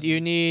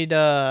fucking need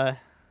gun.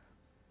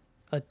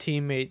 a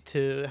teammate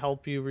to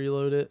help you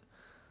reload it.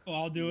 Oh,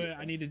 I'll do it.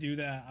 I need to do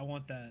that. I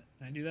want that.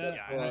 Can I do that?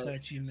 Yeah, I want that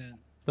achievement.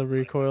 The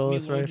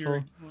recoilless load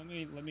rifle.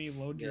 your, let me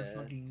load your Yeah.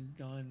 fucking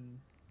gun.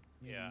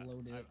 Let me Yeah,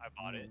 load it. I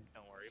bought it.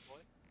 Don't worry, boy.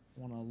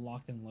 Want to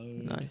lock and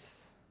load.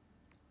 Nice.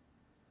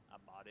 I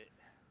bought it.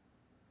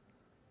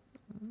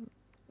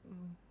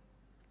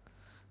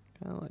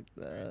 Kind of like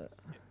that.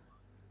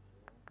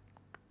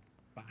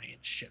 Buying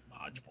shit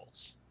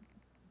modules.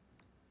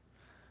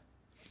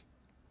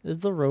 Is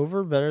the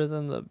rover better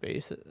than the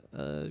base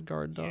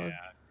guard dog? Yeah,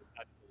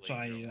 that's the So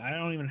laser I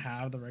don't even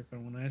have the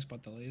regular one. I just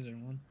bought the laser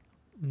one.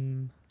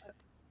 Mm.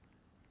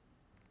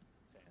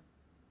 Sam.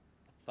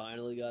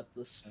 Finally got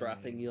the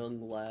strapping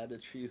young lad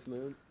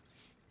achievement.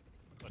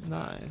 What's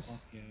that? Nice. Fuck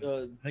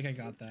yeah. I think I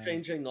got that.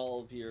 Changing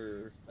all of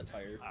your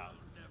attire.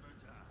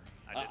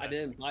 I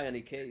didn't buy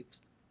any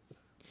capes.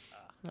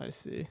 I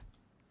see.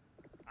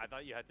 I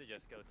thought you had to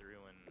just go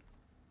through and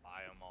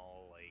buy them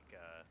all,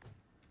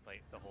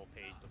 like the whole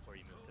page before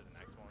you move to the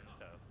next one.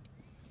 So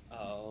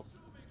Oh.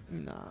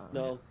 Nah.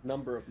 No,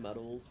 number of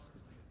medals.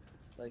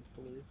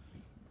 Thankfully.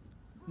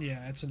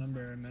 Yeah, it's a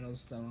number of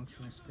medals that unlocks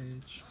the next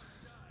page.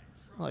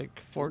 Like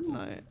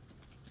Fortnite.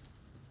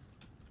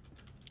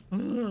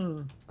 That's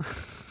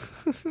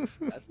a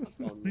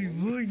fun The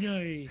one.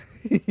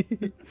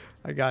 Fortnite.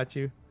 I got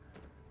you.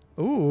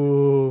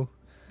 Ooh,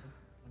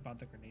 About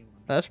the grenade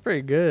one. that's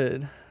pretty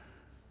good.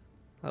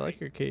 I like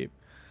your cape.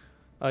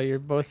 Oh, you're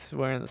both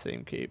wearing the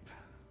same cape.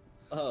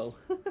 Oh.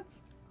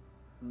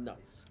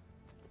 Nice.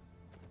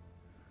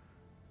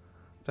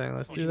 Dang,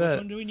 let's do Which that.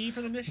 one do we need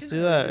for the mission? do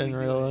or that do in we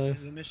real do it? life.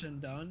 Is the mission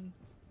done?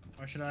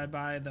 Or should I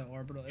buy the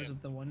orbital? Is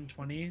it the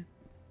 120?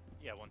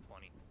 yeah,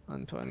 120.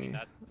 On 20.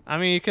 That's I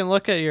mean, you can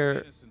look at your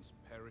Innocents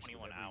perish in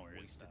 21 every hours,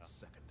 wasted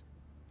so. second.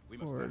 We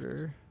must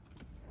order.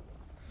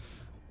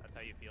 that's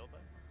how you feel, bud.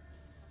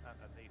 That's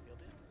how you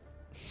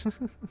feel,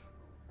 dude.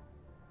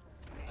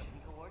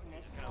 Mission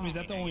coordinates. I mean, is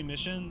that the only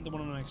mission? The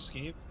one on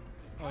escape?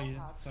 Oh yeah,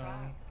 sorry.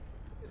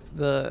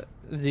 The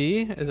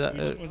Z is that?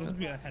 Was it supposed to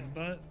be a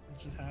headbutt?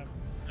 Let's just have.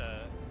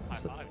 High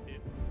So- five, dude.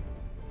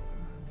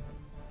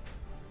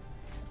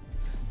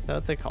 Is that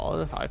what they call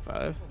it? A high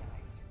five.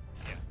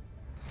 Yeah.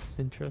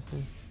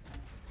 Interesting.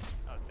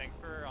 Thanks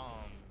for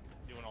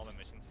doing all the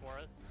missions for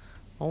us.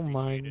 Oh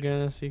my Appreciate it.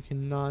 goodness, you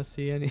cannot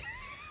see any. Wait,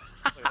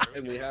 where are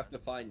And we going? have to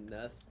find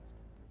nests.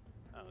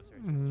 Oh, sorry.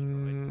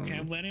 Mm. Okay,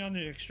 I'm landing on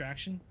the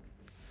extraction.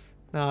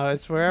 No,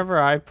 it's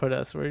wherever I put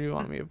us. Where do you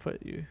want me to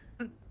put you?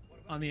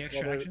 On the Well,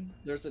 extraction.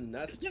 there's a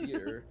nest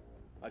here.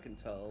 I can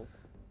tell.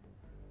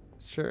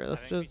 Sure, I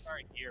let's think we just.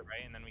 start here,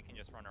 right, and then we can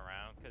just run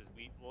around because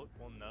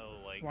we'll know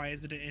like. Why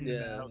is it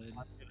invalid?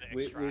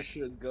 We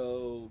should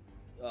go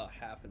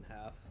half and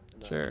half.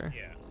 and then- Sure.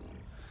 Yeah.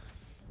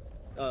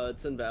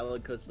 It's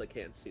invalid because they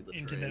can't see the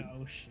Into train.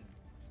 the ocean.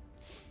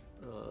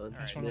 Uh,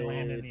 I just Alright. want to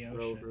land in the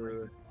road, ocean.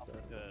 rover,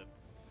 The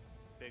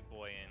big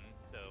boy in,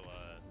 so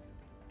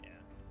yeah,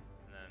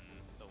 and then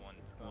the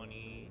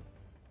 120,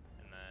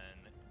 and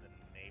then the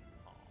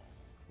napalm.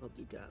 I'll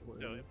do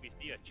Gatling. So if we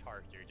see a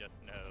charger,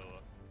 just know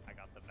I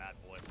got the bad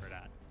boy for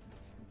that.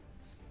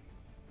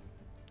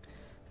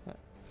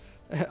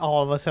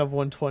 All of us have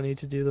 120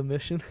 to do the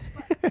mission.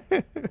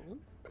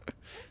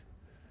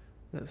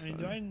 That's I mean,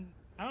 fine.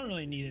 I don't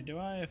really need it, do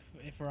I?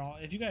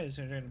 If you guys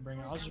are gonna bring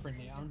it, I'll just bring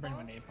it. I'm bringing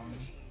my napalm.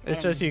 It's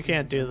I don't just you need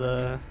can't do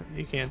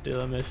it.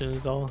 the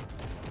missions all.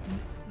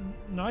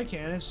 No, I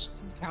can. It's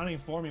counting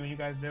for me when you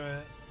guys do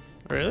it.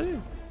 Really?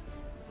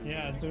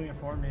 Yeah, it's doing it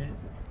for me.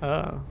 Oh. I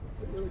don't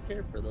really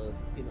care for the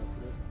peanuts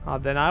in it. Oh,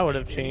 then I would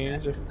have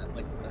changed if I like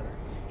it better.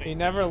 he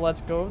never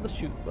lets go of the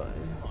shoot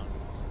button. Hold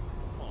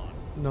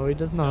on. No, he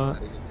does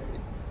not.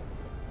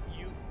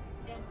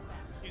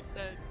 You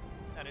said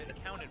that it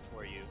accounted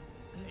for you,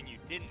 and you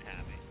didn't have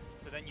it.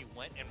 So then you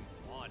went and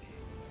bought it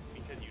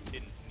because you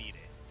didn't need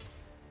it.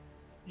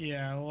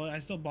 Yeah, well, I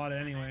still bought it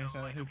anyway, so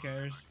who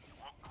cares?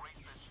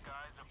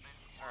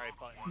 Alright,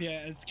 button.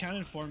 Yeah, it's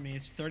counted for me.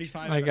 It's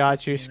 35. I out of got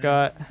 50, you, and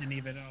Scott. I didn't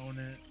even own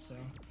it, so.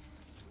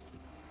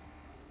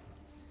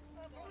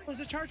 Oh, there's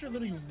a charger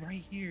literally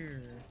right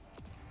here.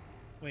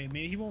 Wait,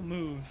 maybe he won't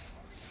move.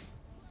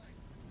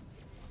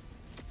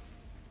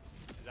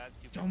 Is that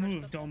super Don't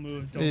move, don't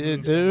move, don't It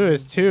move. do don't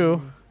is move, two.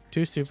 don't move.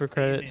 2 super Stay in it,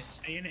 credits.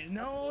 stay in it.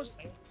 No,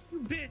 stay, you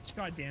bitch,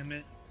 god damn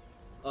it.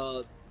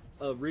 A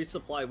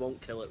resupply won't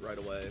kill it right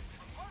away.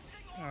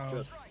 Oh,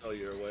 Just so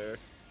you're aware.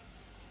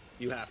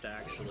 You have to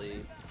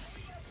actually.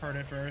 heard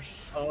it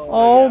first.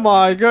 Oh yeah.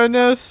 my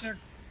goodness.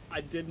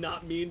 I did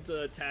not mean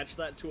to attach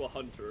that to a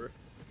hunter.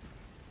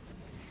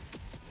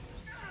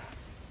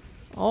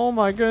 Oh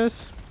my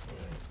goodness.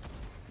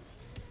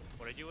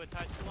 What did you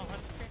attach to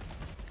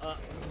 100?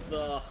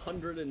 The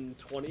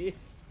 120.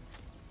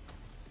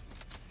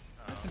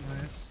 That's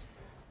nice.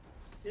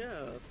 Yeah.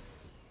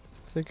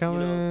 Is it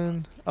coming?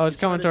 know, Oh, it's You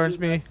try coming to towards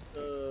do me.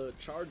 that,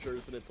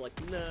 chargers, and it's like,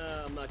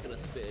 nah, I'm not gonna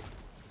stick.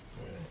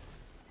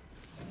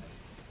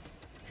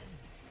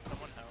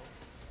 Someone help.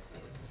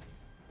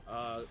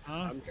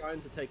 I'm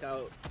trying to take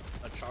out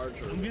a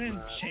charger. I'm with getting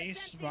that.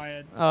 chased by a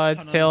Its ton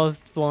of tail is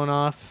blown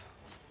off.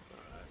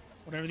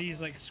 whatever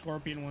these like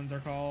scorpion ones are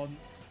called.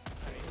 I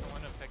need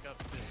someone to pick up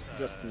this,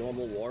 Just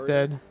normal It's warrior.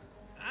 dead.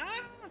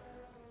 Ah!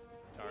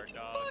 guard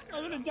dog. Fuck!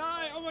 I'm gonna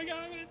die! Oh my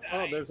god, I'm gonna Oh,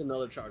 die! there's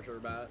another charger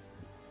bat.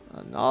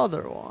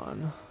 Another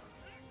one.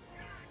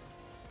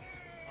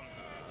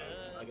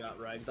 I got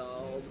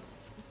ragdolled.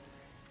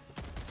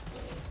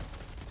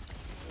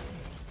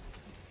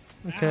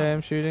 Okay,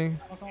 I'm shooting.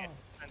 Fuck off.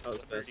 I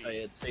was gonna say,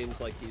 it seems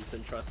like he's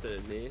interested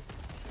in me.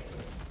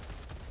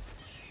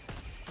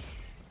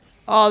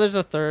 Oh, there's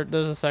a third.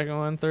 There's a second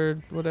one.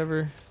 Third,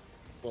 whatever.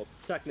 Well,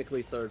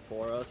 technically third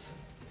for us.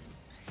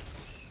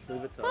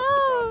 Leave it to us Ah.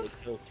 to probably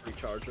kill 3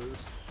 chargers.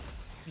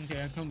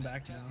 Okay, I'm coming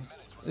back now.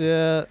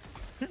 Yeah.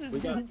 We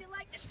got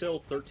still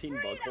 13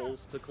 bug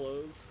holes to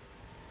close.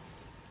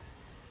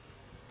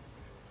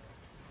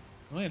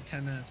 I only have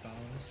 10 minutes, by the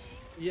way.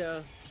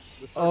 Yeah,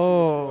 the search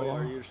Oh. and destroy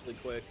are usually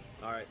quick.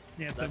 Alright.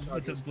 Yeah, it's that a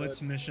charger's blitz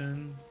dead.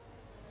 mission.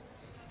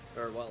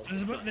 Or, well,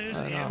 There's, there's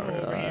I don't ammo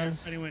over here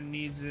realize. if anyone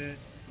needs it.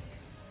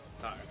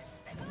 alright.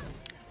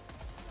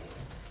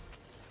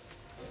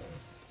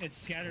 It's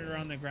scattered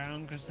around the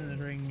ground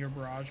considering your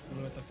barrage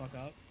blew it the fuck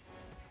up.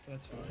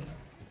 That's fine.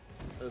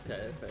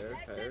 Okay,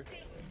 fair.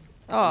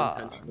 Ah.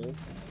 Intentional.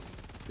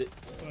 But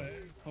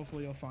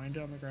hopefully you'll find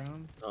it on the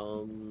ground.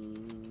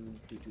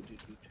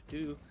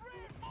 Do.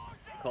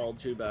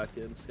 Called you back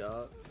in,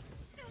 Scott.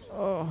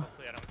 Oh.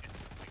 Hopefully I don't get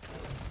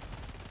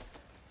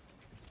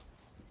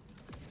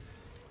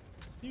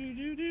Do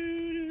do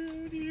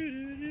do do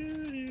do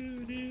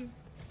do do do.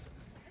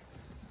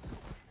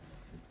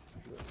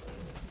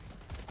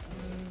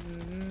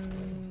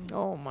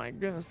 Oh my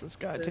goodness, this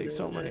guy takes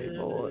so many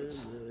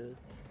bullets.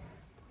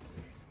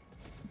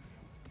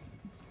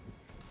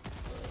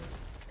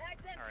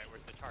 Alright,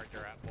 where's the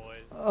charger at,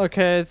 boys?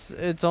 Okay,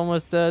 it's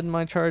almost dead,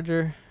 my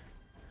charger.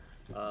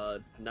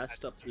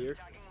 Nest up here.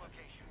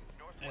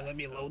 Hey, let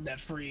me load that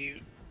for you.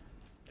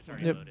 It's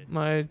already Yep, loaded.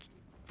 my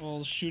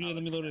Well, shoot it.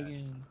 Let me load it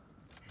again.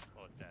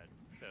 Well, it's dead,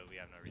 so we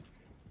have no reason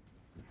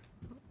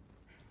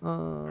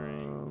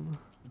to.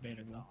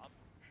 Beta go.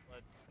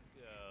 Let's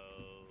go.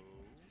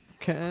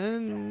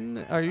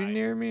 Ken, are you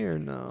near me or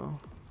no?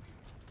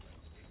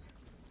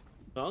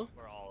 Huh?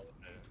 We're all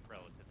in the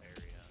relative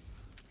area.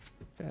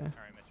 Okay.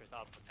 Alright, Mr.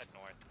 Thop, let's head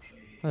north.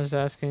 I was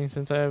asking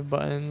since I have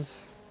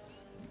buttons.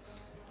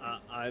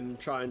 I'm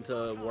trying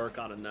to work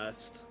on a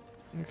nest.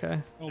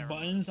 Okay. Oh,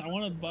 buttons. I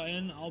want a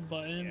button. I'll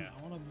button. Yeah.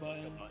 I want a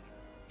button.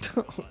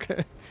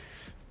 Okay.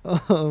 I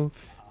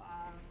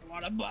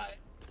want a button.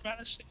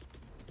 Fast as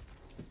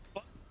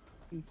fuck,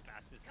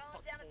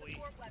 boy.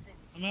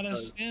 I'm out of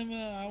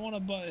stamina. I want a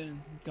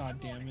button. God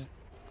damn it.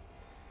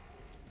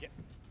 Get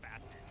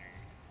faster.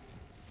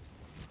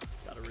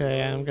 Gotta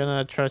Okay, I'm reload.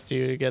 gonna trust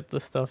you to get the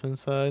stuff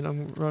inside.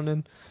 I'm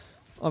running.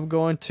 I'm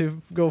going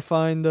to go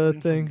find a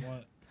From thing.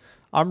 what?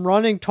 I'm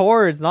running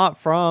towards, not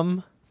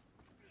from.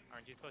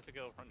 Aren't you supposed to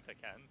go run to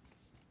Ken?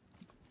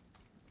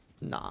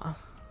 Nah.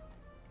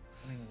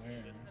 Running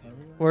where?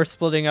 Everywhere? We're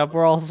splitting up.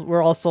 We're all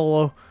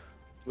solo.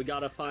 We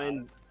gotta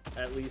find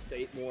at least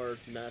 8 more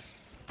nests,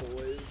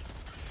 boys.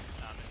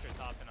 Mr.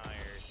 Thop and I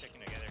are sticking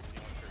together because he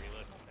wants to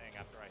relive the thing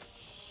after I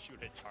shoot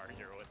a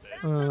charger with it.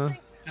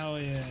 Hell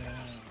yeah.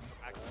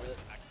 Back to it,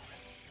 back to it.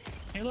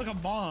 Hey, look, a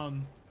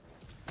bomb.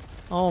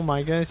 Oh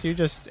my goodness, you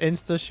just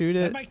insta shoot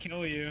That it. might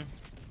kill you.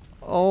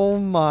 Oh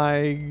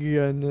my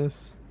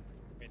goodness.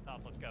 Okay,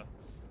 Thop, let's go.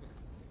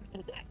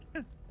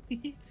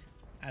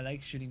 I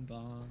like shooting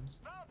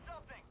bombs.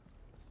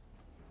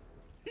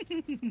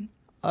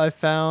 I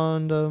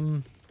found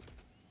A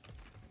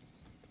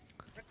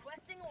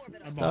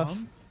Stuff.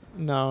 bomb?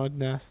 no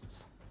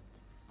nests.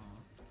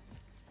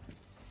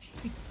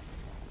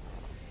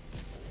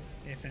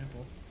 Yeah,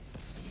 sample.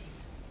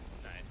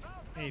 Nice.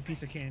 Hey,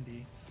 piece of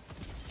candy.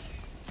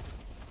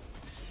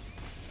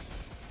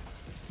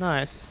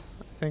 Nice.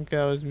 I think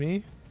that was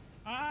me.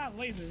 Ah,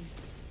 laser.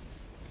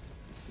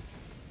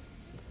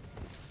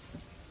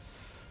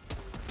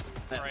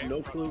 I have Alright,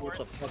 no clue what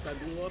the fuck I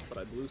blew up, but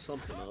I blew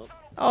something up.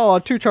 Oh,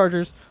 2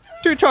 chargers.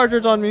 2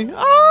 chargers on me.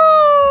 Ah!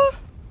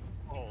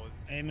 Oh,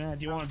 Hey man,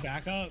 do you want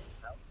backup?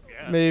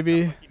 yeah.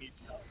 Maybe. sounds like you need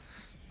help.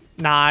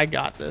 Nah, I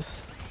got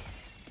this.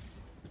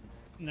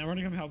 No, we're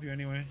gonna come help you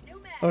anyway.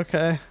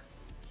 Okay.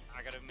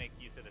 I gotta make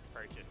use of this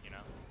purchase, you know?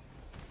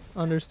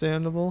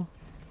 Understandable.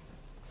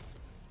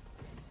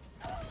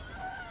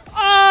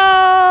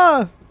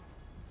 Ah!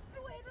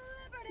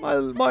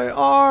 My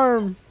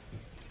arm.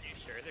 Are you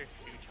sure there's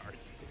 2 charges?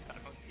 I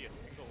don't see a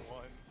single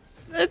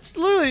one. It's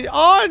literally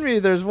on me.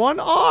 There's one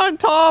on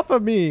top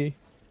of me.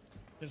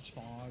 There's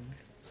fog.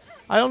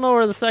 I don't know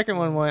where the second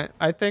one went.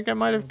 I think I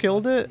might have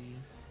killed it.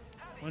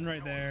 One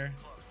right there.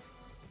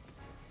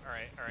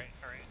 Alright, alright,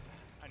 alright.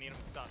 I need him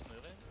to stop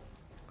moving.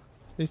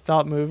 He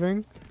stopped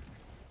moving.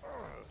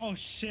 Oh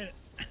shit.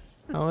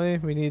 How many?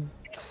 We need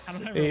How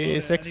do I reload it? I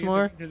 6 think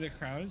more. Did it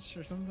crouch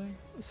or something?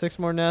 6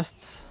 more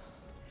nests.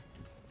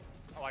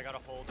 Oh, I gotta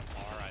hold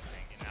R, I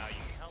think, and now you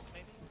can help,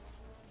 maybe?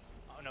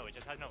 Oh no, it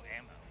just has no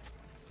ammo.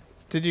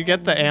 Did you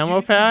get the Did ammo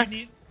you- did you pack?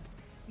 need-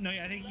 No,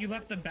 I think you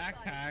left the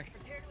backpack.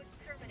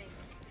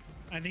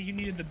 I think you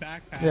needed the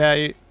backpack.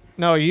 Yeah.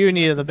 No, you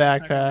needed the on the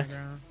backpack.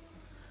 ground.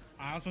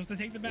 I was supposed to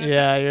take the backpack.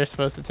 Yeah, you're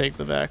supposed to take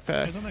the It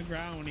backpack. was on the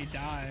ground when he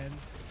died.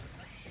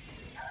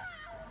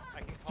 I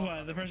can So call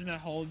what, the person that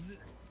holds it?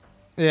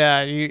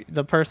 Yeah,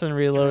 the person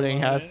reloading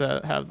reload has it?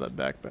 to have the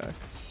backpack.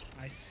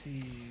 I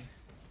see.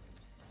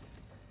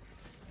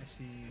 I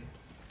see.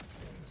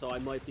 So I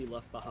might be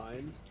left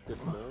behind. Good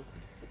to know.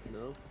 Good to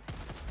know.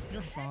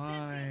 You're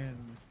fine.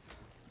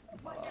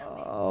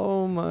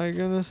 Oh my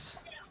goodness.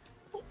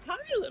 Hi,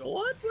 little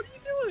one. What are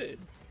you doing?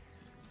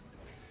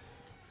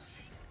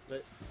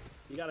 But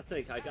you gotta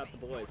think. I got the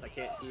boys. I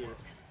can't hear.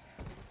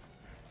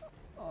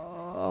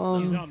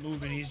 He's not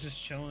moving. He's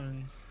just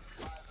chilling.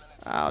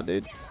 Ow,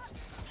 dude.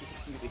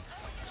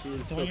 She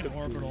is so Throwing an confused.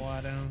 orbital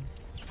at him.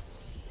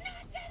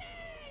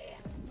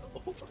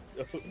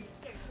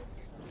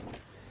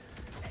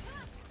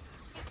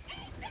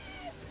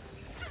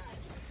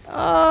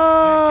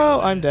 Oh,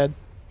 I'm dead.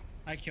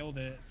 I killed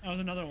it. That was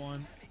another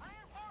one.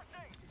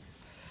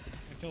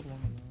 I killed one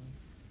of them.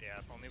 Yeah,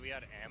 if only we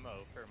had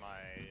ammo for my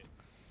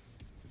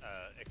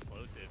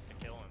explosive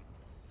to kill him.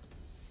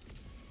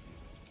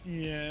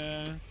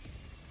 Yeah.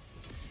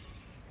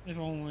 If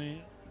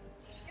only.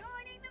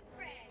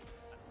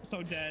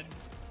 So dead.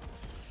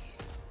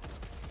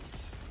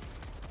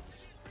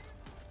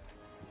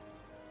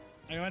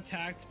 I got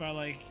attacked by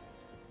like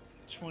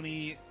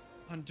 20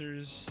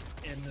 hunters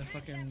and the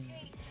fucking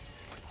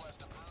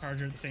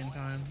charger at the same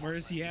time. Where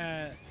is he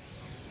at?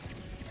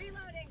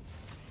 Reloading.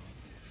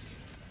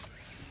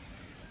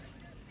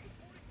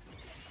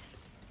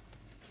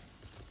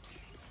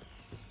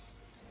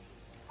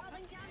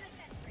 Calling down a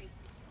sentry.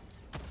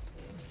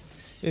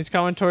 He's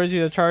coming towards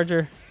you, the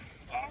charger.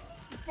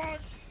 Fuck!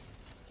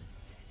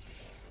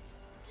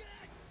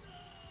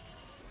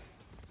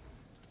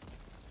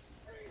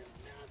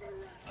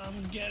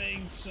 I'm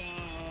getting some.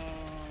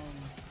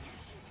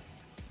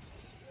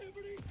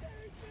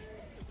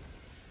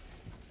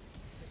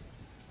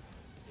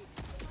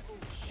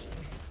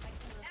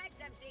 Bag's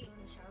empty.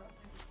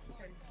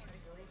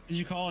 Did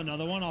you call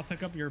another one? I'll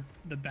pick up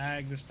the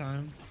bag this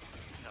time.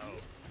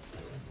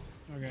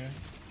 No. Okay.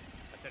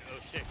 I said, oh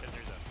shit, because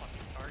there's a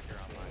fucking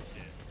charger on my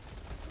shit.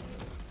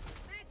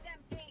 Bag's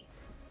empty.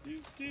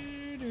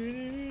 Do, do,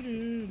 do,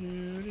 do,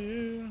 do,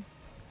 do.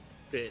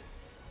 Bit.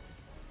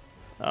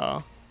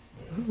 Oh.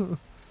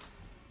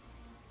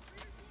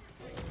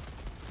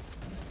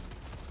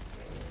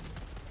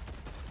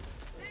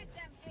 Bag's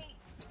empty.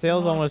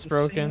 Sail's Not almost the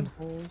broken.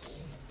 samples.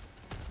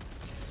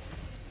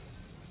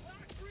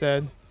 It's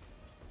dead.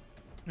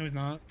 No, he's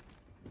not.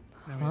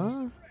 No, he is.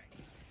 Huh?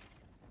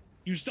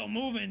 You're still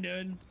moving,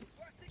 dude.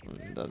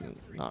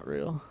 Doesn't. Not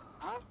real.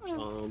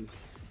 Orbital inbound.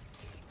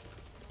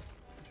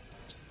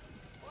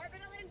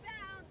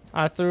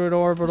 I threw an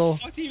orbital.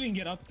 How do you even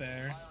get up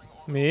there?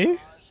 Me?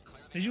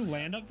 Did you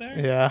land up there?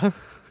 Yeah.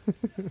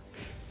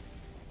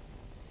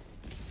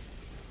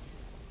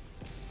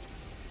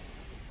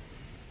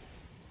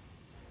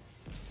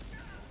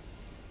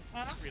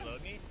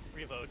 Reload me?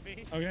 Reload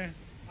me? Okay.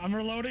 I'm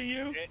reloading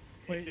you. It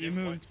Wait, did you it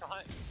moved.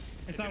 one-shot.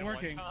 It's It not did it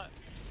working. one-shot.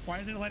 Why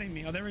isn't it letting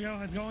me? Oh, there we go.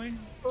 It's going.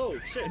 Oh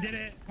I shit. did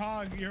it.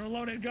 Pog, you're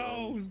reloaded.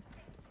 Go.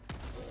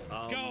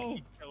 Go.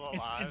 Still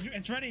It's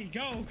alive. ready.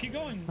 Go. Keep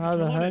going. How It's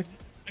the reloaded.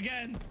 heck?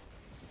 Again.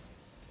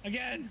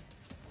 Again.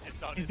 It's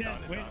done, He's it's dead.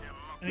 done, it's Wait. done.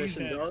 I think he's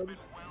Mission dead. done.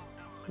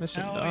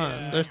 Mission Hell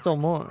done. yeah. There's still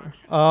more.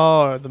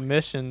 Oh, the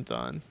mission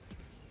done.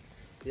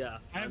 Yeah.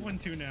 I have one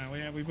too now.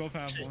 Yeah, we both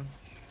have one.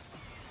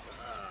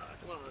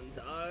 Come on,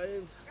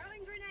 dive.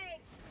 Throwing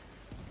grenade.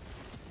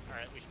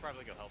 Alright, we should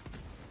probably go help.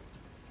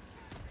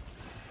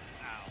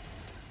 Ow.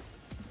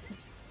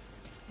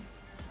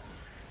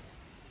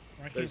 Or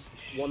I can't There's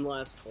see one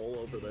last hole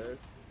over there.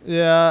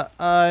 Yeah,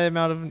 I'm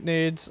out of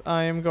nades.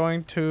 I am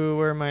going to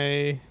where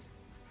my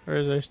Or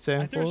is there I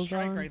threw a samples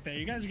strike on? right there.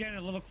 You guys are getting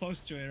a little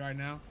close to it right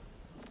now.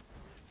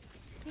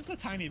 Just a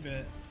tiny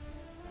bit.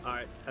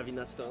 Alright, heavy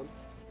nest on.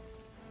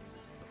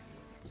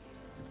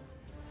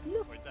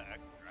 Where's the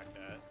extract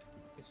at?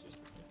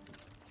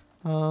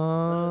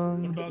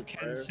 What about Fire.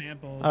 Ken's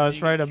samples? Oh, it's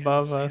You get right Ken's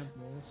above us.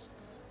 samples.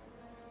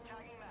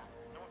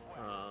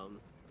 Um,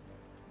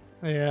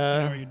 You know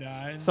Yeah. where you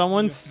died.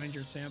 Someone's- You go find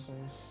your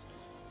samples.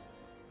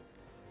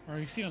 Or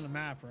you see it on the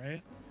map,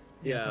 right?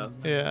 it's yeah. on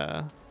the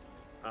map.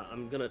 Yeah.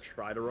 I'm gonna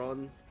try to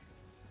run.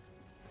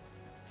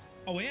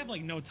 Oh, we have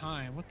like no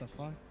time. What the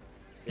fuck?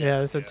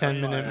 Yeah, it's a Yeah.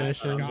 10-minute I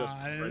mission. forgot.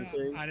 God,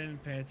 sprinting. I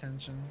didn't pay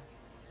attention.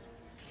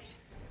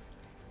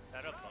 Is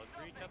that a bug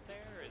breach up there?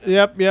 Or is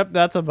that Yep,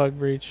 that's a bug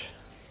breach.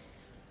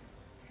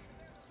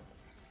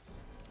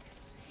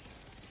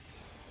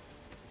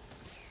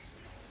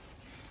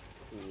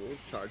 Ooh,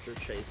 Charger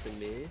chasing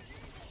me.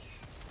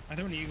 I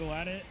threw an eagle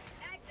at it.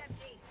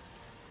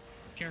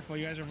 Careful,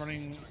 you guys are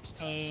running.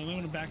 I'm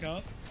gonna back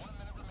up.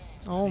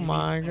 Oh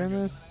my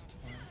goodness.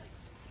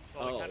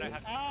 Well, we kinda Oh.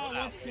 have to go Oh,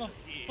 that what way the to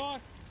see.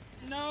 fuck?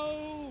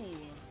 No!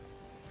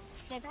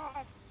 Fuck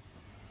off!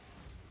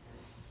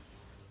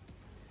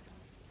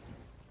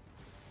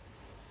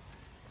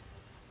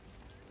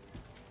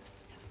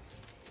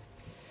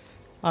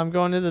 I'm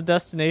going to the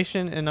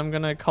destination and I'm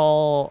gonna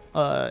call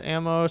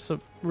ammo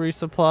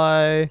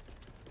resupply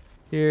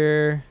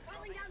here,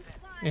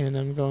 and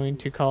I'm going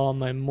to call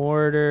my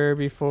mortar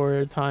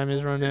before time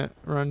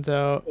runs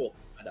out. Cool,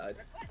 I died.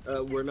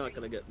 We're not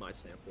gonna get my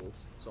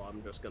samples, so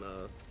I'm just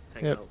gonna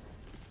hang Yep.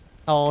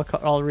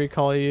 out. I'll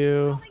recall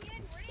you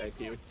Thank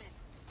you.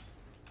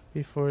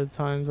 before the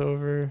time's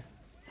over.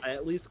 I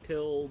at least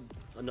killed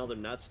another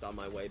nest on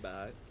my way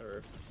back,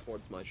 or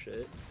towards my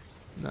shit.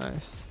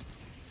 Nice.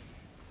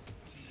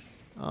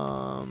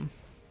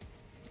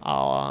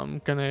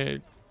 I'm gonna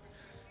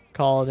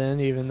call it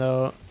in, even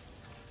though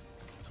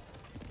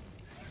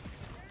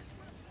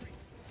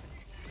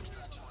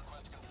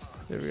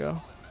there we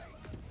go.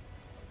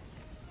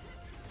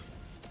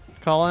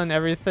 Call in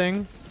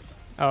everything.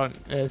 Oh,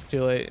 it's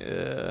too late.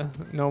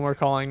 No more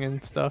calling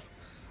in stuff.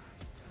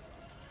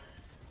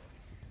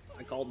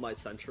 I called my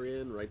sentry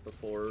in right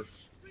before.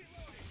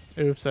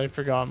 Oops, I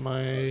forgot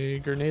my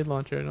grenade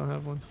launcher. I don't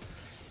have one.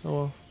 Oh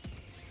well.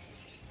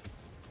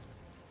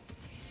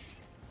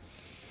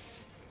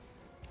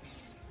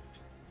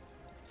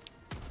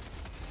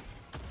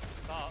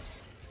 Stop.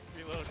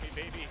 Reload me,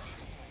 baby.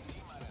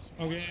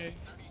 Okay.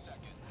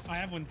 I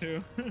have one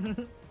too.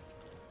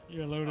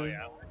 You're loaded. Oh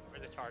yeah,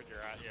 where's the charger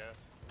at?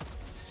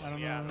 Yeah. I don't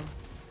Yeah. know.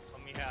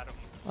 Let me at him.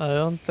 I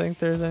don't think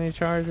there's any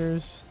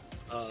chargers.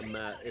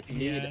 Matt, if you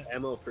need Yeah.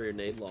 ammo for your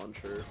nade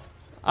launcher.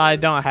 I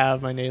don't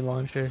have my nade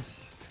launcher.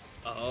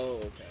 Oh,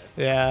 okay.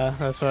 Yeah,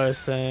 that's what I was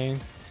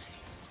saying.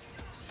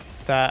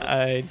 That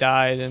I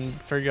died and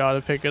forgot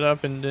to pick it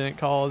up and didn't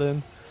call it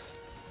in.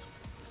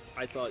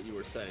 I thought you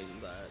were saying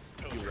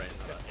that you ran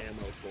out of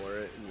ammo for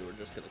it and you were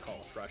just gonna call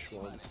a fresh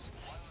one.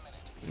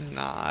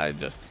 Nah, I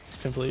just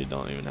completely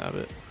don't even have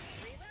it.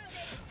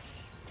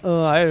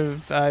 Oh,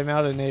 I'm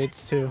out of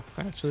nades too,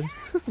 actually.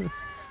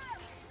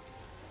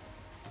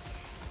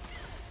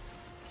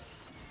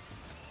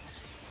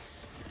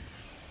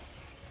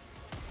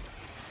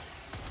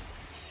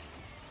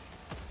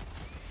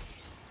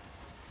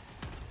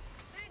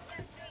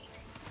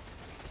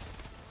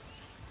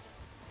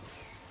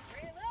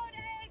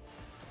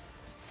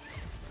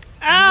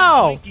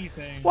 Ow! Spiky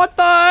thing. What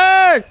the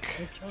heck?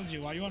 What kills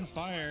you? Why are you on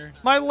fire?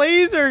 My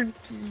laser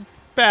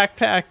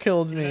backpack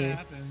killed That me.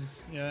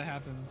 happens. Yeah, that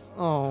happens.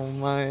 Oh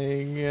my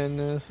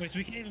goodness. Wait, so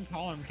we can't even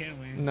call him, can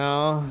we?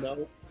 No,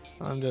 No.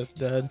 I'm just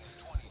dead.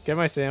 Get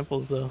my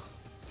samples though.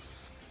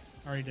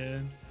 Already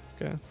did.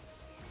 Okay.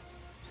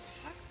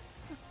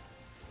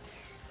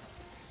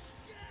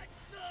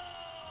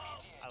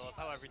 I love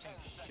how everything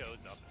shows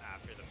up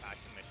after the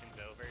faction mission's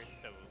over,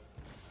 so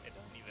it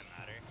doesn't even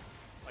matter.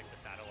 Like the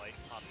satellite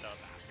popped up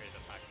after the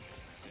faction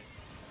mission ended.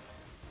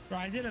 Bro,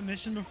 I did a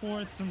mission before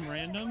with some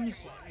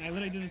randoms. I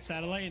literally did the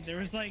satellite. There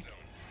was like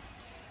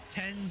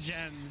 10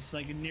 gems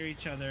like near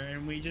each other,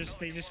 and they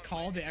just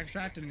called the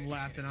extract and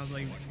left, and I was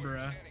like,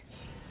 bruh.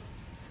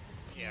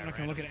 Yeah, I'm not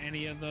gonna look at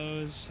any of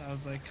those. I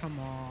was like, come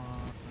on,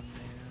 man.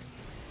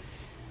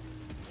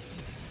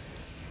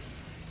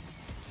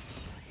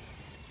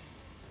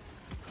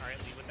 Alright,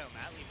 leave without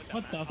Matt, leave without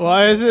What Matt. the fuck?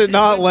 Why is it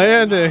not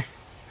landing?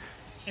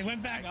 It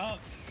went back up.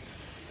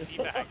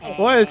 Teabag.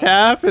 What is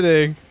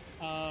happening?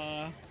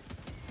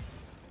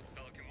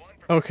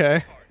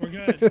 Okay. We're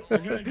good. We're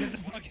good. Get the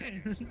fuck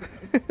in.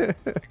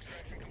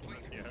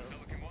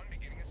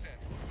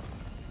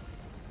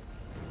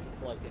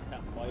 It's like it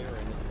kept firing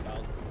and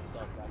bouncing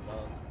itself back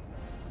up.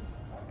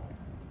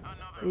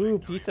 Ooh,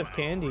 piece of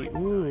candy.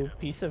 Ooh,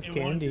 piece of It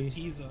wanted to candy.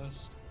 tease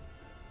us.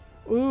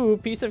 Ooh,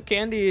 piece of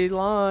candy.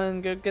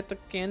 Lon, go get the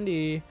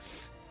candy.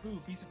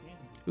 Ooh, piece of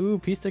candy. Ooh,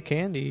 piece of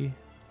candy.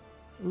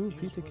 Ooh,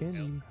 piece of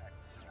candy.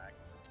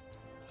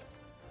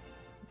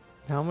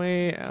 How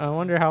many? I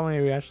wonder how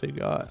many we actually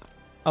got.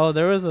 Oh,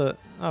 there was a.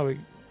 Oh,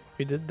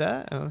 we did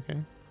that. Oh, okay.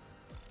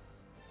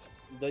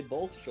 They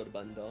both should have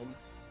been done.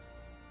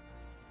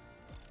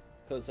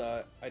 because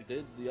I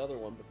did the other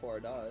one before I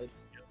died.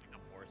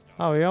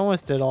 Oh, we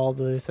almost did all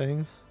the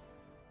things.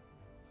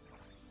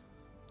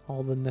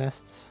 All the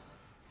nests.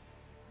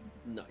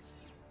 Nice.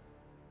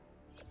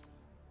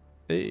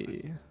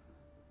 Hey.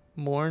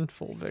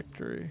 Mournful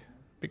victory.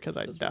 Because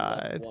I Because we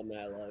died. left one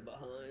ally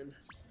behind.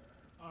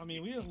 I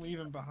mean, we didn't leave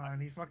him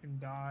behind. He fucking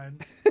died.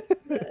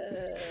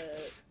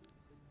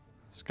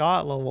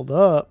 Scott leveled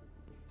up.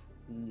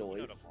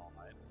 Noise.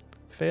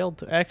 Failed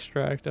to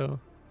extract though.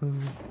 What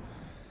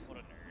a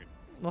nerd.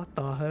 What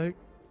the heck?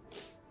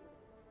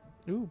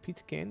 Ooh,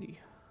 pizza candy.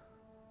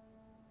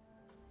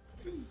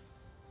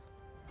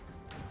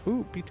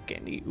 Ooh, pizza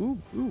candy. Ooh,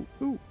 ooh,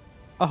 ooh.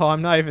 Oh,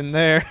 I'm not even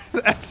there.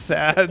 That's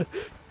sad.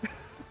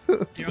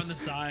 You're on the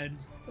side.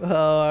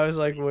 Oh, I was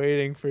like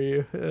waiting for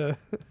you. Yeah,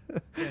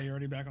 you're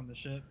already back on the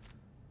ship.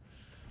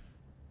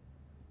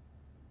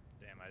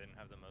 Damn, I didn't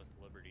have the most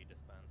liberty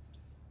dispensed.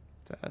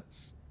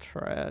 That's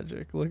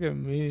tragic. Look at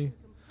me.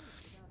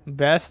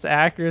 Best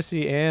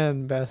accuracy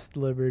and best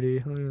liberty.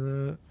 Look at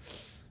that.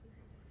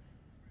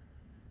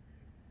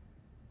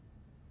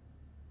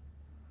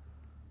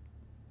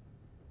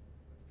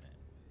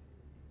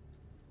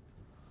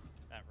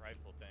 That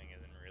rifle thing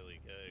isn't really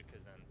good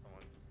because then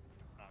someone's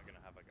not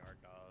gonna have a guard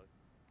dog.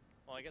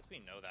 Well, I guess we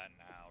know that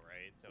now,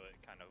 right? So it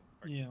kind of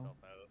works Yeah. itself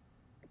out.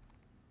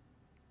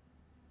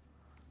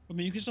 I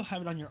mean, you can still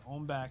have it on your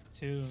own back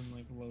too, and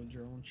like load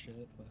your own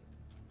shit. But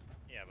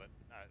Yeah, but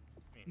I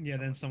mean, yeah,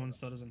 then someone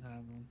still doesn't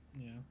have them.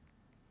 Yeah.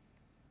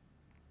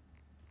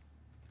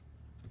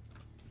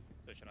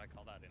 So should I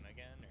call that in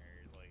again,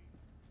 or like,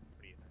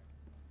 what do you think?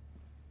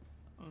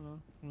 I don't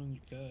know. I mean,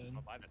 you could.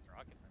 I'll buy this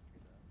rocket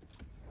sentry though.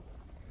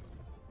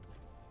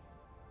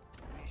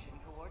 Mission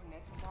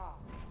coordinates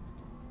locked.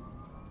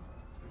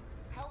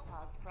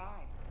 Hellpods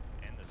prime.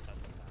 And this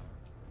Tesla tower.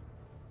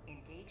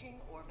 Engaging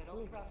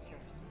orbital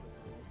thrusters.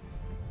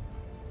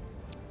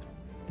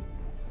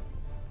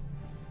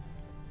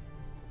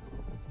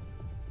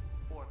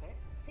 Orbit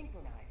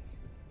synchronized.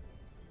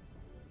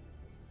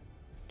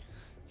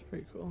 It's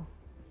pretty cool.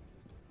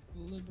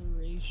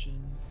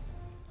 Liberation.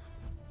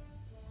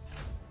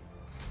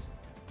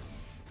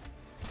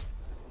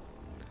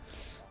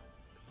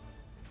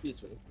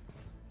 Excuse me.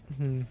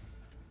 Hmm.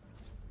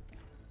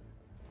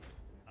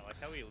 I like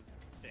how we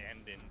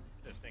stand in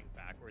the thing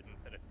backwards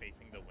instead of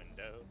facing the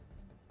window.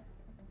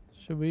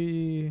 Should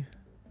we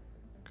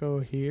go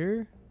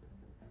here?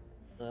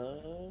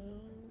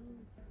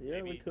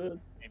 Yeah, we could.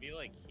 Maybe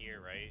like here,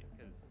 right?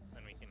 Because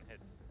then we can hit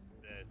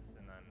this,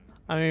 and then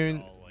I mean,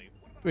 all, like,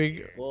 we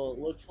here. Well, it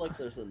looks like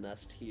there's a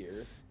nest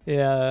here.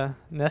 yeah,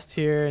 nest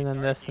here and then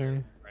Start this here,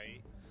 thing.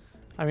 right?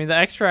 I mean, the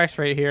extract's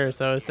right here,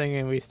 so I was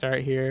thinking we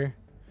start here.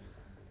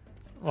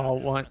 Well,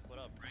 Just one. wanna split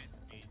up,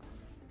 right?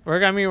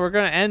 We're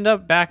gonna end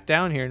up back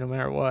down here no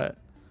matter what.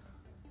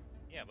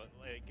 Yeah, but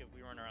like if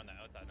we run around the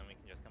outside, then we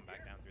can just come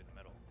back down through the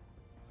middle.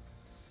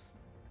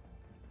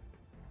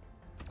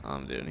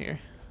 I'm doing here.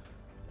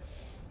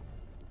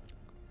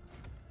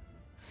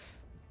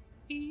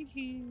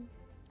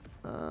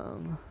 Oh,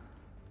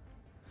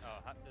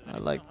 does I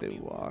anyone like know the how many-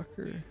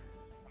 walker.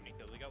 How many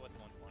kills we got with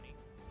 120?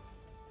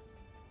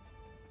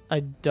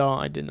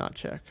 I did not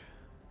check.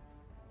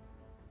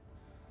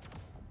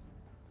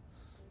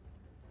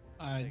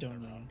 I Take the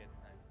don't know. rocket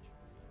sentry.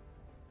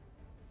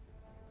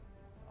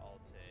 I'll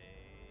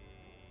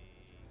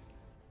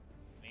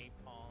take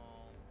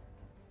napalm.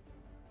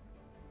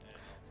 And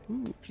I'll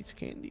take Ooh, pizza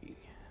candy.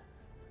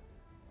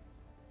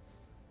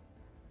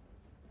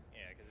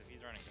 yeah, because if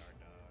he's running guard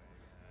dog,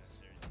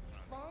 there's I don't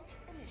think Launch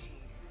it's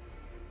initiated.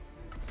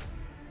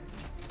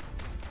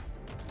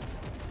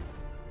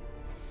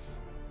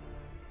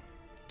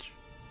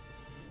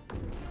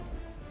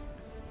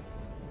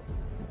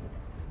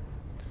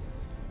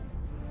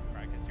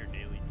 practice your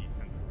daily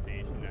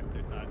desensitization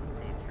exercises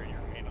to ensure you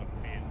remain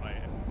unfazed by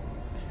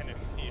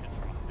enemy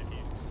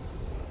atrocities.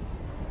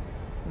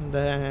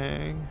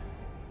 Dang.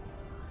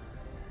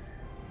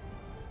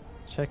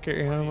 Check your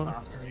ammo.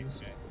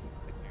 Atrocities. Okay.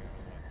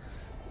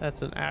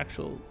 That's an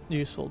actual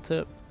useful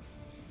tip.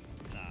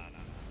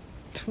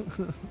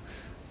 Nah.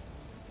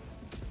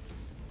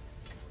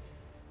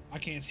 I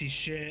can't see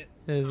shit.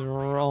 It's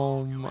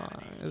oh my,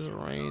 it's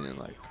raining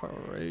like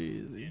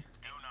crazy.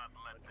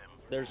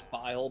 There's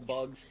bile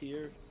bugs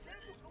here.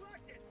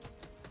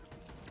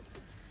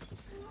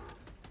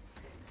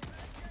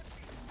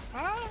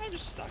 Ah, I'm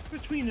just stuck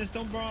between this.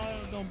 Don't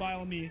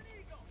bile me.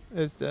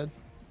 It's dead.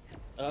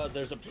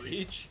 There's a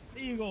breach.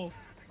 Eagle.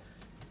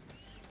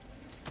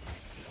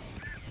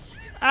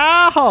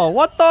 Ow!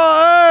 What the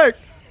heck?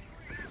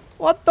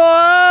 What the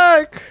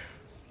heck?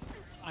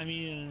 I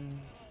mean,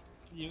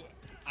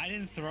 I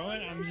didn't throw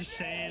it. I'm just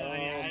saying.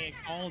 I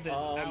called it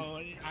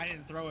out. I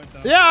didn't throw it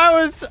though. Yeah,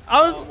 I was.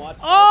 Watch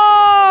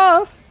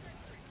Oh!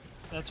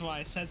 That's why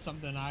I said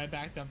something. I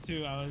backed up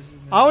too. I was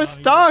why don't you just-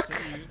 stuck.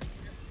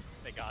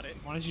 They got it.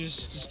 Why don't you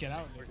just get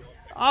out?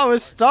 I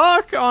was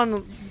stuck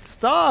on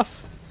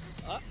stuff.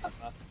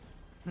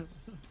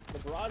 The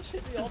barrage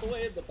hit me all the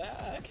way in the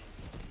back.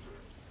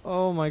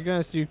 Oh my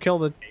goodness, you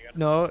killed a.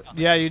 No,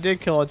 yeah, you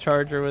did kill a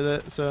charger with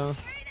it, so.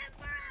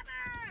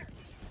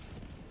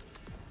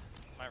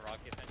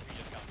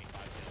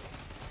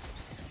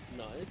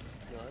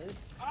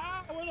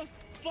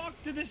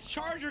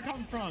 charger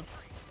come from?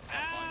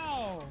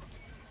 Ow!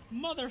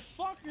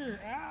 Motherfucker!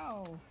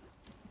 Ow!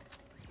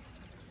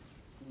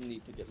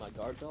 Need to get my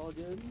guard dog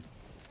in.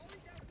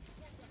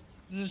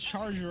 There's a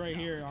charger right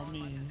here on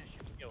me.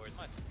 Yo, where's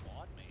my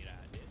squad mate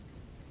at, dude?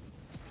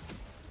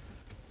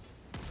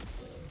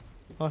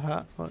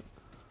 What?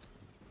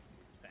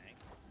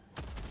 Thanks.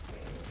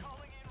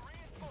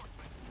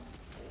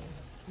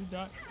 Who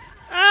died?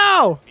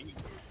 Ow! Me, you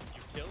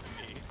killed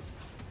me.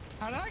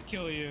 How did I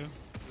kill you?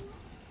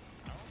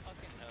 I don't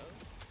fucking know.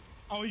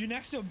 Oh, you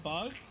next to a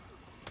bug?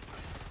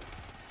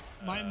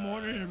 My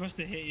mortar must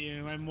have hit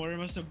you. My mortar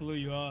must have blew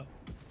you up.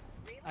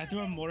 I threw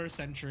a mortar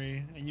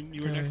sentry, and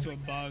you were next to a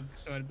bug,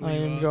 so it blew I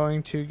you am up.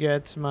 going to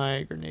get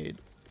my grenade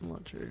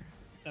launcher.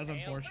 That's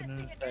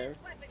unfortunate. Fair.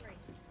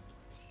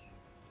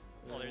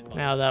 Well, there's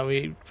Now that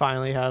we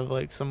finally have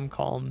like some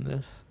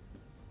calmness.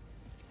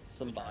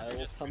 Some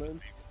biles coming.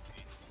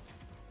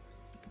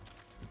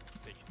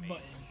 bitch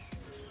mate.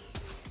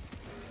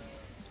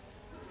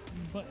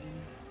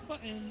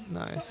 Button.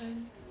 Nice.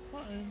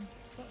 Button.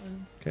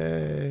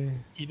 Okay.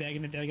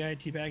 Teabagging the dead guy.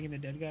 Teabagging the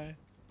dead guy.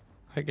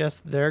 I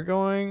guess they're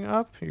going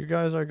up. You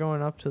guys are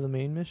going up to the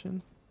main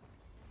mission.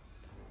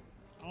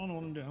 I don't know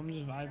what I'm doing. I'm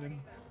just vibing.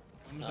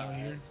 I'm just out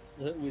here.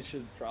 We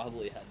should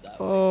probably head that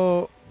way.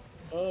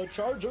 Oh,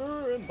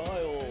 Charger and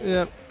bile.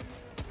 yep.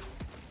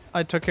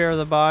 I took care of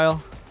the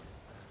bile.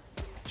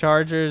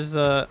 Charger's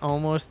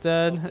almost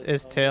dead.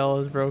 His tail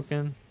is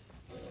broken.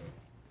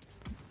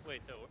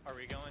 Wait, so are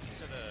we going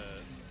to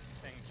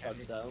the thing?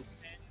 Charger down.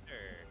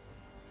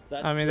 Or...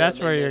 I mean, the that's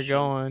where main you're mission.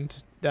 going.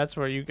 That's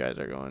where you guys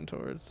are going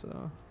towards.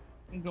 So.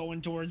 I'm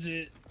going towards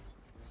it.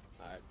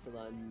 Alright, so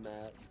then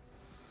Matt,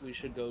 we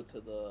should go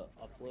to the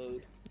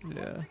upload.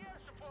 Yeah.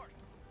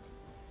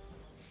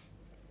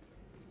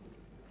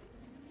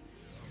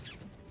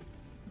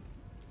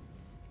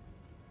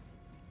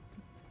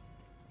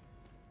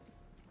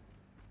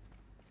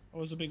 Oh,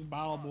 there's a big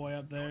bile boy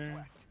up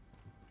there.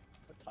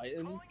 A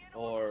Titan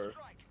or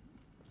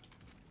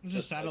There's a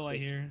Just like satellite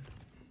this. here.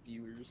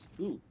 viewers.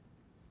 Ooh,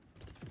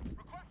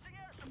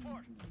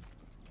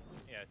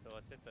 Yeah, so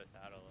let's hit the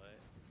satellite.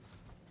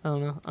 I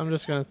don't know. I'm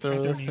just gonna throw I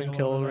threw this an and eagle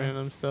kill over there.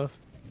 random stuff.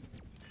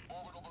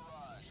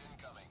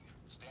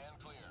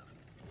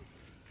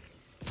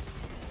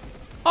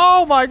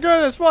 Oh my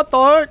goodness! What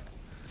the heck?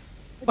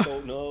 I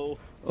don't know.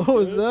 What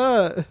was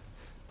that?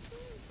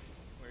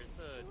 Where's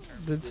the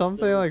term? Did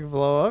something like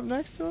blow up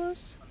next to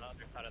us? On the other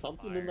side of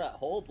Something the in fire. that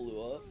hole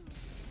blew up.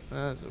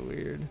 That's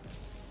weird.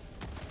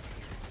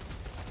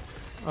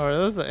 Oh, are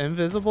those the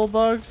invisible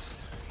bugs?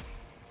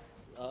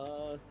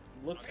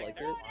 Looks like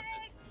it.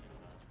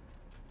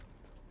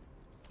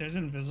 There's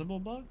invisible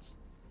bugs?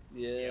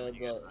 Yeah, when you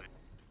get the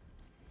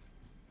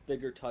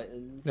bigger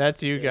Titans.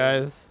 That's you Yeah,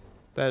 guys.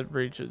 That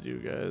breaches you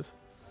guys.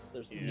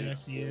 There's Yeah, I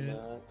see in it.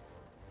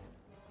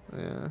 that.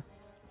 Yeah.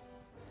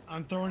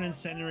 I'm throwing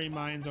incendiary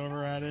mines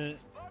over at it.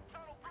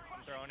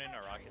 I'm throwing in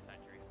a rocket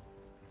sentry.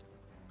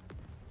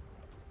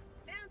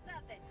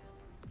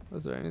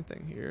 Was there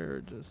anything here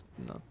or just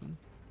nothing?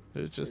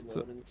 It was just a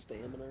Reloading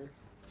stamina.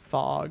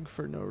 fog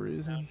for no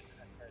reason.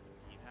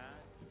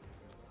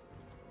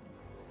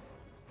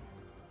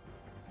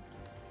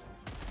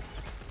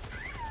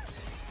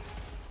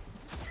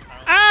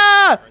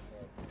 Ah!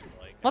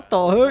 What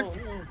the heck? Oh,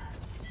 no.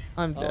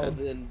 I'm Oh, dead.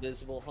 the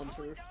invisible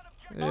hunter.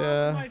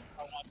 Yeah.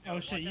 Oh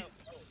shit,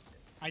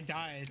 I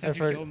died. It I says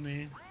you for- killed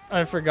me.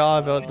 I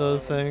forgot about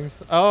those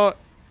things. Oh,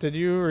 did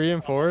you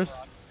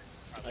reinforce?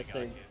 I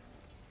think.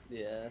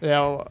 Yeah.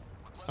 Yeah.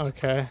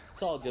 Okay.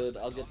 It's all good.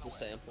 I'll get the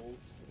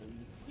samples.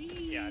 And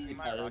Yeah, I think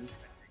my Iron.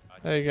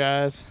 rocket Hey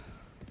guys.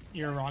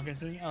 You're a rocket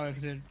thing? Oh,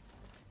 because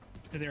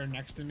they were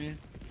next to me.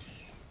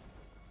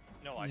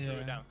 No, I threw Yeah.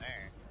 it down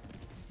there.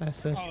 Oh,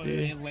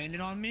 SSD. it landed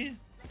on me?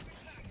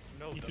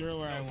 No, You the- threw it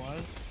where I no,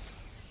 was?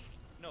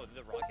 No,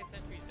 the rocket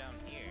sentry's down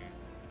here.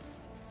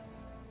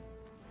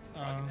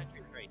 Rocket Oh.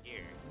 sentry's right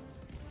here.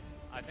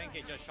 I think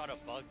it just shot a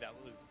bug that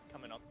was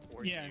coming up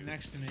towards Yeah, you.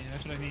 next to me.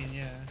 That's what I mean,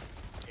 yeah.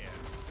 Yeah.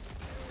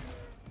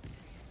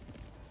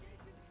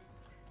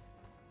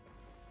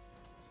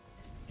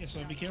 Yeah,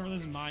 so be careful,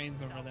 there's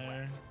mines over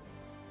there.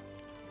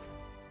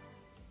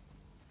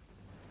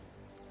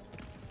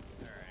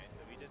 Alright,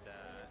 so we did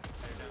that.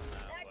 They're down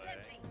that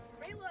way.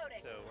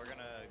 So we're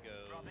gonna go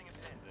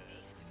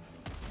this.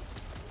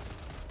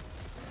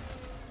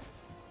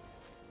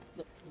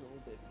 no,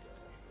 baby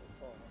girl.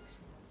 That's all nice.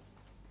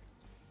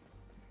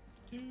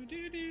 Do,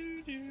 do,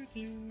 do, do,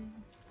 do.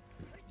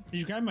 Did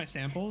you grab my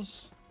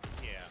samples?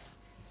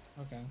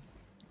 Yeah. Okay.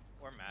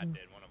 Or Matt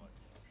did, one of us.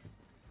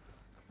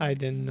 I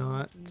did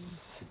not.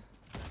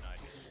 And I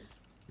did.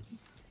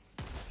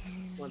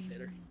 Come on,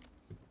 Tater.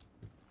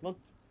 Is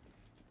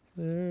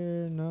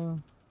there no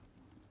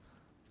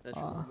As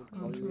your mom would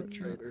call you a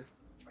traitor.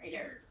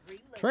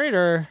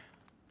 traitor?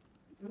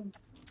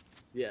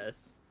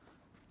 Yes.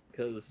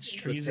 Because It's the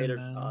treason, tater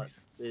then. tot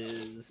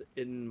is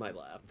in my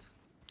lap.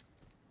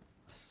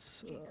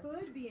 It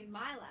could be in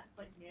my lap,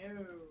 but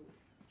no.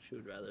 She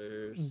would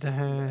rather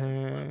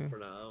Dang. for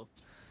now.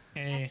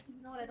 Hey. Actually,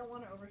 you know what? I don't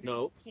want to overheat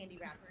No. candy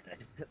wrapper.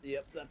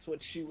 Yep, that's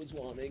what she was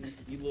wanting,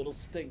 you little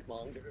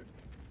stinkmonger.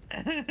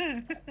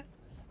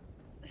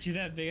 See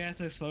that big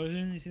ass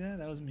explosion? You see that?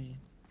 That was me.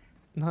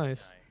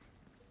 Nice.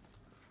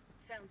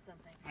 Found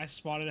something. I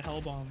spotted a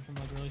hell bomb from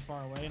like really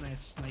far away and I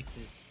sniped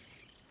it.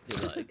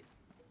 You're like,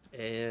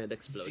 and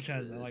explosion.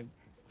 Because I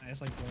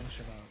just like blowing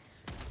shit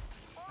up.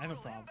 I have a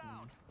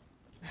problem.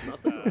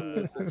 Nothing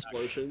with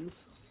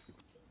explosions.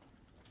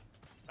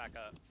 Back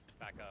up.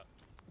 Back up.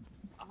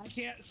 I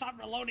can't stop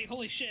reloading.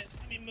 Holy shit.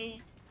 Let me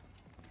move.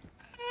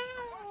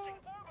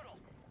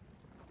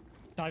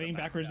 Diving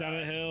backwards down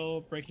a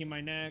hill, breaking my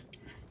neck.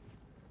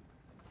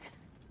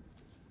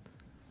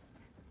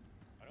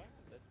 Why do I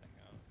have this thing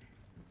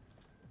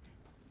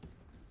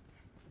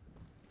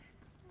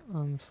out?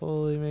 I'm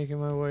slowly making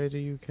my way to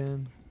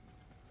Yukon.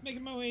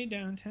 Making my way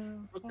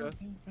downtown. Okay.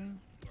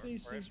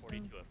 We're at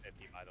 42 of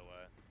 50, by the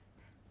way.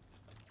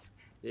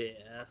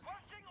 Yeah.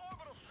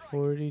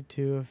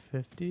 42 of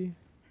 50.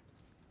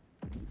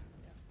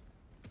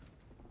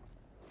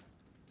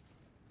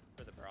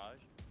 For the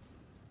barrage.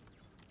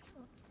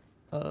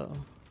 Oh.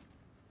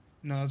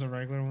 No, that was a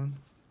regular one.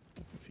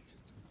 I'm confused.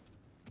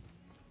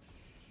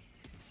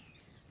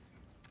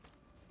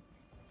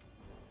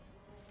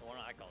 The one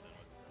I called in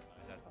was the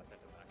barrage. That's why I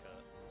sent it back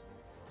up.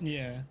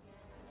 Yeah.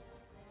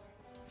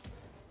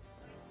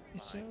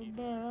 It's a Behind you.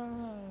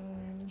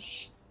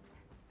 barrage.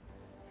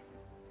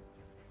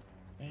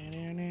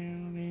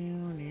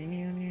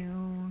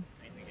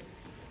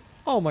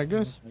 Oh my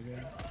goodness. There's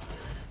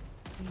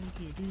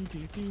a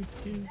building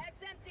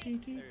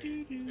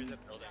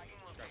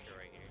structure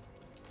right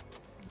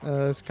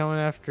here. It's coming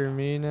after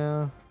me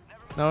now.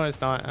 No,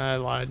 it's not. I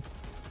lied.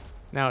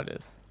 Now it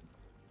is.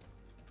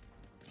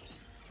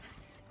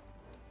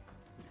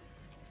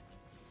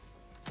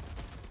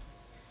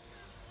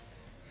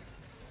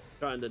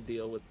 Trying to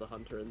deal with the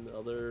hunter and the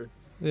other.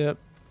 Yep.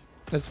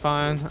 It's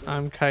fine.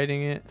 I'm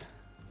kiting it.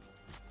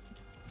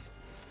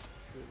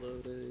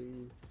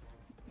 Reloading.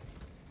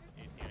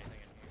 Do you see anything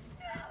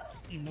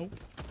in here? Nope.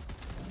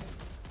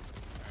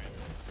 Alright.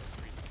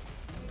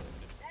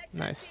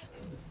 Nice.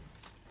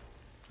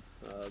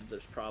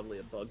 There's probably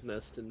a bug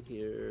nest in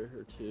here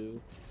or two.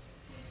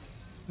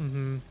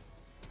 Mm-hmm.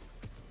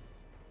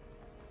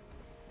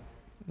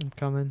 I'm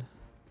coming.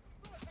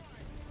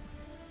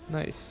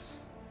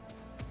 Nice.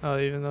 Oh,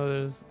 even though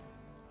there's...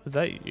 Was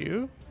that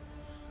you?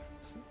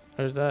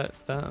 Or is that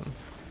them?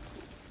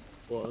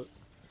 What?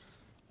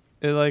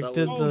 It like That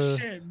did Oh the...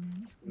 shit.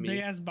 Me. Big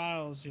ass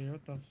biles here.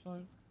 What the fuck?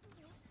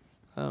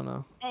 I don't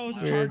know. Oh,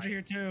 there's a Weird. charger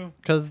here too.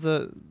 Because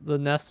the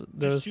nest... There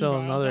There's was two still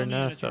bios another on me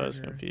and a nest, so I was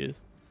charger.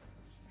 confused.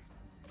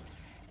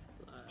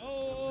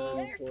 Oh.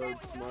 Heading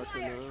towards the marker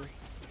now.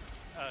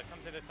 Come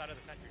to this side of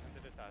the sentry. Come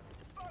to this side.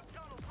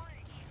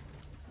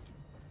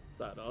 Is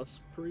that us,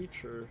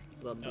 Preach, or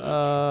them?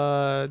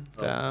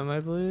 Them, I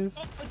believe.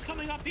 Oh, it's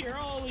coming up here.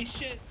 Holy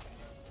shit.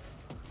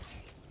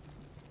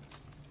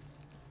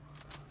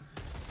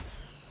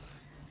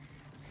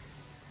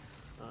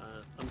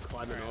 I'm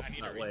climbing Alright, up I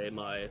need that a way reason.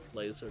 my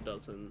laser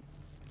doesn't.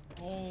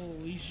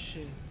 Holy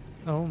shit.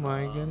 Oh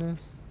my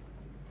goodness.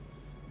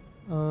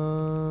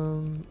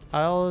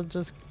 I'll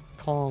just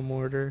call a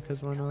mortar,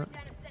 because why not?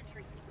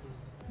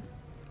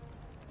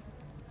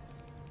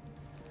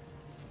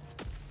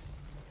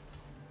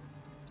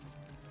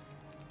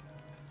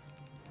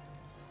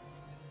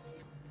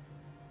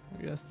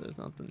 I guess there's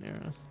nothing near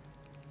us.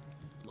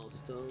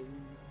 Most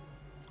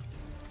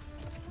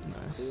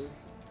Nice.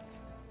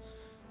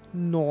 A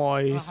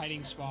Nice.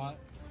 hiding spot.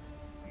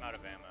 I'm out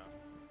of ammo.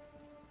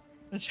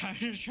 The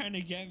charger's trying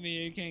to get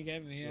me. It can't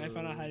get me. I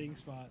found a hiding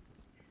spot.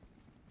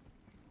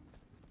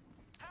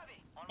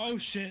 Oh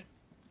shit.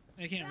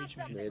 It can't reach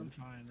me. Mid. I'm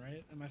fine,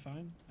 right? Am I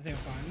fine? I think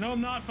I'm fine. No,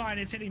 I'm not fine.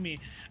 It's hitting me.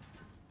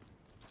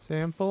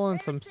 Sample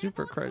and some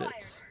super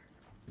credits.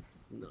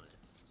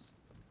 Nice.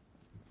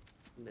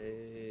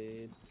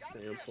 Nade,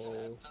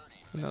 sample,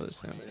 Another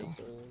sample.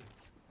 sample.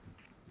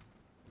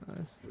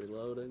 Nice.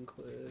 Reloading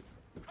quick.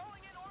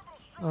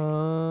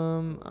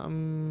 I'm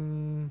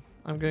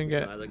gonna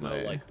get Either go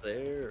my, like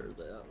there or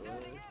that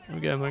way. I'm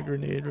getting my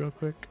grenade real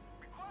quick.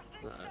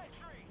 Alright.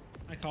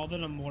 I called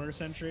it a mortar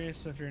sentry,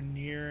 so if you're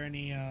near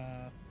any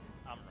I'm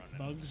running.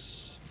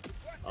 bugs,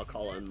 I'll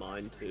call in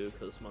mine too,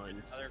 because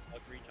mine's Another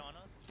bug reach on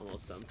us.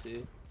 almost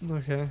empty.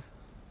 Okay.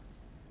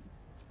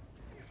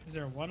 is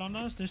there what on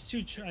us? There's two.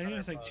 I think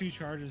there's like two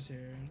charges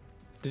here.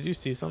 Did you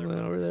see something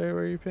over there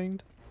where you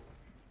pinged?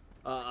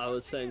 I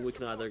was saying we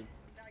can either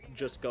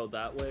just go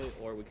that way,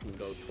 or we can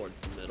go towards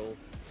the middle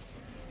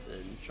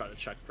and try to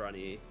check for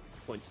any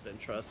points of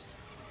interest.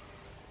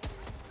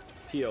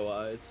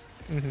 POIs.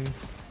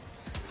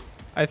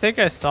 I think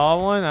I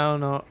saw one. I don't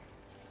know.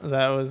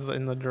 That was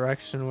in the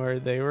direction where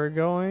they were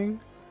going,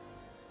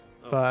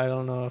 but I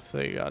don't know if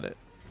they got it.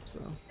 So.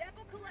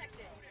 Sample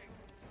collected.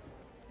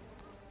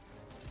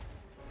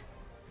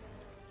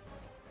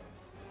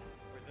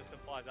 Where's the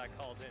supplies I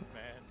called in,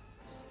 man?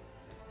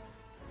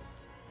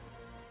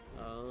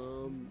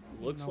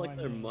 Looks No like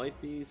there idea. might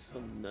be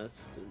some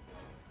nest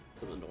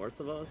to the north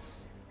of us.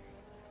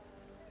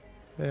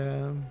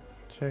 Yeah, I'm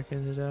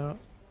checking it out.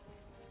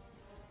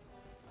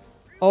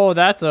 Oh,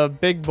 that's a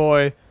big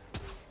boy.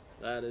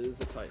 That is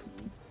a Titan.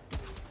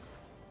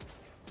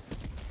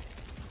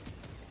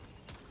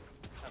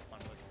 Have fun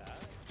with that.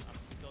 I'm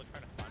still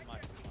trying to find my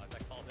supplies.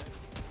 I called in.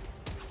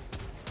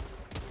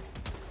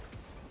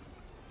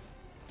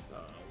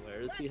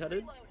 Where is he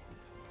headed?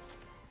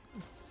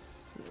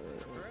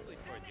 Preferably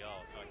towards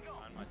y'all so I can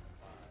find my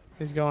supplies.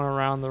 He's going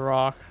around the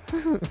rock.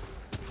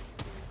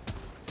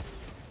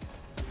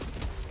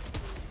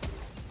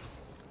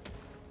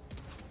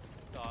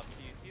 Doc,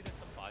 do you see the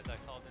supplies I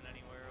called in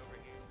anywhere over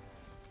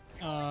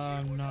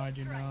here? No, I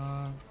do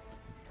not.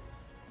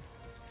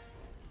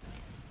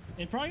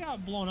 It probably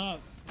got blown up.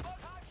 Well,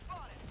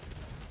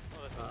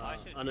 the supply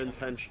should be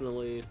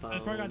Unintentionally It probably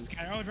got found.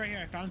 scattered. Oh, it's right here.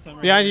 I found some.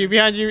 Right Behind here. you,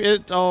 behind you.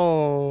 It. Oh.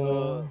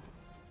 Oh,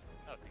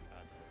 thank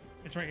God.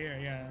 It's right here.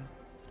 Yeah.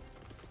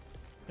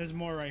 There's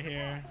more right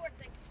here.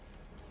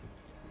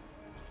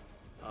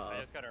 I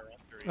just gotta run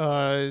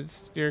through.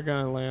 You're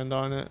gonna land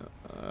on it.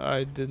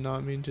 I did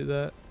not mean to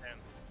that. Him.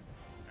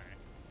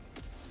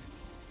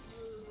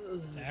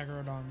 Alright. It's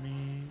aggroed on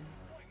me.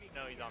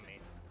 No, he's on me.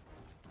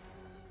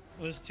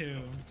 Well, there's two,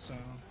 so.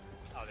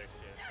 Oh, there's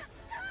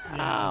two.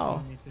 Yeah, Ow. he's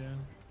on me too.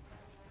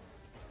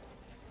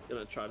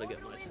 Gonna try to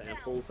get my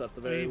samples at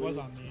the But very he was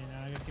least. on me.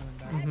 Now I guess he went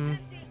back. Mhm.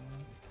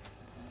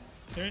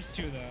 There's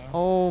two though.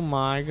 Oh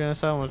my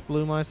goodness! I almost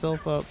blew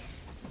myself up.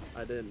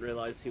 I didn't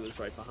realize he was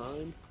right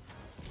behind.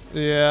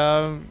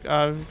 Yeah,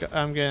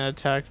 I'm getting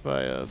attacked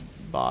by a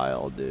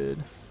bile,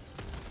 dude.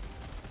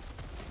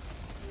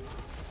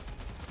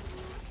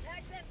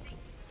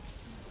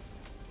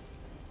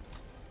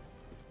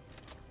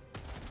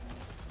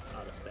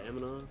 Out of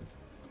stamina.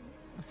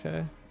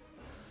 Okay.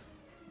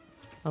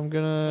 I'm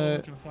gonna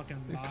Bunch of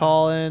fucking bots.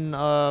 call in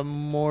a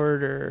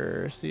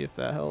mortar, see if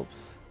that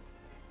helps.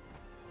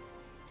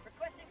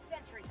 Requesting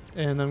sentry.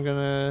 And I'm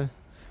gonna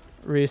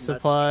That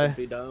resupply. should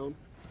be down.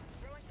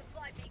 Throwing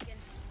supply beacon.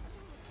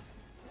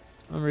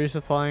 I'm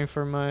resupplying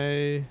for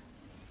my.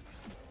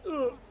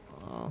 Oh.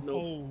 Nope.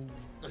 Oh.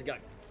 I got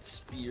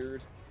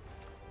speared.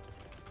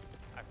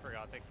 I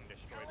forgot they can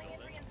destroy Calling in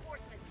buildings.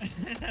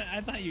 reinforcements.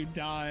 I thought you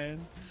died.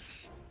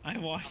 I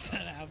watched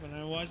that happen.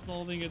 I watched the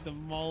whole thing get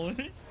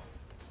demolished.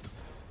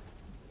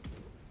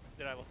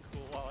 Did I look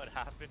cool while it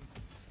happened?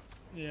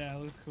 Yeah, it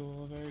looks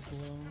cool. Very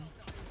cool.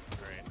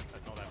 Great,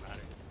 that's all that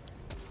matters.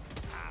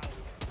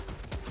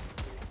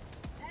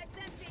 Bag's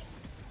empty.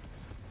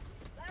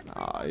 Last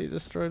Ah, you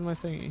destroyed my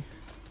thingy.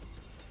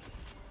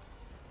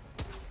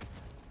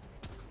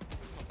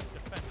 Let's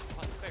defend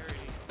prosperity.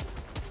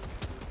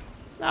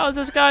 How is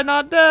this guy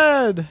not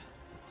dead?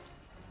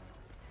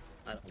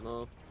 I don't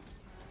know.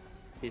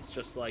 He's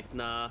just like,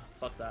 nah,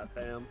 fuck that,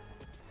 fam.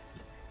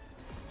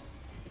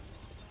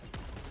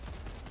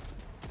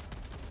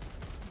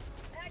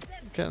 bag's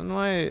empty. Can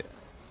my.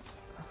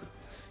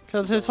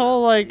 Because his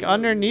whole, like,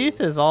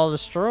 underneath is all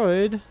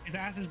destroyed. His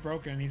ass is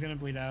broken. He's gonna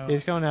bleed out.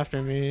 He's going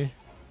after me.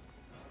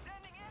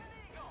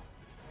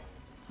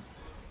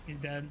 He's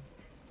dead.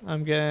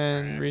 I'm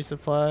getting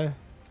resupply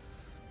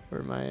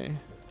for my.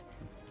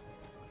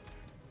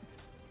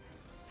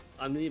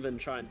 I'm even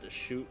trying to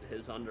shoot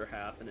his under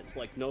half, and it's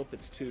like, nope,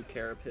 it's too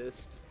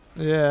carapissed.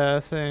 Yeah,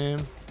 same.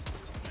 Man,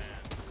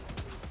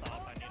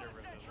 stop, I need a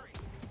revival.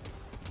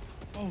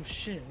 Oh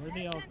shit, where'd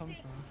they all come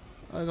from?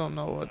 I don't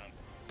know what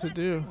to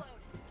do.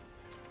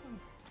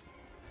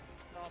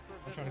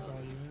 I'll try to call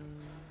you.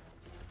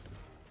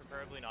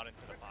 Preferably not into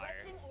the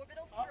fire. Requesting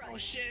orbital Oh strike.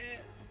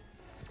 shit!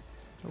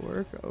 To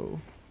work? Oh.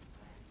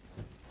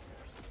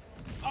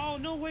 Oh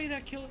no way,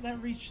 that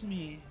reached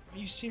me. Are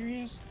you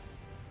serious?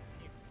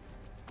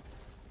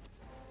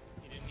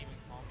 You didn't even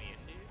call me in,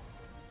 dude?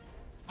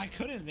 I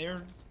couldn't. They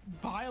were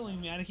biling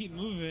me. I had to keep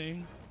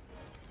moving.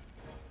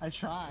 I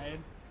tried.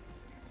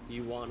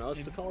 You want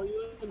us to call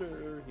you in,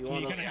 or you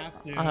want You're us gonna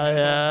have to.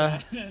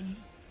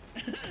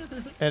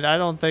 And I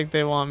don't think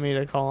they want me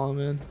to call him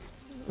in.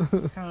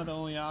 It's kind of the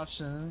only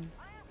option.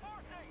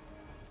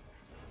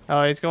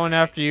 Oh, he's going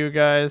after you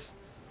guys.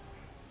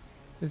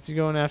 Is he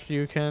going after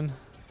you, Ken?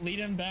 Lead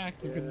him back.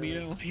 We could lead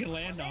him. We could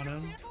land on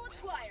him. Sample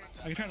acquired.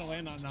 I can try to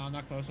land on. No, I'm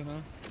not close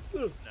enough.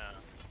 No.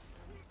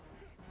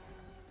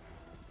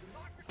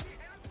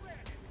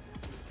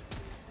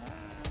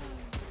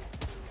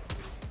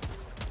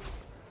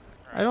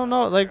 I don't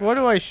know. Like, what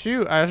do I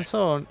shoot? I just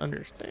don't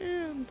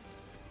understand.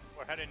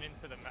 We're heading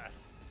into the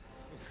mess.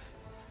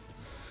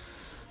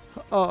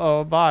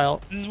 Uh-oh,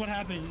 bile. This is what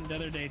happened the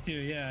other day too.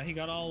 Yeah, he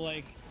got all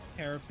like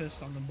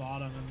hair-pissed on the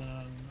bottom, and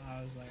then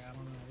I was like, I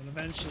don't know.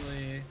 But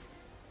eventually,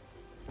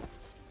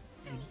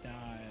 he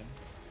died.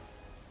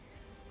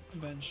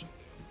 Eventually.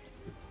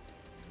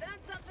 Found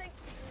something.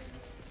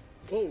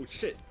 Oh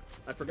shit!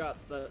 I forgot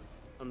that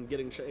I'm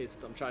getting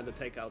chased. I'm trying to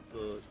take out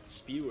the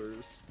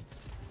spewers.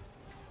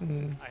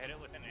 Mm. I hit it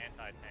with an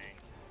anti-tank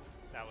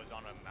that was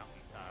on a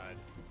mountainside.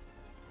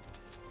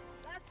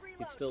 Last reload.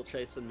 He's still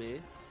chasing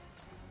me.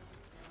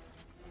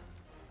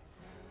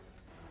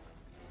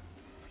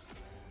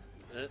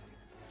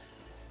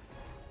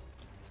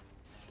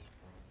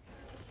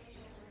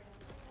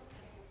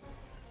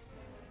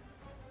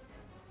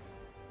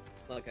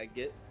 Like, I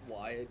get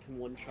why it can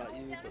one-shot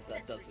you, but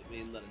that doesn't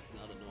mean that it's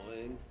not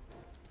annoying.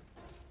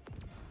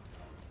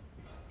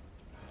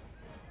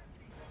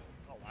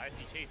 Oh, why is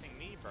he chasing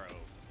me, bro?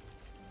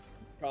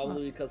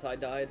 Probably because I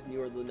died and you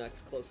were the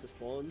next closest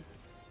one.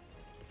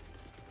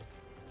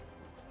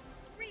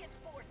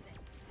 Reinforcing.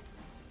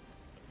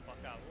 Fuck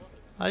I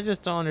was. I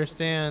just don't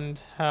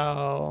understand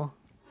how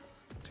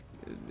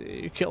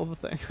you kill the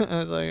thing. I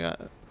was like, I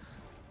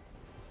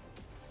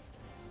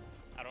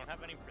don't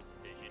have any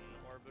precision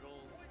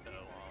orbitals, so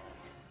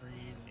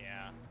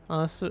yeah.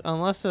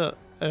 unless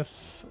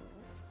if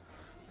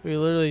we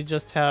literally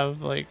just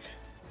have like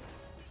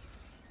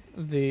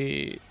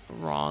the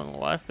wrong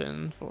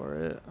weapon for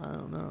it, I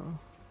don't know.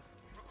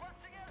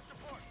 Requesting air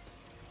support.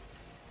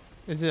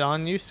 Is it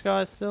on you,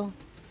 Scott? Still?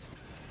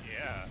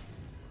 Yeah.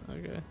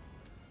 Okay.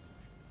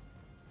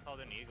 Called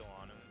an eagle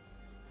on him.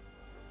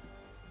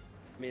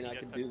 I mean, I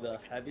Just could do a- the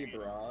heavy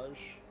barrage.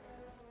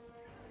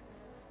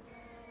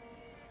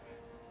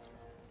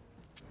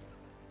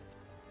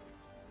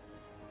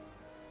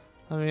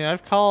 I mean,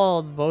 I've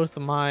called both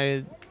of my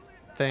I'm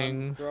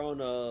things.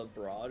 throwing a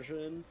barrage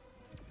in.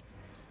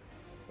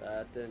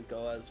 That didn't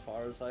go as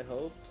far as I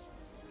hoped.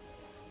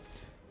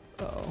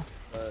 Oh.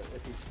 But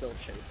if he's still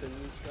chasing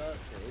you, Scott,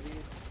 maybe.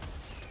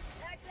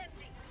 Bag's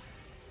empty.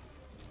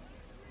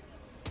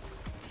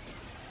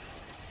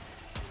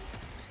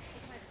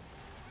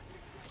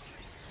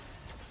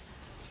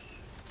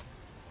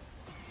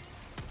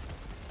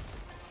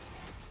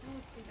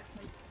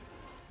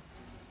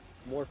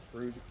 More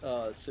fruit,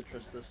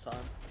 citrus this time.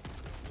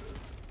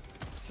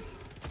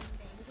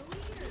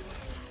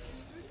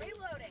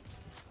 Reloading.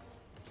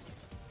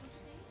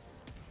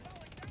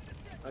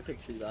 I could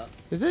see that.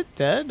 Is it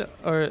dead?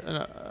 Or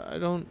I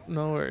don't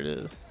know where it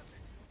is.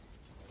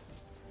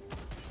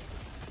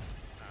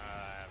 I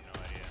have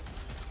no idea.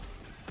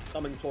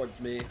 Coming towards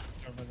me.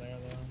 Over there,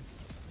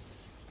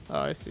 though.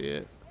 Oh, I see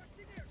it.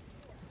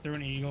 Threw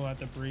an eagle at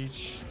the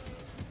breach.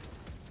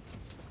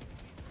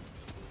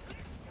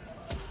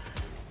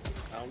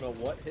 I don't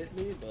know what hit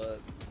me, but...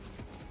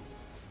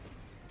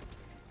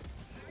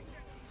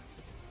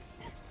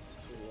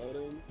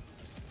 Reloading.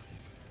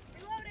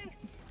 Reloading.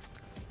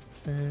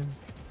 Same.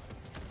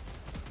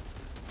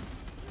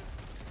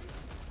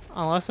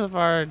 Unless if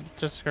our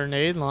just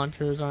grenade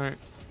launchers aren't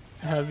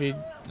heavy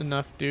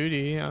enough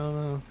duty, I don't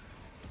know.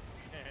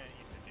 You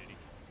said duty.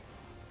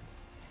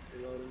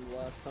 Reloading the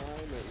last time.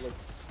 It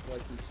looks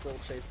like he's still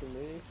chasing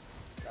me.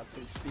 Got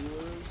some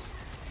spewers.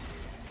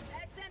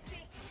 Bag's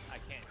empty. I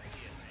can't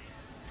see it,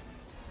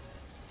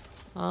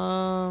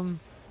 man.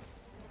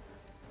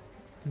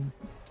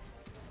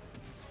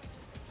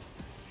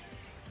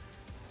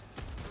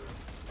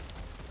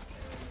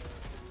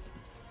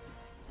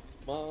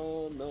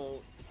 Oh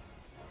no.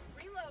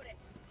 Reloading.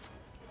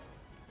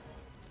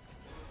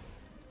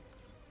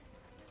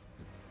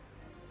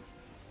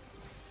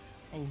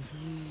 Oh,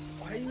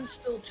 Why are you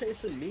still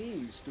chasing me,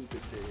 you stupid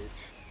bitch?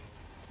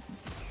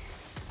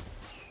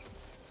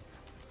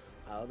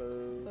 Out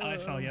of... I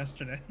fell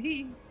yesterday.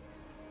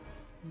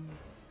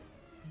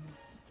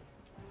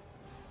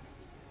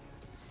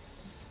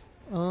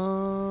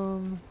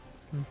 Hmm.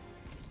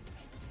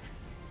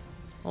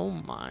 Oh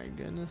my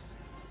goodness.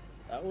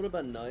 That would have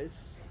been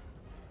nice.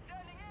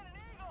 Sending in an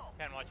eagle.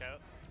 Can watch out.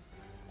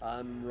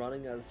 I'm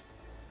running as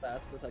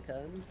fast as I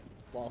can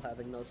while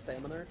having no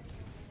stamina.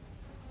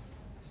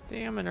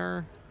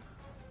 Stamina.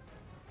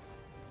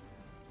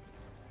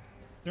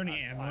 Is there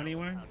any ammo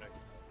anywhere? Found it.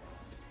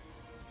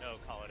 No,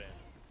 call it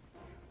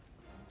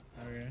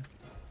in. Okay.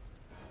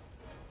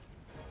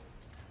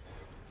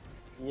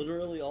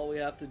 Literally all we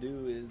have to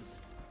do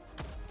is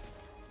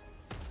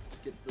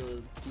get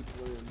the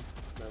people in.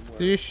 Then we're...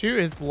 Do you shoot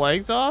his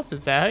legs off?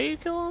 Is that how you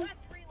kill him? Let's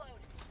reload.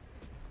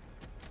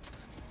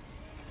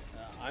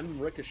 I'm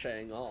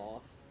ricocheting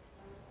off.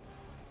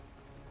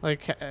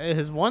 Like,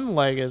 his one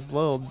leg is a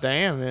little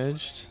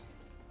damaged.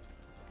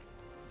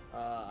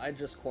 I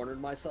just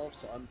cornered myself,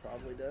 so I'm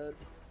probably dead.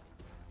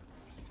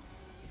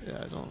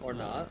 Yeah, I don't Or know.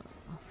 not.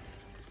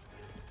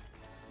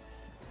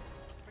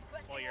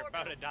 Well, you're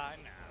about to die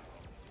now.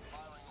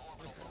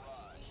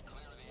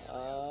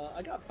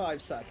 I got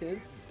 5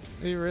 seconds.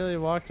 He really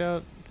walked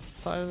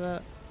outside of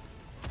that?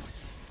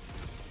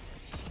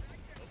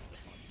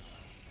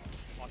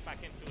 Walk back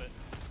into it.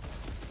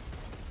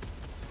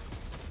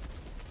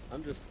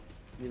 I'm just,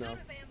 you know. Out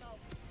of ammo.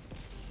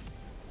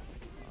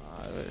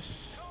 I wish.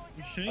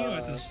 I'm shooting you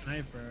at the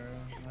sniper.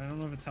 I don't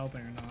know if it's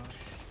helping or not.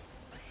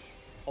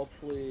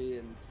 Hopefully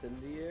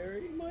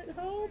incendiary might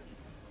help.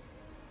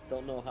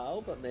 Don't know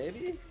how, but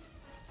maybe.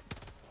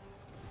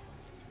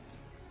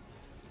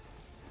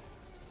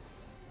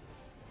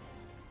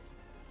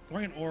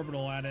 Throwing an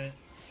orbital at it.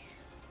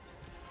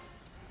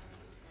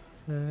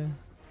 Okay.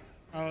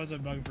 Oh, it was a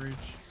bug breach.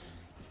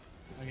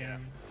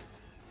 Again.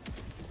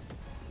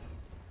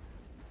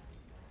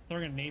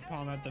 Throwing a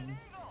napalm at the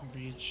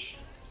breach.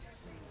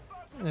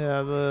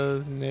 Yeah,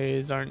 those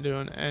nades aren't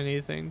doing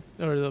anything,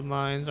 or the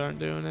mines aren't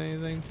doing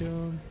anything to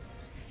him.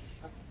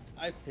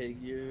 I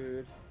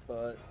figured,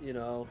 but you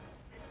know,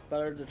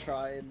 Better to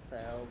try and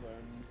fail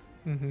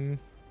than... Mm-hmm.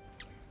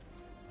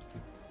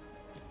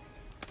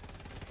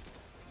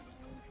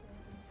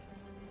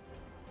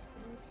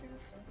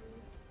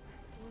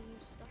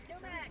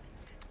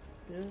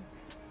 Yeah.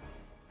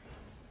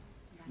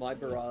 My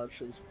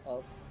barrage is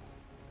up.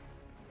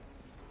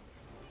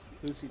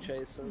 Who's he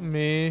chasing?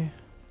 Me.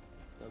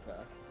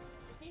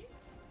 Okay.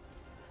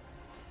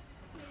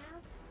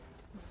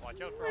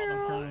 Watch out for all the I'm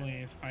bots.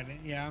 currently fighting.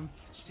 Yeah, I'm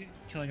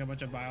killing a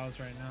bunch of bios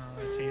right now.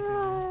 They're chasing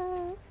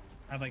me.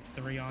 I have like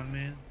 3 on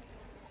me.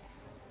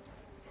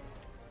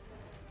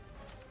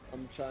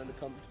 I'm trying to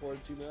come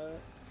towards you, Matt.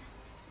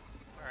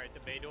 Alright,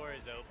 the bay door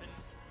is open.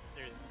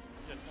 There's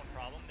just one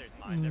problem. There's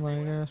Oh mines my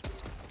everywhere. gosh.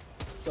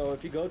 So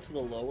if you go to the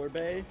lower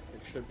bay,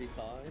 it should be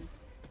fine.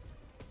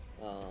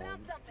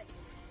 Found something.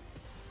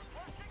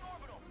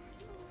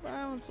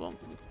 Found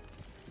something.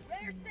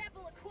 Rare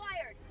sample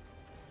acquired.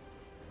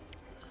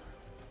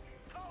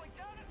 Calling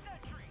down a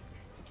sentry.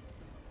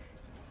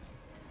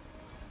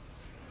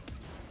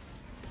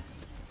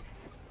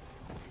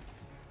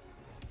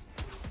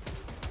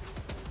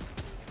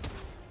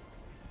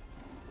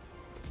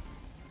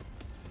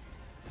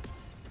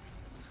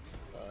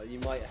 You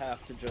might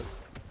have to just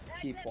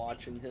keep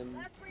watching him,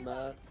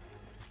 Matt,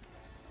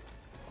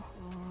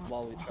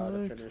 while we try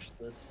to finish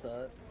this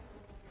set.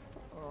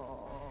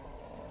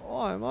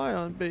 Why am I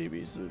on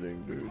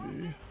babysitting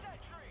duty?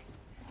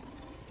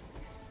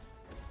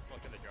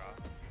 Look at the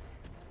drop.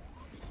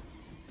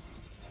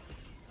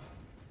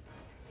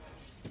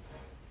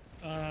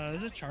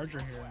 There's a charger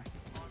here.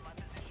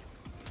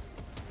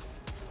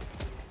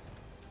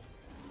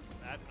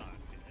 That's not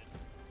good.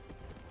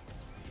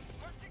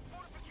 Requesting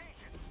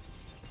fortification.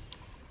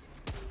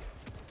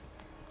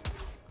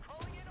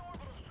 Calling in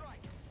orbital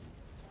strike.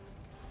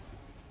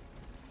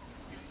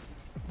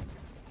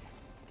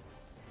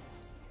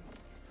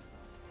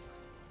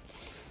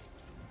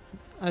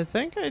 I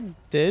think I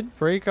did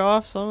break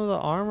off some of the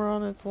armor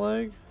on its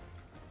leg,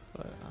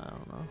 but I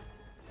don't know.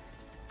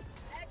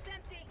 Bag's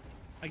empty.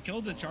 I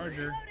killed the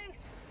charger. Reloading.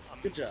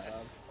 Good job.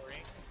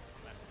 S4ing.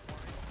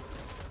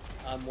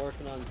 I'm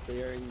working on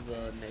clearing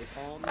the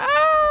napalm.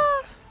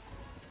 Ah!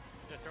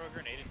 Just throw a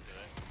grenade into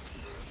it.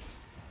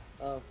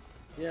 Oh,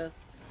 yeah,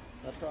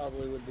 that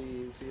probably would be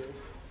easier.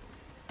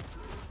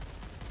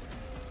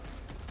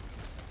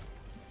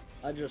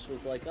 I just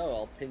was like, oh,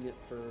 I'll ping it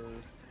for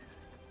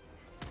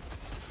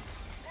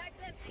Bag's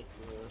empty.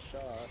 a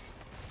shot.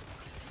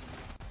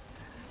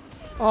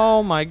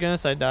 Oh my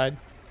goodness, I died.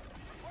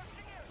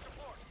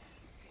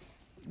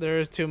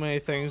 There's too many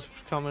things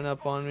coming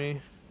up on me.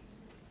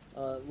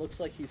 It looks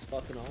like he's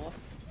fucking off,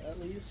 at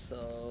least,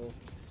 so...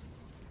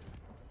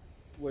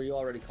 Were you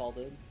already called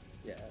in?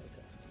 Yeah, okay.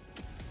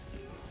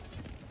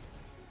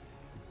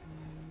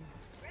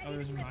 Oh,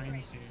 there's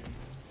mines here.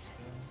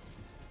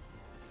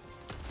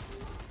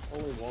 Still.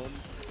 Only one?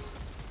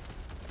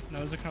 No,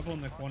 there's a couple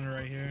in the corner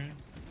right here.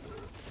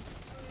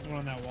 There's one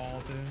on that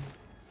wall too.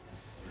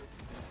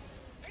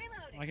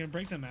 Reloading. I can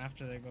break them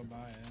after they go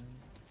by.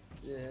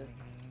 Yeah.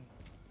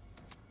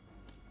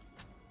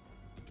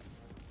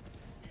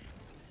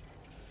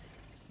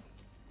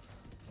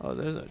 Oh,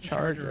 there's a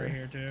Charger charger. right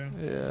here too.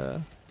 Yeah.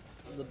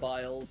 The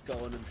bile's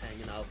going and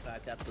hanging out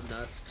back at the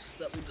nest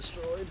that we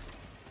destroyed.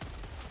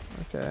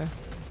 Okay.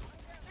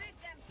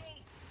 Bag's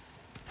empty.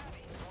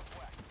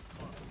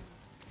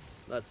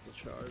 That's the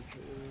charger.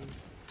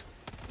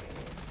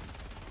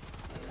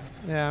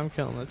 Yeah, I'm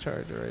killing the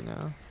charger right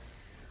now.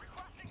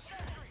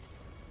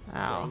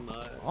 Ow. Wrong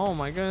knife. Oh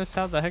my goodness,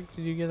 how the heck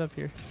did you get up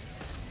here?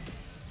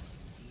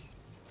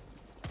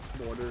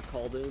 Mortar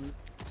called in,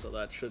 so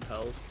that should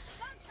help.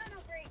 Bomb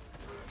tunnel breach.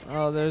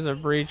 Oh, there's a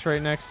breach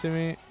right next to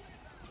me.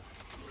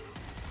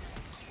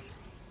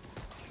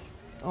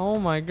 Oh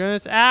my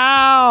goodness.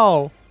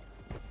 Ow!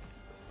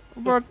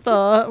 What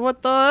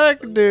the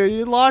heck, dude?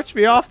 You launched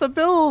me off the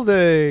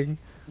building.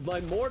 My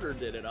mortar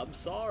did it, I'm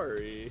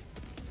sorry.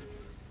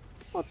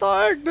 What the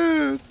heck,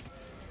 dude?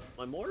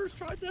 My mortars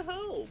tried to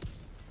help.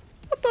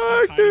 What the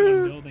heck, Hiding in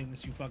dude?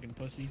 buildings, you fucking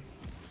pussy.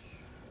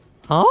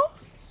 Huh?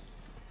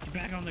 Get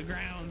back on the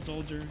ground,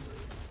 soldier.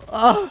 Boots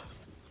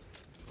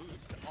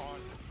on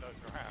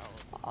the ground.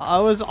 I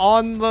was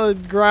on the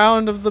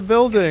ground of the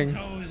building.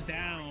 Toes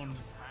down.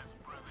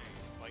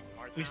 Like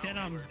We stand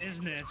on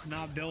business,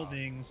 not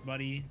buildings,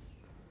 buddy.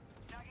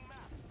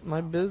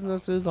 My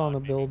business is on a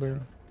building.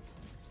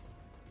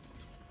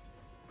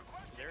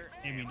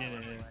 Hey, we did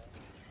it.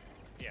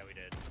 Yeah, we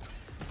did.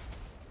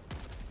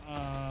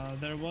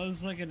 There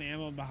was like an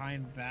ammo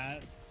behind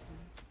that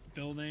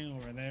building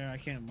over there. I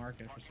can't mark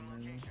it for some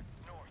reason.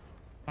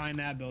 Behind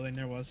that building,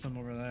 there was some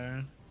over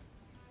there.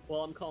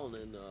 Well, I'm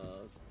calling in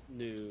a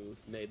new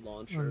nade Oh,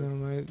 launcher. no,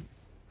 my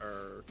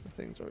Or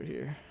thing's over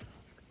here.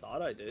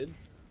 thought I did.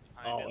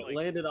 I Oh, did, it like,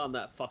 landed on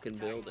that fucking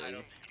building.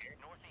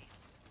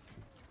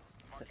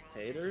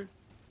 Hater?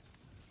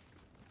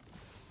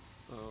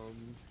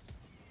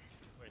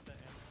 Where's that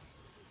ammo?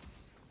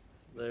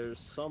 There's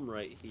some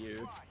right here.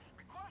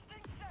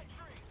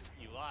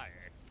 You liar.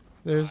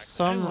 There's I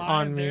some lied,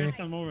 on me. There's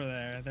some over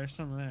there. There's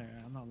some there.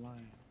 I'm not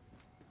lying.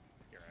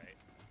 You're right.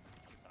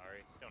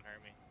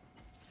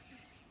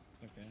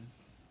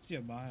 See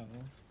a bile.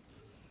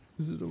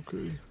 Is it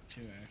okay?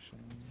 2 actually.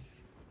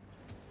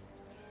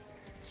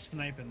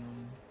 Sniping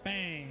them.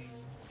 Bang!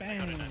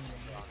 Bang! On me. Mag's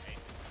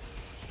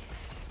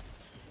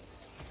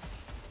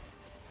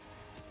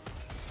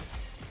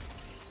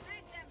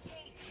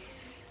empty.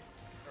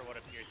 Or what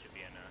appears to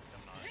be a nest,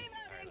 I'm not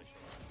entirely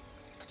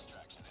sure.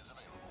 Extraction is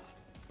available.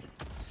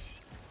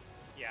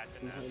 Yeah, it's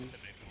a nest, it's a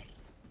big one.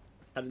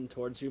 Heading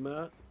towards you,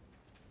 Matt.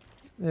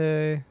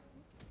 Hey.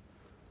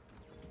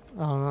 I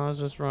don't know. I was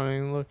just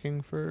running,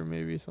 looking for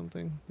maybe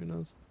something. Who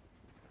knows?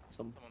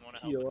 Some Someone want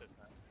to help PO. with this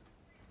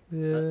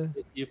nest?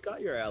 Yeah. You've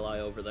got your ally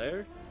over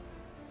there.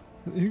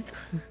 You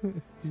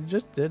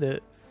just did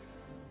it.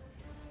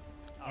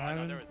 Oh, I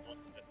know Um, there was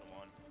just the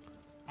one.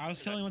 I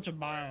was killing a bunch of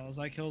biles.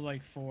 I killed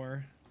like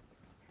 4.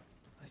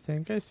 I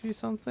think I see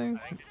something.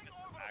 I think it's just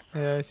the back.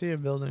 Yeah, I see a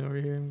building over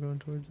here. I'm going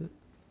towards it.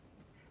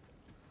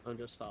 I'm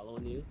just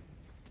following you.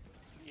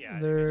 Yeah, I think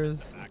it's There's.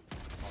 just the back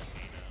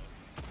volcano.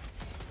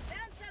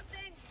 Found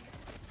something.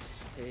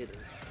 Hater.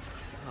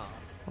 Stop.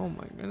 Oh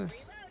my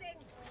goodness. Reloading.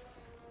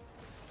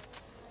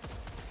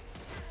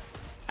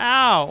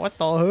 Ow! What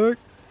the heck?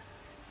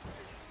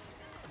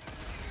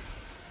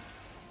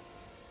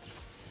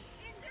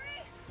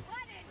 Injury.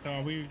 Spotted. So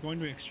are we going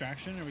to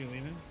extraction? Are we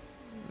leaving?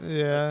 I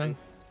Yeah. think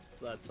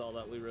that's all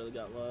that we really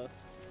got left.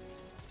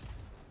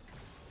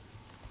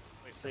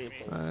 Wait for me.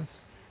 Sample.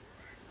 Nice.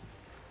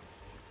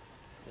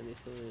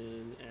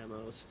 Anything?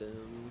 Ammo,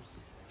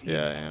 stims.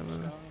 Yeah, ammo.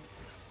 Scott?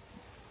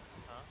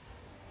 Huh?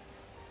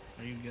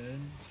 Are you good?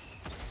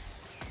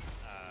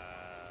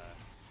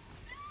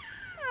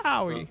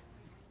 Owie.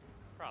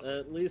 Probably.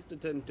 At least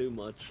it didn't do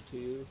much to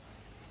you.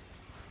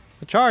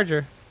 A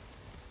charger.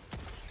 Who's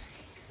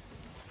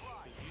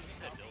using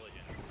the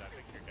diligence? 'Cause I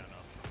picked your gun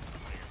up.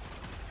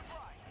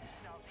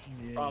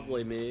 Yeah.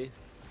 Probably me.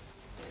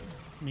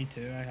 Me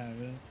too. I have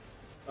it.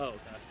 Oh,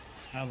 okay.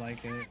 I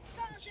like it.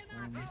 It's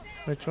fun.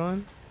 Which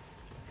one?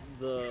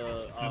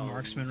 The A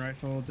marksman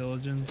rifle,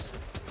 diligence.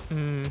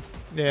 Hmm.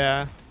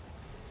 Yeah.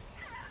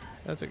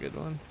 That's a good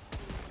one.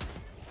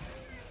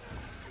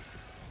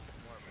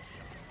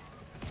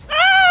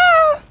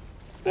 Ah!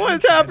 What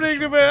is happening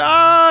to me?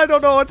 Ah, I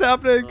don't know what's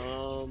happening.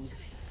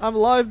 I'm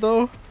alive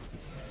though.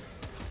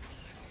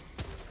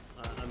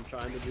 I'm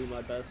trying to do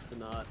my best to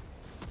not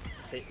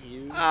hit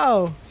you.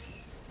 Ow!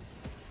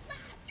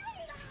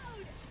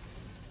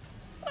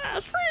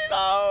 Last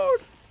reload!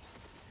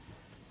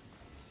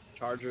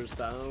 Chargers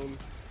down.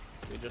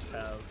 We just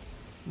have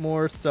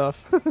More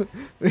stuff.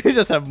 We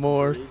just have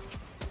more. three.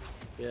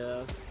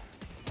 Yeah.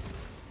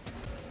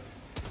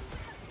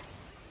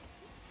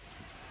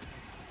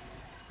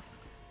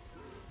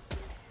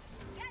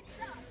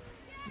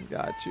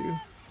 Got you.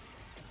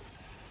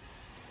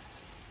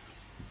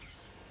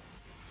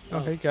 Oh,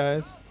 hey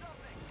guys.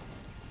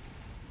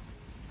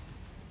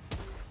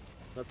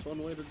 That's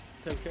one way to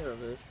take care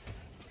of it.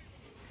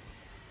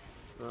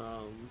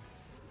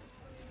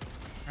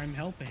 I'm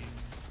helping.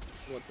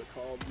 What's it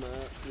called,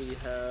 Matt? We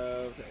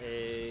have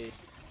a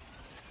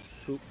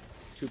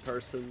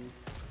two-person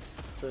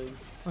thing.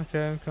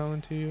 Okay, I'm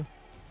coming to you.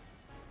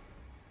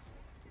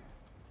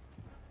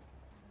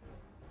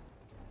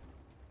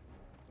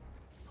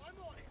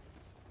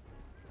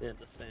 And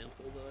a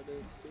sample that I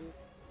did too.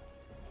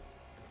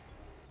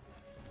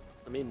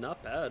 I mean,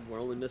 not bad. We're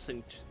only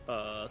missing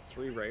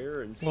 3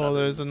 rare and 7. Well,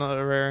 there's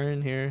another rare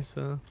in here,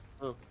 so.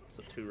 Oh,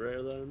 so 2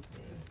 rare then.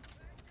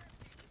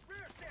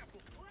 Rare sample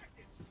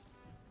collected.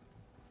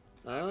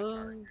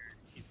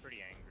 He's pretty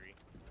angry.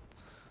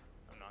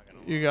 I'm not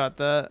gonna You lie. got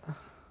that.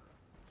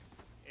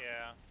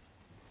 Yeah.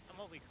 I'm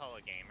what we call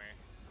a gamer.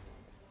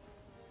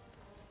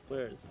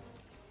 Where is it?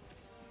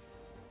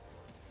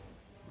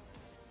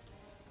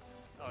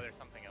 Oh, there's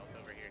something else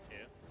over here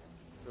too.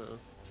 Oh.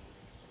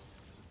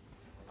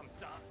 I'm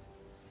stuck.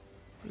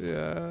 Yeah.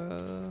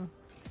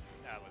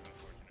 That was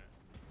unfortunate.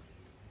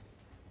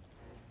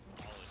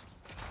 Polished.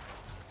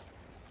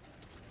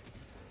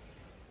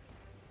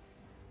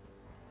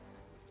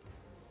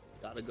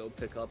 Gotta go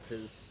pick up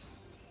his.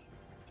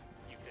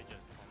 You could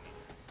just call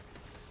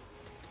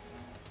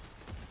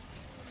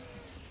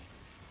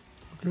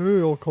me.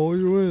 Okay, I'll call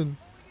you in.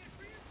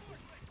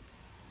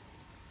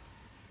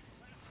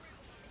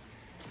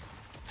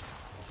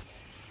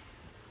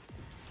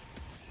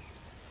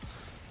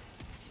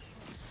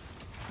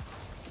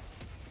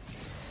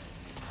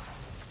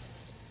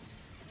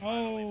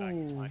 Oh,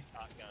 My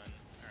shotgun.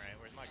 Alright,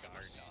 where's my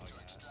guard dog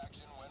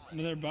at?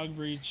 another bug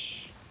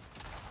breach.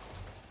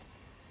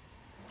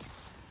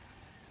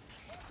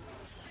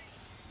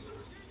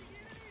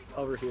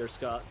 Over here,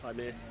 Scott, by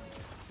me.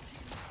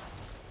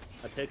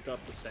 I picked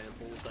up the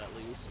samples at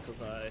least,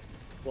 because I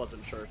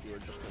wasn't sure if you were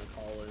just going to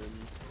call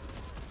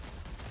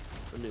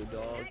in a new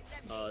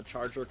dog.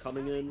 Charger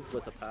coming in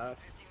with a pack.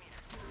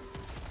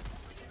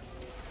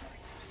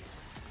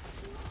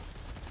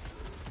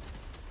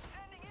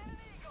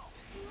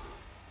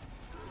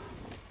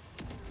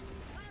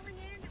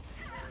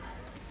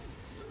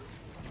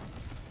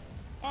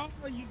 Oh,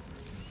 you.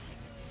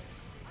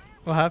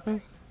 What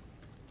happened?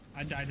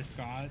 I died to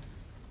Scott.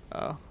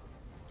 Oh.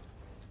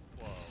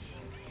 Whoa.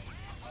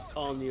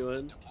 Calling you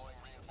in.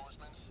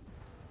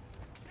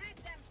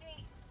 Mag's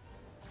empty.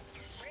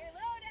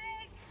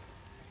 Reloading.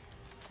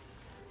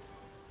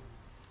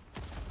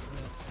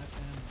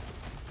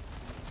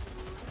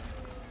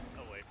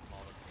 Away from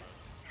all the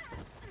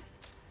smoke.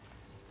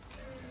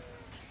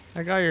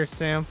 I got your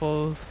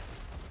samples.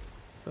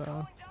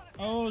 So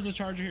Oh, there's a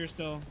charger here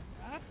still.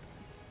 Ah.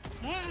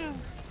 Ah.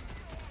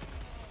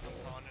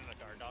 Calling in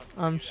a guard dog.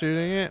 I'm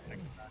shooting it.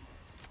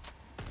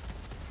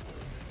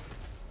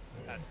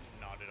 That's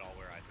not at all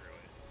where I threw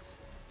it.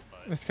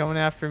 But It's coming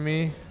after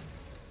me.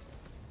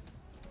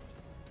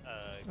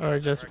 Or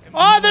guys, just. I recommend-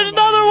 Oh, there's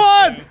another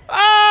one!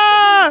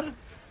 Ah!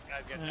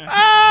 Guys, get that.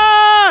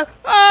 Ah! A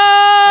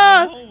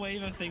Ah! whole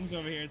wave of things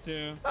over here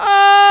too.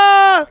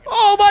 Ah!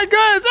 Oh my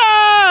goodness!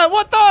 Ah!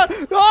 What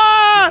the?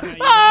 Ah! Yeah, you ran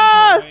into a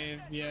Ah!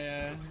 wave.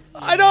 Yeah.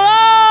 I don't.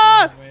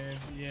 Ah! You ran into a wave.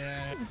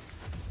 Yeah.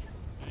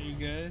 Are you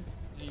good?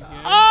 Are you good?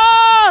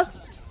 Ah!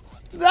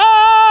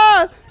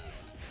 Ah!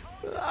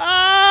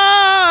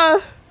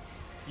 Ah!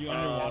 You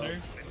underwater?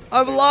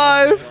 I'm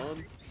alive.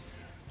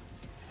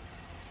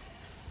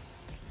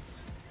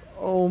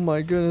 Oh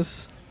my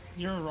goodness.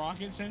 Your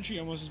rocket sentry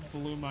almost just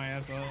blew my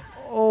ass up.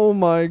 Oh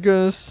my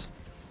goodness.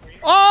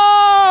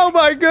 Oh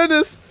my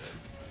goodness.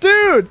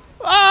 Dude.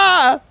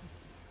 Ah!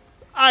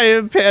 I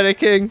am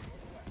panicking.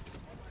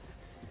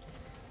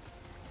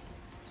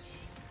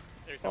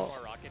 There's no more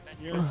rockets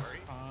in You're here. Don't worry.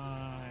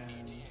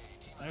 fine.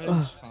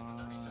 Everything's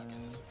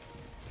fine.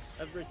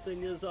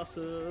 Everything is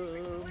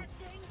awesome.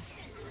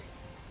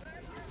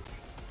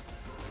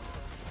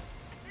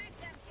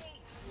 Mag's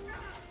empty.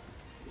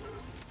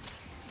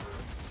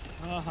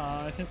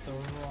 Haha, I hit the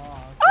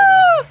rock.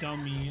 What a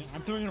dummy.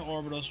 I'm throwing an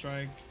orbital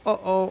strike.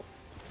 Uh-oh.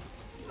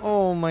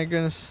 Oh my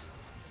goodness.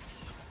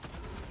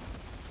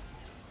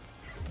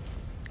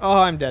 Oh,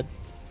 I'm dead.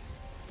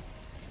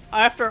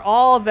 After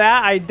all of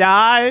that, I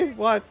die?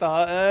 What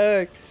the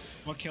heck?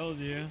 What killed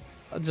you?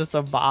 Just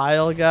a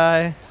bile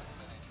guy.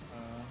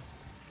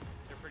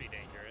 They're pretty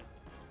dangerous.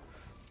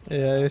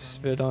 Yeah, he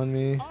spit on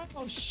me.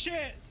 Oh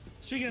shit!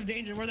 Speaking of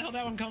danger, where the hell did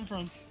that one come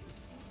from?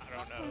 I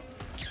don't know.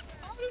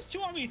 Oh, there's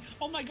two on me!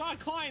 Oh my god,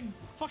 climb!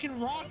 Fucking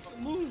rock,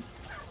 move!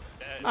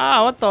 Dead.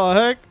 Ah, what the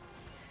heck?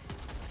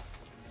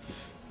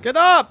 Get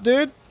up,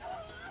 dude.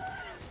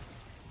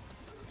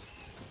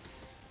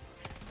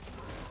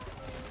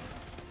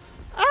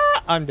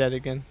 Ah, I'm dead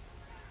again.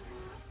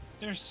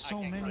 There's so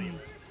I can't many. claim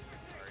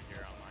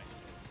charger on mine.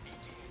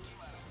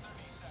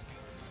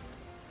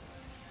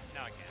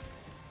 Now I can.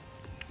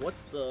 What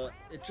the?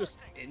 It just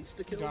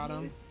insta-killed Got me?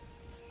 him.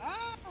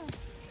 Ah!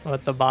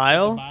 What, the The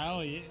bile?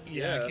 bile? Yeah,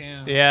 Yeah. I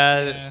can.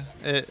 Yeah,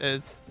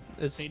 it's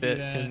They do spit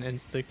that. and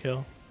insta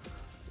kill.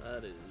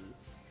 That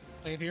is...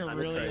 Like if you're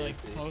Kinda really like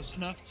crazy. close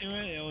enough to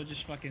it, it will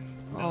just fucking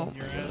Oh melt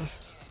your my ass.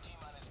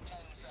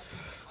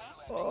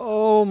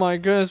 Oh my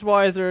goodness,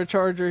 why is there a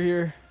charger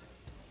here?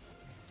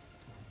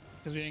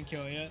 Because we didn't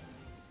kill it yet.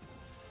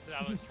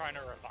 I was trying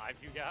to revive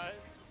you guys.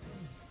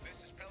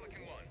 This is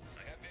Pelican 1.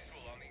 I have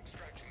visual on the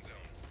extraction zone.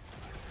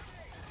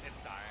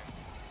 It's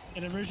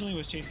dying. It originally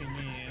was chasing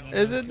me. And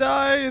Is it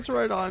dying? It's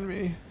right on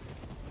me.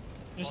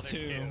 There's Well, there's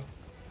two. two.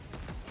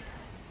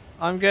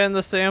 I'm getting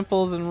the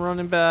samples and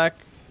running back.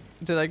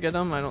 Did I get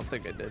them? I don't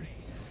think I did.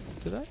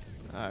 Did I?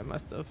 I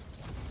must have.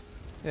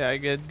 Yeah, I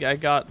did. I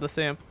got the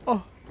sample.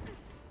 Oh.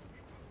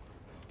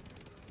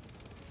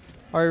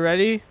 Are you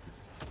ready?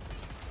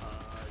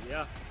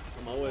 Yeah.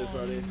 I'm always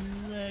ready.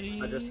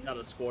 Ready? I just got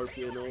a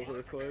scorpion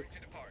over quick. To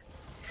depart.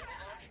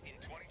 Launch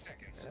in 20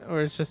 seconds.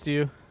 Or it's just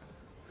you?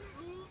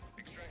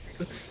 Extraction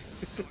complete.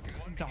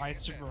 Pelican 1 Die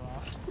super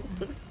off.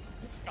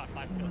 Got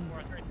 5 kills for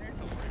us right there. Don't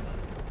worry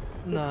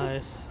about it.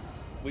 Nice.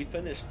 We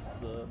finished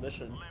the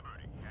mission.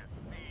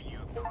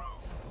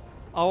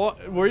 Oh,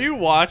 were you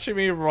watching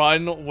me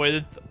run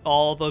with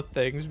all the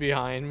things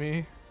behind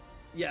me?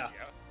 Yeah.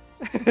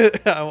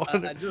 I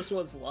want I just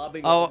was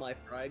lobbing Oh, all my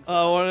frags.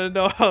 I want to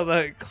know how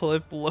that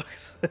clip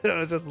looks.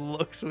 It just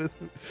looks with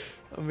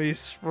me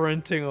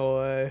sprinting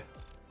away.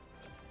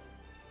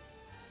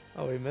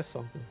 Oh, we missed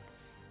something.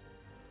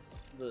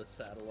 The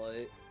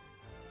satellite.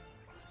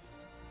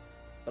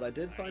 But I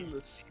did find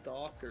the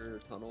stalker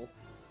tunnel.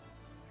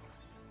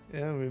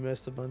 Yeah, we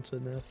missed a bunch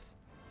of nests.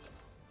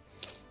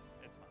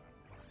 It's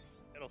fine.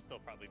 It'll still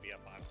probably be a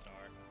 5-star.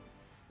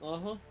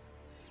 Uh-huh.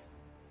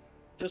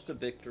 Just a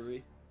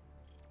victory.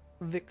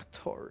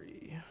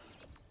 Victory.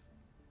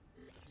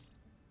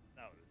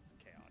 That was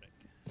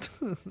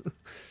chaotic.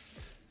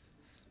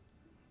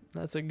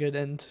 That's a good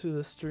end to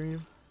the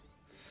stream.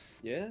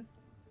 Yeah.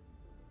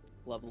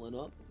 Leveling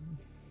up.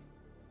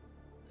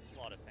 A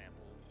lot of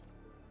samples.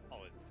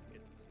 Always good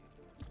to see.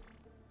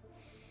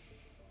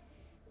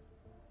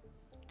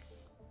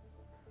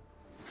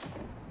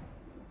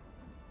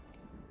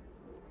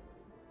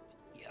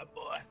 Yeah,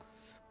 boy.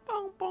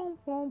 Boom, boom,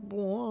 boom,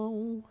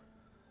 boom.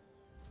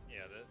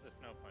 Yeah, the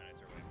snow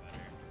planets are way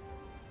better.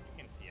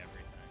 You can see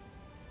everything.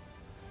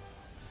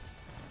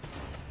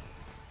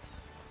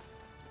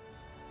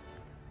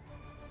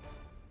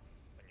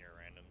 When you're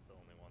random's the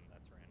only one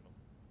that's random.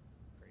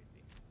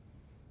 Crazy.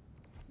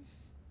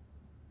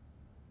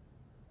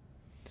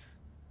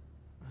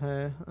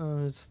 Hey, I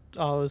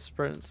was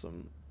sprinting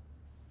some.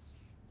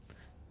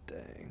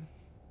 Dang,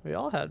 we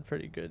all had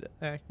pretty good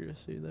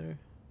accuracy there.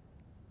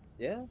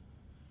 Yeah.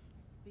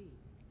 Speed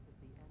is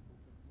the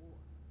essence of war.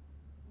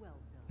 Well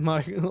done.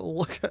 My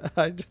look,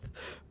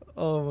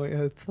 oh my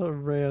god, I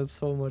ran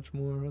so much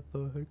more. What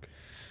the heck?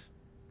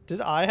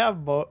 Did I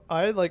have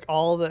I had like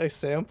all the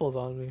examples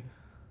on me.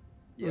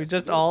 Yes, We you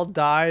just did. all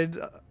died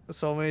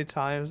so many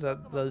times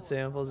that the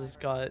samples just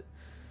got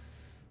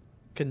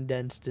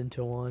condensed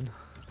into one.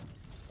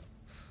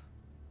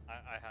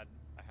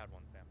 I had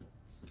one sample.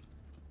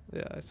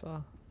 Yeah, I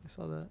saw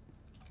that.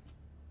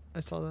 I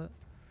saw that.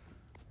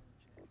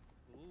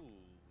 Ooh,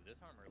 this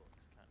armor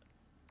looks kind of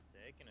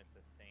sick, and it's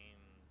the same.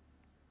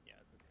 Yeah,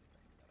 it's the same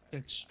thing. That I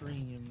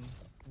Extreme.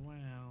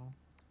 Wow.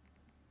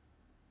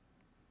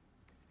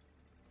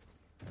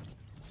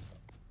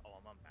 Oh,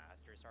 I'm a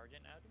master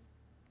sergeant now, dude.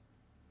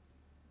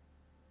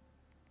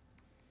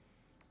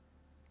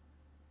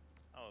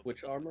 Oh,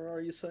 Which armor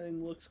are you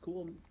saying looks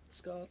cool,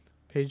 Scott?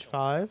 Page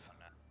 5.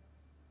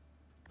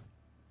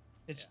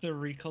 It's the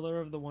recolor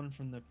of the one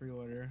from the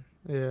pre-order.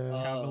 Yeah.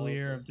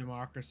 Cavalier of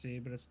Democracy,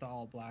 but it's the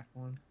all black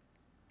one.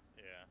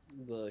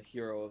 Yeah. The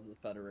hero of the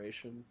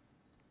Federation.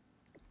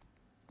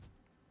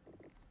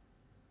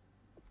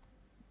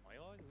 Why you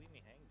always leave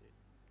me hang, dude?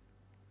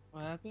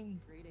 What happened?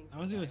 Greetings, I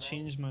was gonna Admiral.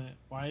 change my.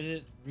 Why did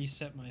it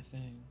reset my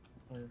thing?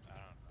 Or I don't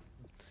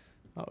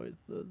know. Always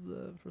does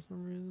that for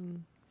some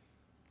reason.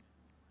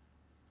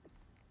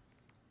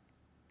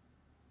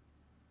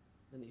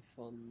 Any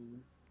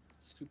fun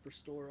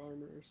superstore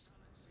armors?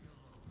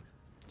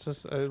 It's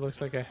just it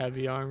looks like a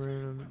heavy armor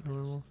and a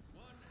normal.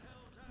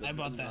 I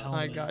bought the I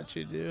helmet. got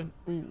you, dude.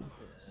 Ooh. Good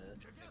shit.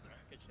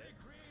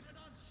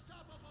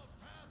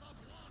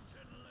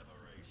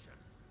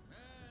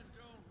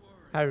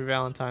 Happy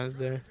Valentine's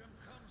Day.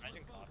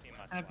 Imagine coffee in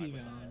my Happy saliva.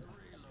 Valentine's.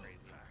 That's crazy.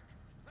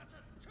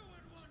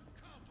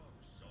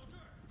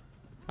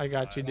 I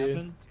got you, What dude.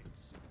 happened?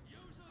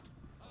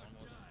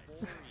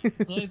 Almost I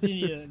feel like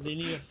they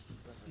need to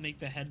make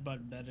the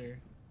headbutt better.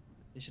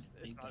 They should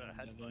make It's not a that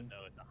better. headbutt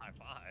though, it's a high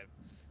five.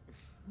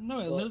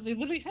 No, they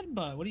literally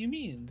headbutt. What do you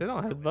mean? They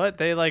don't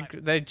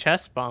headbutt. They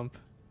chest bump.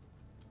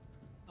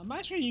 I'm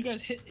not sure you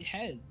guys hit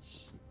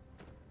heads.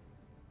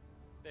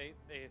 They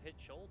hit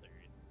shoulders.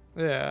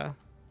 Yeah.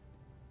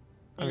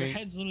 I Or your mean-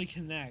 heads literally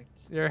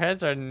connect. Your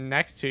heads are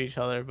next to each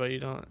other, but you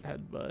don't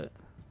headbutt.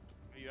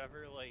 Have you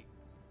ever like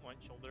went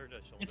shoulder to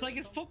shoulder? It's like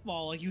in with someone?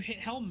 football, like you hit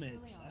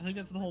helmets. I think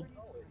that's the whole.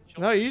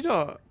 No, you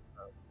don't.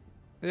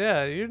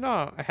 Yeah, you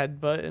don't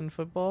headbutt in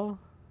football.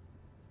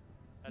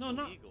 That's No,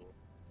 not- illegal.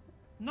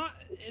 Not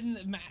in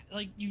the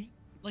like you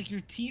like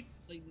your team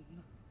like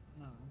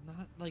no,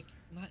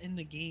 not in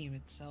the game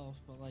itself,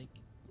 but like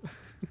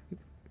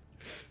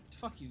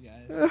fuck you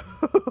guys.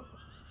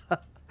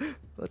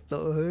 What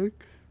the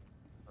heck?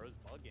 Bro's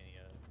bugging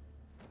you.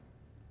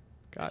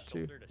 Got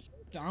you. Shoulder to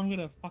shoulder. I'm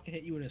gonna fucking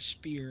hit you with a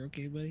spear,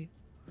 okay, buddy?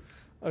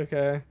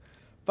 Okay.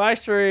 Bye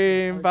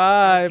stream.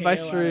 Bye. Okay, Bye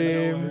well,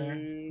 stream.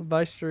 whatever.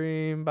 Bye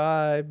stream.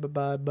 Bye.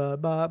 Bye. Bye.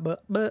 Bye. Bye.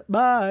 Bye.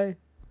 Bye.